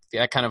that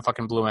kind of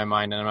fucking blew my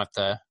mind, and I'm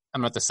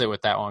gonna have to sit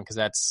with that one because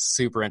that's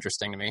super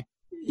interesting to me.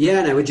 Yeah,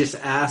 and I would just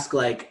ask,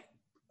 like,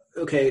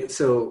 okay,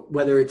 so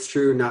whether it's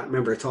true or not,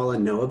 remember, it's all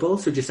unknowable.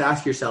 So just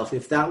ask yourself,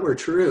 if that were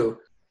true,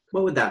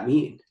 what would that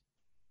mean?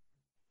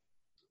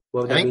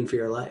 What would that mean for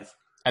your life?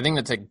 I think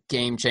that's a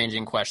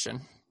game-changing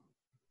question.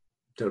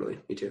 Totally,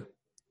 me too.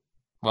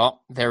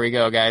 Well, there we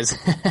go, guys.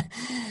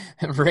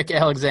 Rick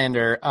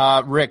Alexander.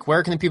 Rick,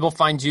 where can the people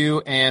find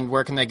you, and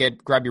where can they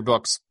grab your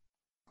books?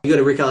 You go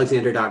to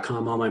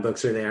rickalexander.com. All my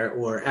books are there,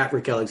 or at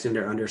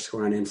rickalexander_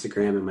 on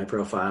Instagram, and my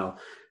profile.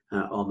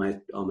 All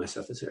my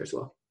stuff is there as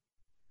well.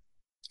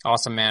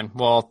 Awesome, man.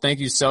 Well, thank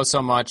you so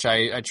much.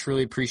 I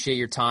truly appreciate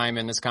your time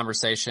in this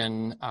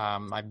conversation.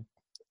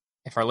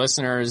 If our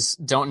listeners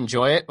don't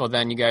enjoy it, well,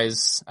 then you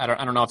guys, I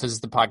don't know if this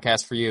is the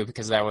podcast for you,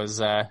 because that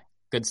was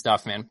good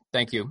stuff, man.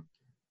 Thank you.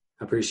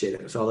 I appreciate it.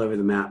 It was all over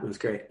the map. It was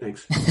great.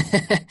 Thanks.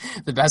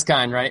 The best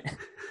kind, right?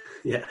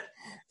 Yeah.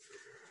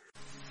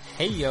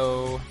 Hey,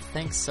 yo.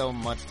 Thanks so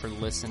much for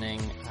listening.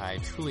 I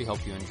truly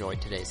hope you enjoyed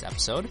today's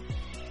episode.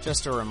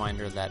 Just a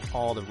reminder that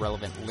all the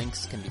relevant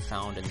links can be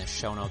found in the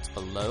show notes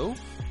below,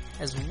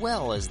 as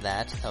well as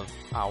that of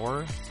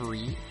our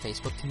free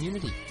Facebook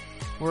community,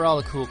 where all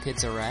the cool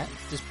kids are at,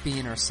 just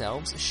being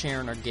ourselves,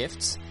 sharing our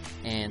gifts,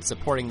 and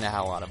supporting the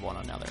hell out of one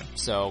another.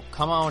 So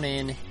come on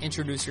in,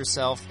 introduce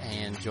yourself,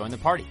 and join the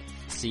party.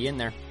 See you in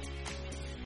there.